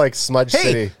lights, it's like Smudge Hey.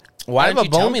 City. Why I didn't have you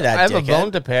a bone, tell me that, I have dickhead? a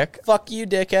bone to pick. Fuck you,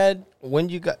 dickhead. When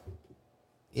you got,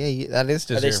 that is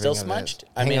Are deserving. they still of this. smudged?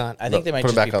 I Hang mean, on. I think they might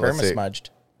put 'em just back be on, let's see. perma-smudged.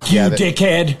 Yeah,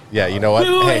 Dickhead. Yeah, you know what?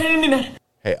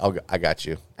 Hey, I got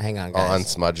you. Hang on, I'll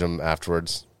guys. unsmudge them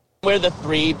afterwards. We're the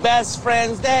 3 best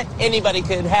friends that anybody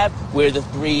could have. We're the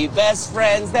 3 best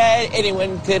friends that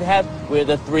anyone could have. We're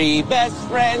the 3 best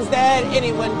friends that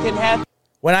anyone can have.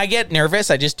 When I get nervous,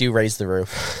 I just do raise the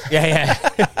roof. Yeah.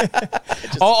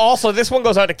 Also, this one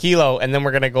goes out to Kilo, and then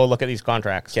we're gonna go look at these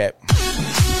contracts. Okay.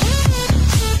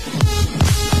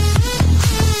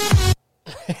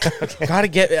 Gotta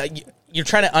get. You're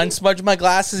trying to unsmudge my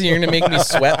glasses, and you're gonna make me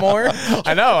sweat more.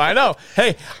 I know.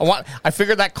 Hey, I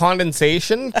figured that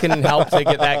condensation can help to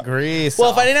get that grease.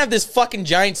 Well, if I didn't have this fucking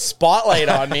giant spotlight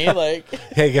on me, like,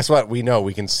 Hey, guess what? We know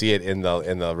we can see it in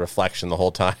the reflection the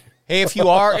whole time. Hey, if you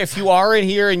are in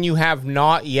here and you have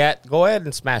not yet, go ahead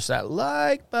and smash that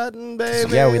like button,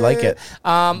 baby. Yeah, we like it.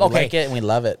 Okay. We like it and we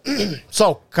love it.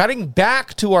 So, cutting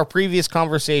back to our previous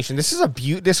conversation,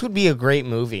 this would be a great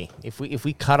movie if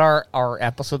we cut our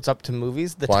episodes up to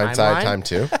movies. The Blindside timeline, time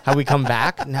 2. how we come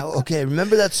back now. Okay,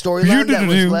 remember that storyline that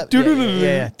was left?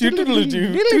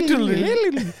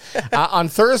 On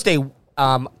Thursday,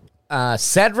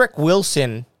 Cedric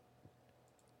Wilson.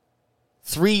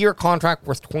 3-year contract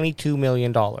worth $22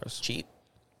 million. Cheap.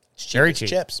 It's cheap Very as cheap.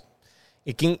 chips.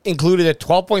 It included a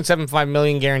 $12.75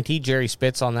 million guarantee. Jerry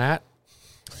spits on that.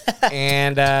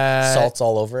 And salt's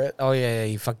all over it. Oh yeah,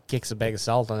 he fucking kicks a bag of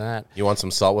salt on that. You want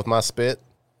some salt with my spit?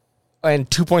 And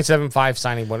 2.75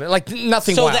 signing bonus. Like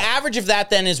nothing. So wild. the average of that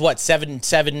then is what,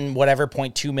 7 whatever,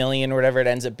 0.2 million or whatever it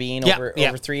ends up being over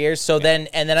 3 years. So then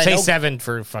I say know 7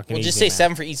 for fucking. We'll just easy say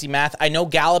math. 7 for easy math. I know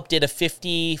Gallup did a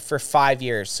 50 for 5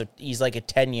 years, so he's like a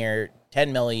 10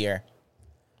 mil a year.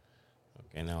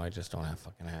 Okay, no, I just don't have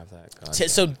that. God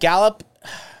So Gallup.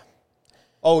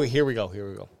 Oh, here we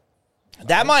go.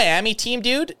 That Miami team,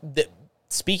 dude.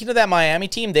 Speaking of that Miami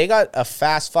team, they got a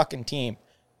fast fucking team.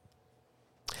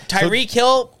 Tyreek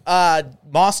Hill,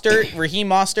 Mostert, Raheem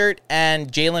Mostert, and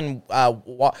Jalen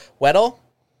Weddle,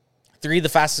 3 of the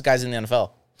fastest guys in the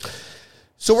NFL.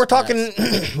 So we're talking.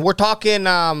 We're talking.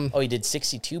 He did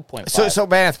 62.5. So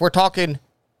man, we're talking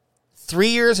 3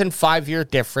 years and 5 year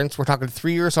difference. We're talking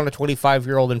 3 years on a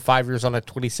 25-year-old and 5 years on a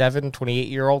 27,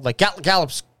 28-year-old. Like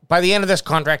Gallup's by the end of this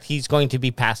contract, he's going to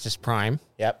be past his prime.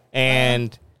 Yep.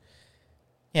 And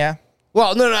yeah.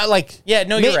 Well, no, like... Yeah,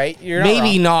 no, you're right. You're not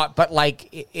maybe wrong. not, but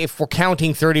like if we're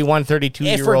counting 31,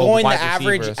 32-year-old if we're going wide the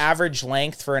receivers, average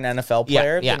length for an NFL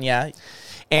player, then yeah,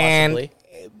 and possibly.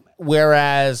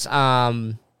 Whereas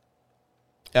fucking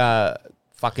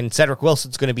Cedric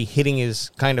Wilson's going to be hitting his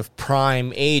kind of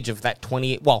prime age of that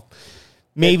 28... Well,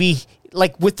 maybe...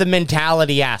 Like with the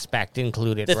mentality aspect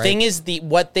included, The right? thing is,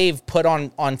 what they've put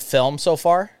on film so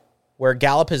far, where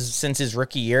Gallup has, since his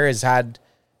rookie year, has had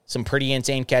some pretty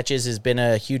insane catches, has been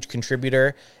a huge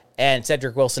contributor, and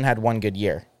Cedric Wilson had one good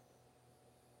year.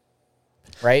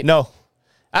 Right? No.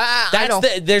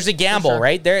 There's a gamble, For sure.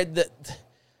 right?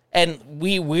 And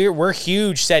we're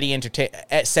huge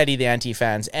SETI the Ante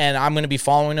fans, and I'm going to be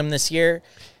following him this year.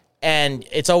 And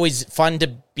it's always fun to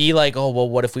be like, oh, well,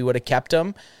 what if we would have kept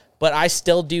him? But I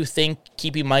still do think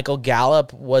keeping Michael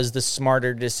Gallup was the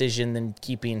smarter decision than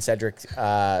keeping Cedric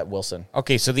Wilson.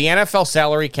 Okay, so the NFL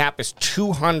salary cap is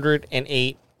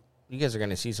 $208. You guys are going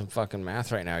to see some fucking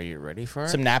math right now. Are you ready for it?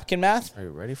 Some napkin math? Are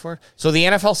you ready for it? So the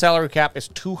NFL salary cap is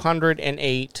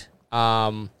 $208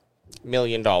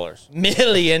 million. $1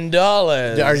 million.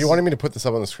 Are you wanting me to put this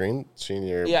up on the screen? Seeing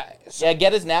your Yeah,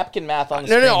 get his napkin math on the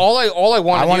screen. No. All I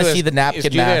want. I want to see the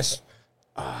napkin math. This.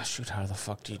 Oh, shoot, how the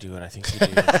fuck do you do it? I think you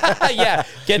do. Yeah,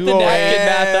 get the napkin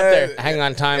math up there. Hang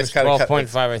on, times It's kinda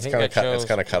 12.5. I think that shows. It's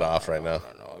kind of cut off right now. I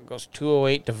don't know. It goes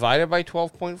 208 divided by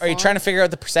 12.5. Are you trying to figure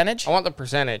out the percentage? I want the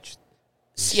percentage.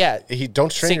 Yeah.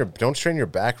 Don't strain your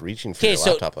back reaching for your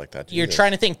laptop like that. You're Jesus.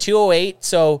 trying to think 208.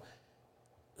 So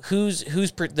who's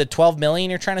the 12 million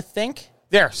you're trying to think?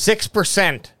 There,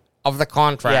 6% of the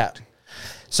contract. Yeah.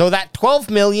 So that 12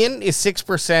 million is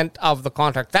 6% of the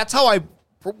contract. That's how I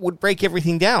would break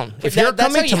everything down. If you're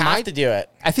that's coming how you to have to do it.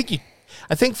 I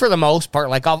think for the most part,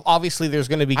 like obviously there's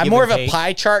going to be. I'm more of a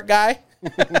pie chart guy.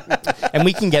 And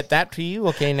we can get that to you,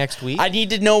 okay, next week. I need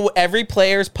to know every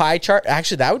player's pie chart.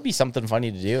 Actually, that would be something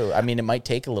funny to do. I mean, it might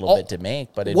take a little bit to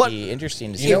make, but it'd be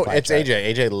interesting to see. It's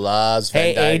AJ. AJ loves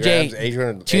Venn diagrams.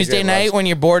 AJ, Tuesday night when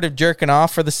you're bored of jerking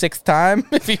off for the 6th time,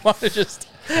 if you want to just...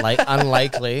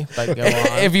 unlikely, but go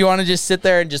on. If you want to just sit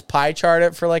there and just pie chart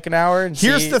it for like an hour and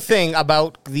Here's see. the thing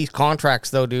about these contracts,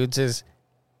 though, dudes, is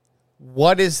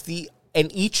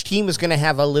and each team is going to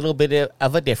have a little bit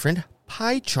of a different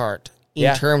pie chart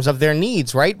in terms of their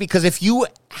needs, right? Because if you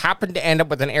happen to end up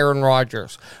with an Aaron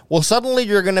Rodgers, well, suddenly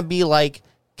you're going to be like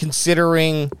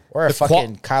considering or a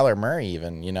fucking Kyler Murray,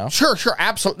 even, you know? Sure,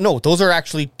 absolutely. No, those are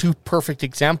actually two perfect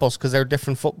examples because they're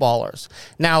different footballers.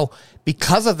 Now,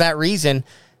 because of that reason,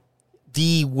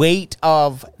 the weight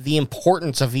of the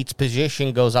importance of each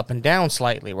position goes up and down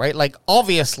slightly, right? Like,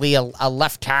 obviously, a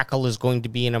left tackle is going to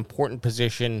be an important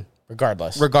position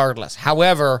regardless.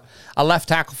 However, a left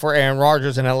tackle for Aaron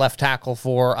Rodgers and a left tackle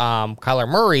for Kyler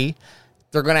Murray,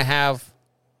 they're going to have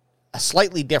a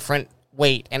slightly different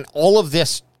weight. And all of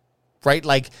this, right?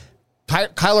 Like,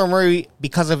 Kyler Murray,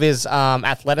 because of his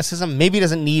athleticism, maybe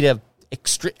doesn't need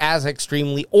as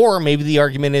extremely, or maybe the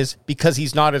argument is because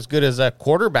he's not as good as a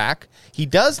quarterback, he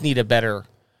does need a better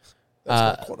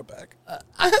quarterback.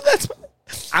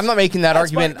 I'm not making that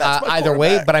argument either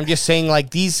way, but I'm just saying like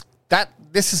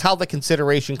this is how the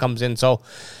consideration comes in. So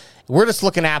we're just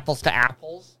looking apples to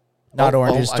apples. Not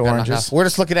oranges to I got oranges. enough. We're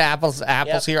just looking at apples to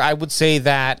apples here. I would say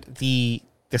that the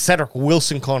Cedric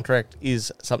Wilson contract is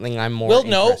something I'm more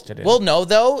interested in. We'll know,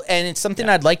 though, and it's something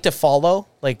I'd like to follow.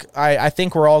 Like, I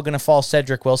think we're all going to follow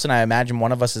Cedric Wilson. I imagine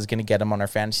one of us is going to get him on our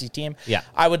fantasy team. Yeah.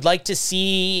 I would like to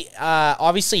see,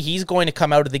 obviously, he's going to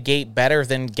come out of the gate better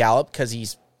than Gallup because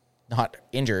he's not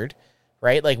injured,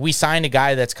 right? Like, we signed a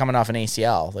guy that's coming off an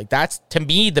ACL. Like, that's, to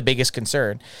me, the biggest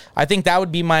concern. I think that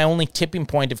would be my only tipping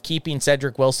point of keeping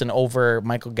Cedric Wilson over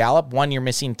Michael Gallup. One, you're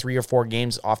missing 3 or 4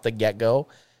 games off the get-go.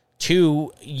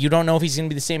 2, you don't know if he's going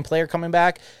to be the same player coming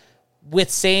back.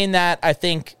 With saying that, I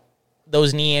think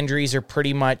those knee injuries are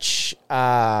pretty much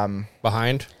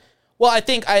behind. Well, I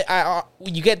think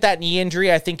you get that knee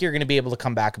injury, I think you're going to be able to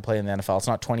come back and play in the NFL. It's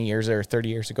not 20 years or 30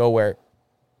 years ago where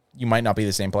you might not be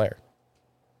the same player.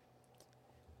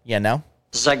 Yeah, no?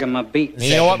 You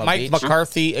know what? Mike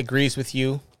McCarthy agrees with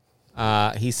you.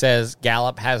 He says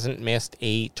Gallup hasn't missed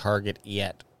a target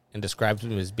yet and describes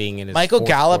him as being in his Michael fourth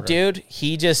Gallup, quarter. dude,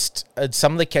 he just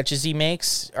some of the catches he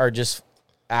makes are just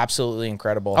absolutely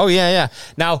incredible. Oh yeah.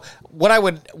 Now, what I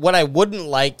wouldn't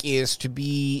like is to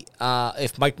be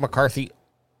if Mike McCarthy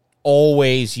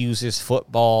always uses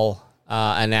football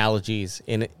analogies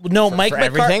in it. No, for Mike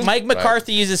everything. Mike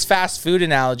McCarthy uses fast food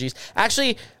analogies.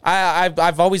 Actually,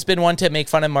 I've always been one to make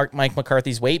fun of Mike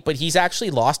McCarthy's weight, but he's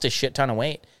actually lost a shit ton of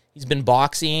weight. He's been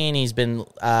boxing. He's been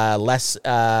less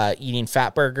eating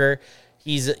fat burger.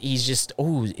 He's just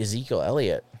Ezekiel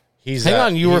Elliott. Hang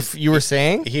on, you were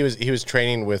saying he was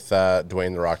training with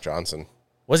Dwayne The Rock Johnson.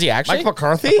 Was he actually Mike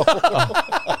McCarthy?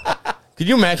 Could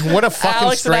you imagine what a fucking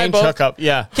Alex strange hookup?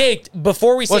 Yeah. Okay,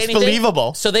 before we say anything,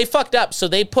 believable. So they fucked up. So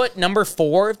they put number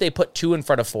 4. They put 2 in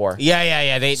front of 4.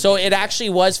 Yeah. So it actually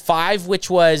was 5, which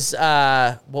was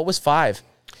what was 5?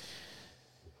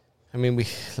 I mean,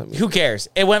 who cares?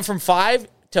 It went from 5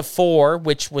 to 4,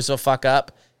 which was a fuck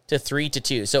up, to 3 to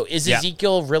 2. So is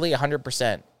Ezekiel really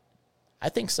 100%? I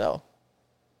think so.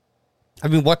 I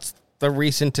mean, what's the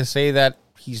reason to say that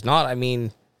he's not? I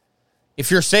mean,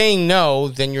 if you're saying no,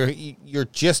 then you're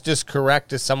just as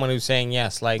correct as someone who's saying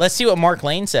yes. Like, let's see what Mark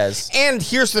Lane says. And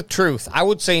here's the truth: I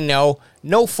would say no.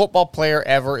 No football player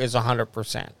ever is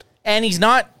 100%. And he's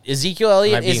not. Ezekiel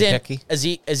Elliott isn't. picky?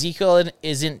 Ezekiel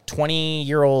isn't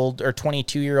 20-year-old or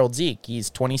 22-year-old Zeke. He's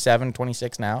 27,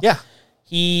 26 now. Yeah.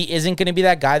 He isn't going to be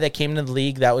that guy that came into the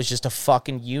league that was just a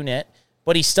fucking unit.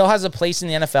 But he still has a place in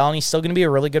the NFL, and he's still going to be a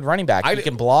really good running back. He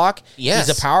can block. Yes.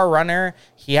 He's a power runner.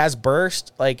 He has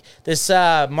burst. Like this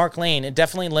Mark Lane, it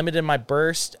definitely limited my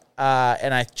burst.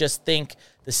 And I just think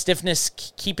the stiffness,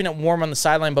 keeping it warm on the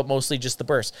sideline, but mostly just the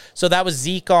burst. So that was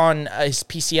Zeke on his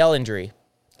PCL injury.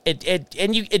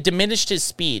 It diminished his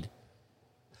speed.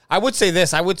 I would say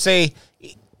this. I would say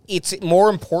it's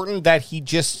more important that he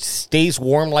just stays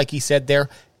warm, like he said there.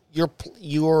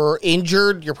 You're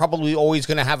injured. You're probably always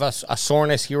going to have a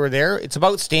soreness here or there. It's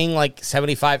about staying like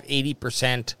 75,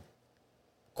 80%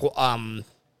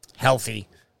 healthy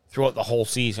throughout the whole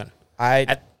season.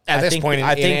 I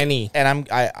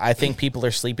think people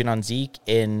are sleeping on Zeke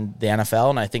in the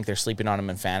NFL, and I think they're sleeping on him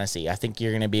in fantasy. I think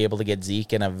you're going to be able to get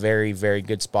Zeke in a very, very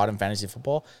good spot in fantasy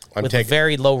football with a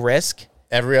very low risk.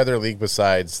 Every other league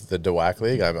besides the DWAC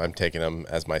league, I'm taking him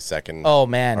as my second. Oh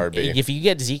man, RB. If you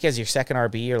get Zeke as your second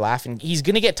RB, you're laughing. He's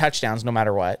going to get touchdowns no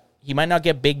matter what. He might not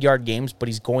get big yard games, but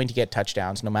he's going to get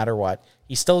touchdowns no matter what.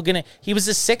 He's still going to. He was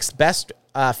the 6th best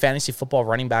fantasy football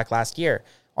running back last year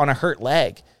on a hurt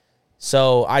leg.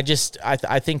 So I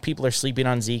think people are sleeping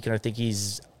on Zeke, and I think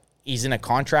he's in a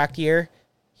contract year.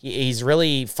 He's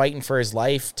really fighting for his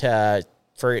life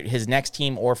for his next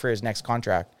team or for his next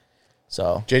contract.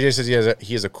 So JJ says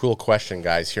he has a cool question,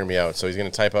 guys. Hear me out. So he's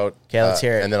going to type out. Okay, let's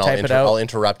hear it. And then I'll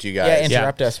interrupt you guys. Yeah,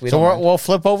 interrupt us. We'll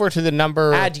flip over to the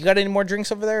number. Do you got any more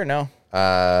drinks over there or no?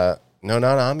 No,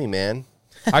 not on me, man.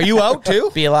 Are you out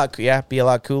too? Be a lot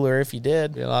cooler if you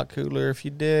did.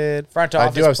 Front I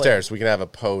office. do upstairs. We can have a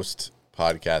post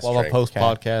podcast. Well, a post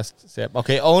podcast sip.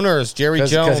 Okay, owners Jerry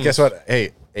Jones. Guess what?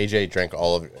 Hey, AJ drank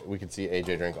all of. We can see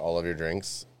AJ drink all of your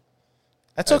drinks.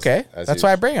 That's okay. That's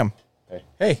why I bring him.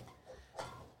 Hey.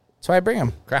 That's why I bring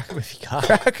him. Crack him if you got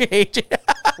AJ.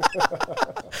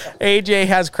 AJ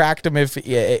has cracked him if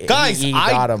he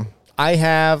got him. I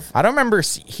don't remember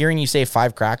hearing you say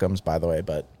 5 crackums, by the way,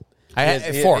 but I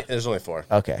had 4. There's only 4.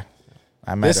 Okay.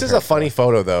 This is a funny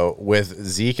photo though with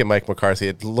Zeke and Mike McCarthy.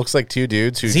 It looks like 2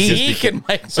 dudes who Zeke and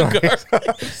Mike McCarthy.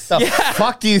 The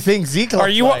fuck do you think Zeke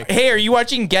looks like? Hey, are you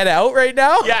watching Get Out right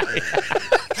now? Yeah.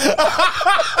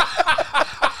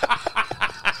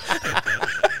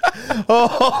 Oh,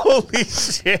 holy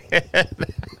shit.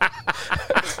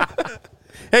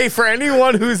 Hey, for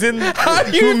anyone who's who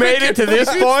made it to this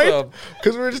point,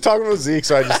 because we were just talking about Zeke,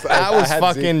 so I was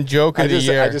fucking joke of the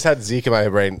year. I just had Zeke in my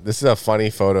brain. This is a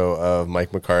funny photo of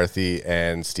Mike McCarthy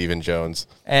and Stephen Jones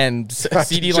and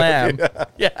CeeDee Lamb.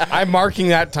 Yeah, I'm marking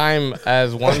that time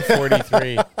as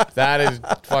 143. That is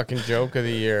fucking joke of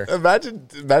the year. Imagine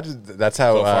that's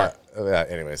how.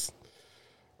 Anyways,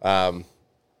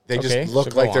 they just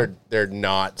look like they're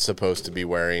not supposed to be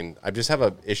wearing. I just have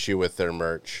an issue with their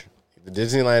merch. The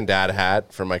Disneyland dad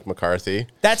hat for Mike McCarthy.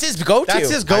 That's his go-to. That's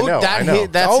his go-to.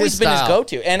 That's always been his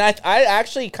go-to. And I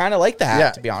actually kind of like the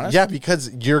hat, to be honest. Yeah,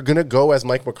 because you're going to go as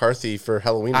Mike McCarthy for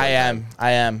Halloween. I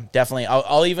am. Definitely.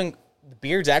 I'll even... The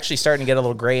beard's actually starting to get a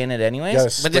little gray in it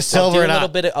anyways. But just silver it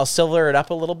up. I'll silver it up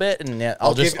a little bit, and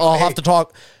I'll have to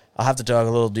talk a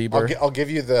little deeper. I'll give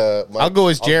you the... I'll go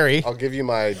as Jerry. I'll give you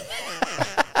my...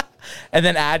 And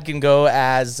then Ad can go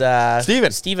as...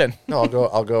 Steven. No,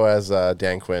 I'll go as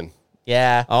Dan Quinn.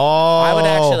 Yeah. Oh. I would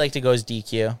actually like to go as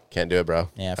DQ. Can't do it, bro.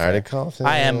 Yeah. I already called him.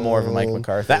 I am more of a Mike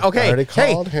McCarthy. Okay.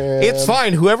 Hey, it's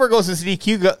fine. Whoever goes as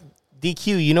DQ,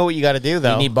 you know what you got to do,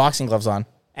 though. You need boxing gloves on.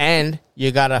 And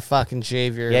you got to fucking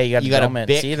shave your... Yeah, you got to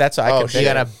bick. See, that's what I can You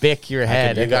got to bick your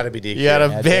head. You got to be DQ. You got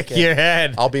to bick your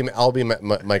head. I'll be Mike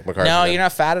McCarthy. No, you're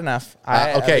not fat enough.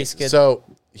 Okay, so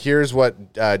here's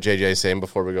what JJ is saying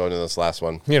before we go into this last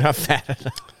one. You're not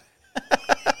fat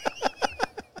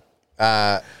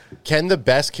enough. Can the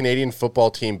best Canadian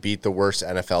football team beat the worst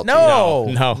NFL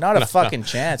team? No, not a fucking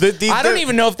chance. I don't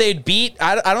even know if they'd beat.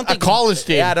 I don't think a college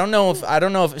team. Yeah, I don't know if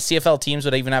CFL teams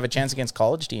would even have a chance against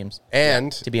college teams.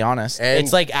 And to be honest,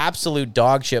 it's like absolute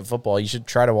dog shit football. You should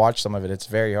try to watch some of it. It's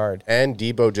very hard. And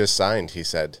Debo just signed. He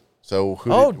said so.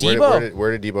 Debo.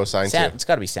 Where did Debo sign to? It's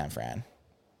got to be San Fran.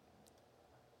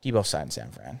 Debo signed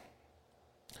San Fran.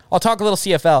 I'll talk a little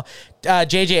CFL.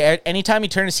 JJ, anytime you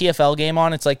turn a CFL game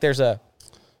on, it's like there's a.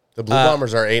 The Blue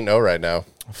Bombers are 8-0 right now.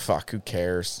 Fuck, who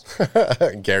cares?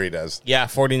 Gary does. Yeah,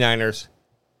 49ers.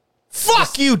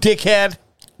 Fuck you, dickhead.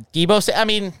 Debo, I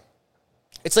mean,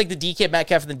 it's like the DK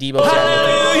Metcalf and the Debo.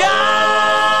 Hallelujah!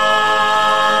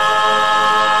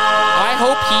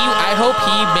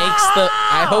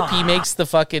 I hope he makes the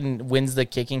fucking wins the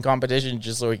kicking competition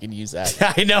just so we can use that.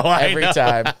 I know every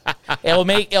time. It'll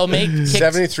make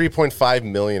 $73.5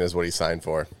 million is what he signed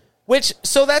for.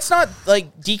 So that's not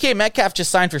like DK Metcalf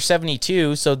just signed for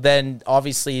 72. So then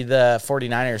obviously the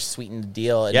 49ers sweetened the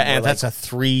deal. And that's a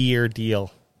 3-year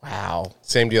deal. Wow.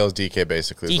 Same deal as DK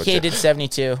basically. DK did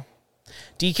 72.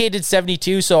 DK did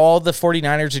 72. So all the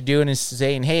 49ers are doing is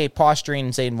saying, hey, posturing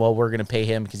and saying, well, we're going to pay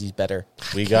him because he's better.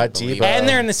 We got Debo. And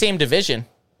they're in the same division.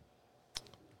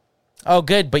 Oh,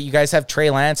 good. But you guys have Trey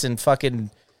Lance and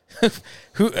fucking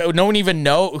who no one even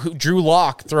know who Drew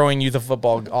Lock throwing you the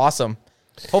football. Awesome.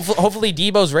 Hopefully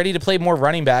Debo's ready to play more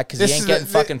running back because he ain't getting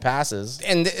fucking passes.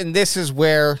 And this is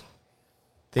where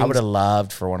I would have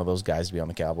loved for one of those guys to be on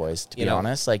the Cowboys. To be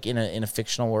honest, like in a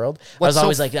fictional world, I was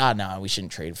always like, no, we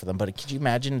shouldn't trade for them. But could you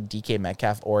imagine a DK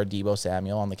Metcalf or a Debo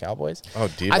Samuel on the Cowboys? Oh,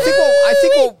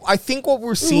 Debo. I think what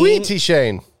we're seeing.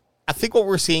 Shane. I think what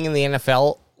we're seeing in the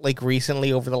NFL, like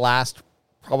recently over the last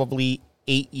probably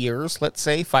 8 years, let's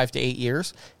say 5 to 8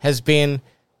 years, has been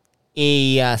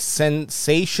a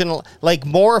sensational, like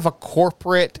more of a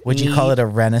corporate. Would you call it a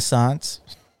renaissance?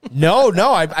 No,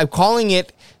 I'm calling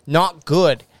it not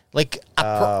good. Like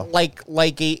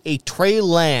a Trey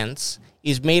Lance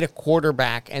is made a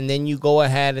quarterback, and then you go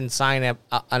ahead and sign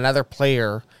another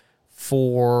player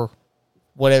for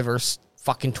whatever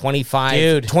fucking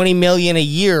 20 million a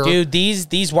year. Dude,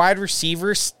 these wide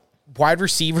receiver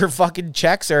fucking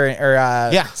checks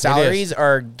or salaries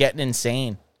are getting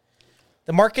insane.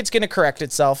 The market's going to correct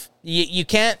itself. You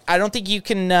can't. I don't think you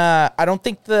can. I don't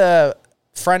think the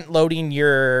front loading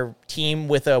your team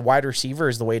with a wide receiver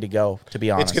is the way to go. To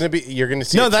be honest, it's going to be. You're going to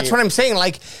see. No, that's what I'm saying.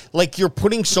 Like you're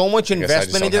putting so much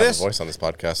investment into this. I voice on this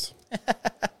podcast.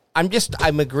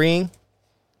 I'm agreeing.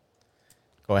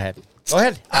 Go ahead.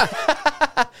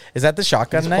 Is that the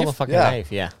shotgun knife? Pull the fucking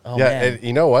knife. Yeah. Oh, yeah. man. And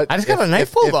you know what? I just got a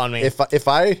knife pulled on me. If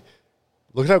I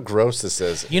look at how gross this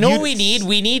is. You know what we need?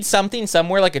 We need something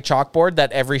somewhere like a chalkboard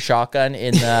that every shotgun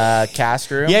in the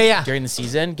cast room during the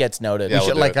season gets noted.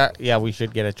 Yeah, we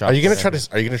should get a chalkboard. Are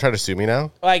you gonna try to sue me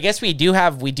now? Well, I guess we do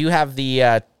have the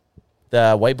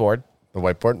whiteboard. The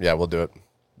whiteboard? Yeah, we'll do it.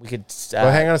 We could. Well,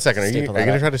 hang on a second. Are you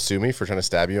gonna try to sue me for trying to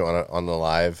stab you on a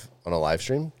live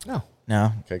stream? No.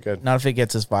 Okay, good. Not if it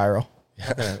gets us viral.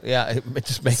 Yeah, it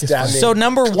just makes it. So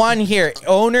number one here,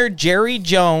 owner Jerry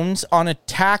Jones on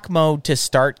attack mode to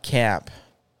start camp.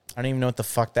 I don't even know what the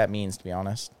fuck that means, to be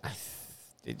honest.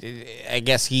 I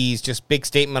guess he's just big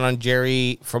statement on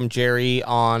Jerry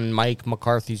on Mike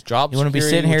McCarthy's job. You want to be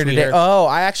security, sitting here which we today? heard. Oh,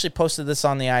 I actually posted this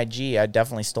on the IG. I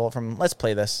definitely stole it from. Let's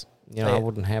play this. You know, I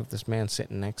wouldn't have this man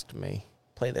sitting next to me.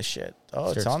 Play this shit.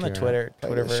 Oh, it's Starts on the tearing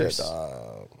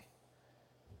Twitterverse.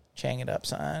 Chang it up,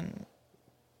 son.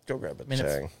 Go grab it,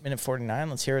 minute 49.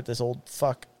 Let's hear it. This old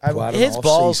fuck. Quite an His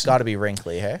balls off-season. got to be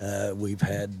wrinkly, hey? We've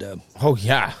had Oh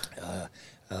yeah.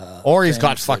 Or he's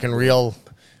got fans fucking that real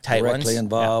tight directly ones.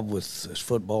 involved with as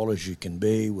football as you can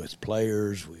be with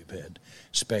players. We've had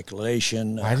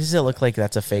speculation. Why does it look like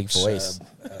that's a fake voice?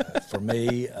 For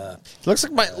me,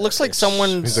 looks like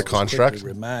someone. He's a construct.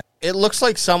 It looks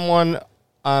like someone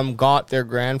got their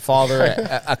grandfather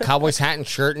a Cowboys hat and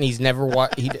shirt, and he's never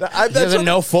he doesn't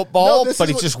know football, but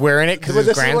he's just wearing it because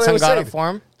his grandson got it for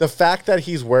him. The fact that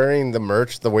he's wearing the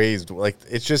merch the way he's like,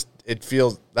 it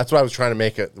feels. That's what I was trying to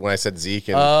make it when I said Zeke.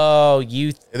 And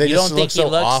You they don't just think look he so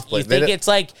looks? off, You like, they think don't- it's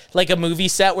like a movie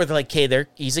set where they're like, "Okay,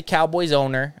 he's a Cowboys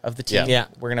owner of the team. Yeah.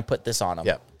 We're gonna put this on him."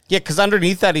 Yeah. Yeah, because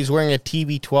underneath that he's wearing a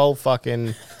TB12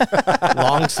 fucking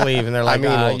long sleeve, and they're like, I mean,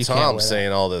 well, you can't wear Tom's that."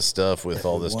 saying all this stuff with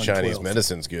all this 112 Chinese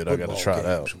medicine's good. I got to football try it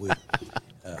out. games. We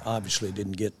obviously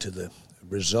didn't get to the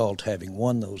result having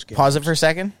won those games. Pause it for a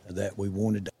second. That we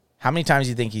wanted. How many times do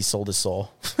you think he sold his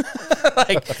soul?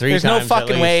 Like, 3 there's no times at fucking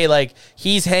least. way. Like,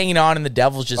 he's hanging on, and the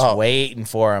devil's just waiting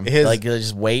for him. Like, they're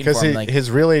just waiting for him. Like, his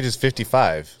real age is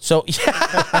 55. so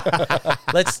yeah.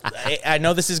 I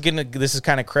know this is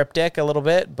kind of cryptic a little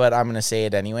bit, but I'm gonna say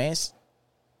it anyways.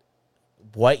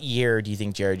 What year do you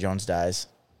think Jerry Jones dies?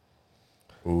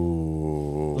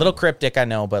 Ooh. Little cryptic, I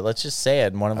know, but let's just say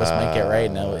it. And one of us might get right,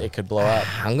 and it could blow up.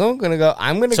 I'm gonna go.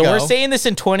 So we're saying this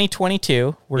in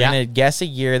 2022. We're Yeah. gonna guess a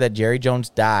year that Jerry Jones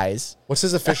dies. What's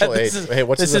his official age? Hey,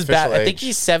 what's his this is official bad. age? I think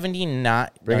he's 79.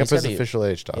 Bring No, up he's his gotta be- official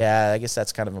age, Tom. Yeah, I guess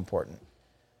that's kind of important.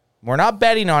 We're not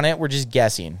betting on it. We're just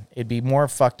guessing. It'd be more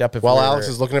fucked up if While we were, Alex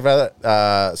is looking at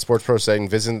that, Sports Pro saying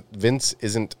Vince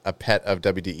isn't a pet of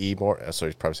WDE more. So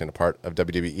he's probably saying a part of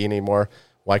WWE anymore.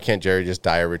 Why can't Jerry just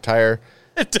die or retire?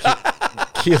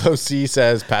 Kilo C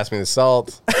says, "Pass me the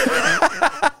salt."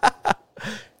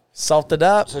 salted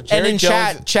up. So and Jerry in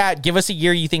Jones- chat, give us a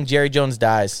year you think Jerry Jones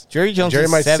dies. Jerry Jones Jerry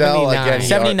is might sell 79. again.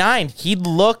 79. He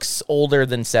looks older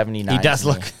than 79. He does to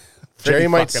me. look. Jerry pretty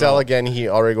might fucking sell old. again. He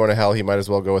already going to hell. He might as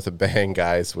well go with a bang,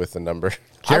 guys, with the number.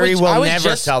 Jerry will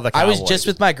never sell the I was Cowboys. just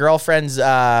with my girlfriend's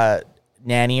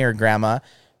nanny or grandma.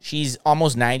 She's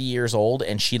almost 90 years old,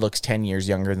 and she looks 10 years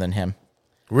younger than him.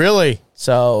 Really?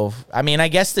 So, I mean, I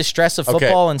guess the stress of Okay.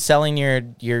 football and selling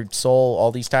your soul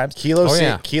all these times. Kilo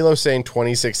yeah. saying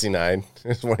 2069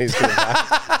 is when he's going to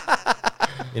die.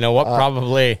 You know what?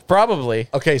 Probably.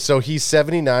 Okay, so he's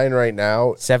 79 right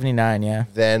now. 79, yeah.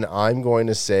 Then I'm going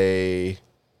to say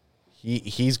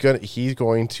he's going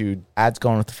to Ad's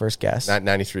going with the first guess. not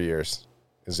 93 years.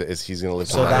 Is he's going to live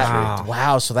to So 93?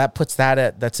 wow, so that puts that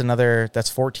at that's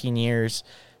 14 years.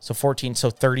 So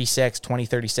 36,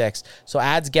 2036. So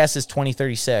Ad's guess is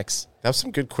 2036. That was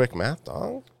some good quick math,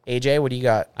 dog. AJ, what do you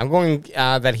got? I'm going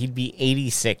that he'd be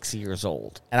 86 years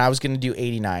old. And I was going to do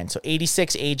 89. So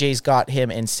 86, AJ's got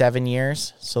him in 7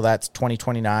 years. So that's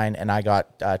 2029, and I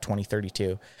got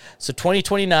 2032. So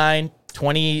 2029,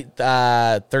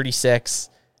 2036,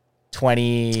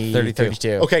 2032.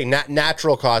 Okay,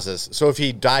 natural causes. So if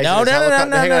he dies No, in his no, no, helicopter,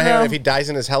 no, hang on. no. If he dies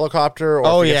in his helicopter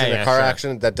or if he gets in a car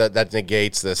accident, that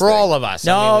negates this For thing. all of us.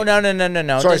 No. Sorry, It doesn't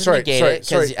negate it,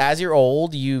 'cause as you're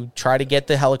old, you try to get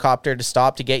the helicopter to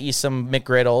stop to get you some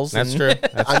McGriddles. That's and- true.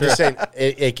 I'm just saying,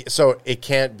 so it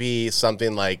can't be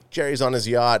something like Jerry's on his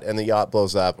yacht and the yacht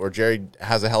blows up, or Jerry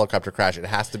has a helicopter crash. It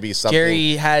has to be something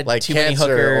Jerry had like too many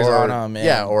cancer hookers or, on him,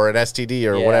 yeah, and- or an STD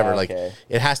or Yeah, whatever. Like okay.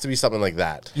 it has to be something like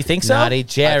that. You think so? Naughty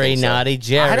Jerry, I think so. naughty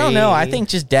Jerry. I don't know. I think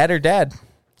just dead or dead.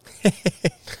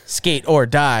 Skate or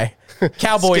die.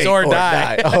 Cowboys Skate or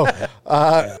die.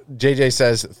 JJ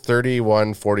says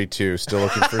 31-42, still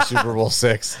looking for Super Bowl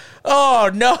 6.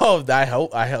 Oh no!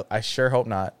 I sure hope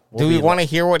not. Do we want to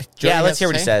hear what Jerry Yeah, let's has hear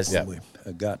to what he say? says. Yeah.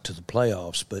 We got to the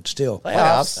playoffs, but still,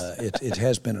 Playoffs. it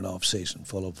has been an off season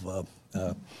full of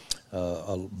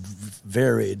a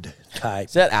varied type.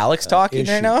 Is that Alex talking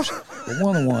right now? issues. But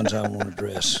one of the ones I want to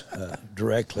address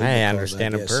directly. I because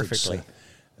understand him guess it's, perfectly.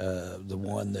 the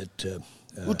one that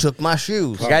Who took my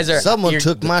shoes? You guys are Someone your-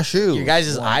 took my shoes. Your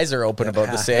guys' eyes are open about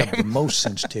the I have the same. most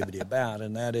sensitivity about,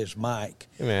 and that is Mike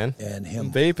Hey, man. and him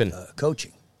I'm vaping.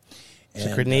 coaching. It's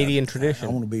a Canadian tradition.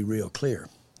 I want to be real clear.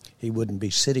 He wouldn't be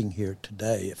sitting here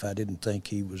today if I didn't think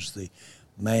he was the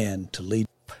man to lead.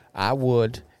 I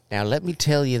would Now, let me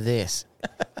tell you this.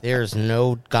 There's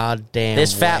no goddamn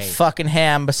This fat way fucking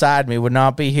ham beside me would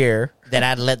not be here. that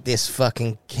I'd let this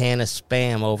fucking can of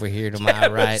Spam over here to my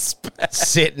right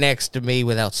sit next to me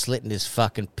without slitting his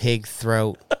fucking pig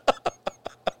throat,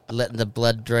 letting the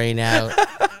blood drain out,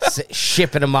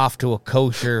 shipping him off to a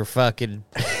kosher fucking...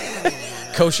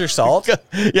 Kosher salt?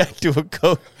 Yeah,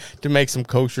 to make some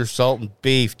kosher salt and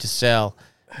beef to sell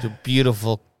to a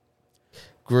beautiful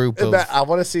group of... I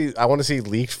want to see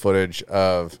leaked footage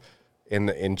of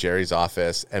in Jerry's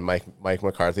office, and Mike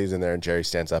McCarthy's in there, and Jerry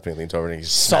stands up and he leans over and he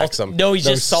smacks him. No, he's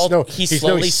just salt. He's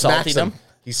slowly salting him.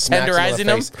 He's tenderizing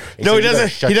him. No, he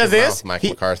doesn't. He does this. Mike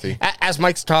McCarthy. As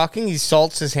Mike's talking, he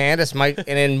salts his hand as Mike,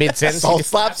 and in mid sentence, Salt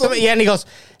slaps him. Yeah, and he goes,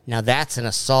 "Now that's an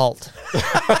assault."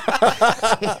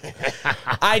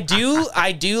 I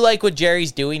do like what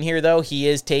Jerry's doing here, though. He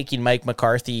is taking Mike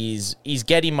McCarthy's. He's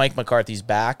getting Mike McCarthy's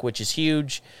back, which is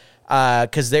huge.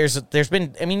 Because there's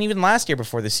been, I mean, even last year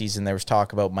before the season, there was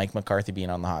talk about Mike McCarthy being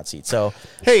on the hot seat. So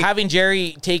having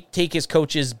Jerry take his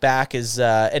coaches back is,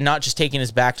 and not just taking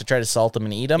his back to try to salt him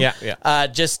and eat him. Yeah.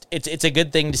 Just it's a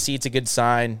good thing to see. It's a good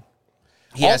sign.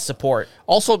 He has support.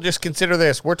 Also, just consider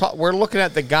this: we're looking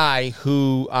at the guy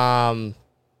who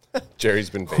Jerry's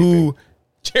been vaping.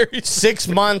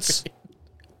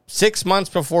 6 months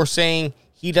before saying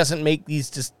he doesn't make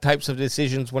these types of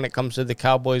decisions when it comes to the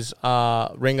Cowboys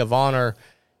Ring of Honor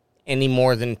any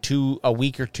more than a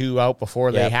week or two out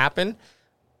before they happen.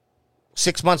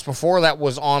 6 months before that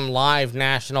was on live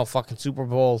national fucking Super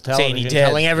Bowl television,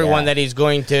 telling everyone that he's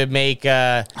going to make...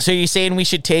 So you're saying we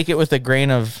should take it with a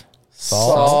grain of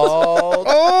salt?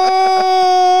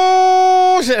 Oh,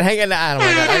 shit. Hang on. Oh,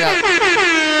 my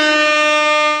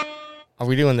God. Are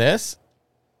we doing this?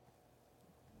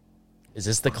 Is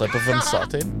this the clip of him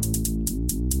salted?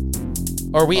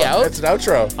 Are we out? It's an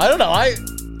outro. I don't know.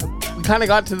 We kind of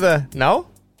got to the... No?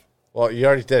 Well, you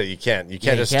already did it. You can't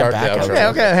just start the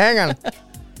outro. Okay, hang on.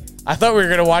 I thought we were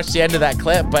going to watch the end of that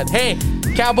clip, but hey,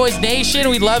 Cowboys Nation,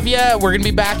 we love you. We're going to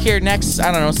be back here next,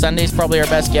 I don't know, Sunday's probably our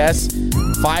best guess.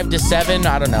 5 to 7,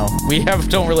 I don't know. We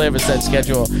don't really have a set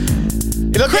schedule.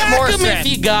 It'll get more Crack 'em set.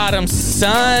 if you got 'em,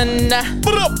 son.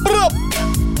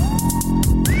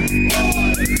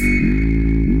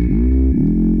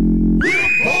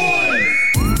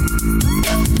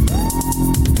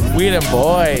 We them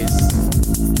boys.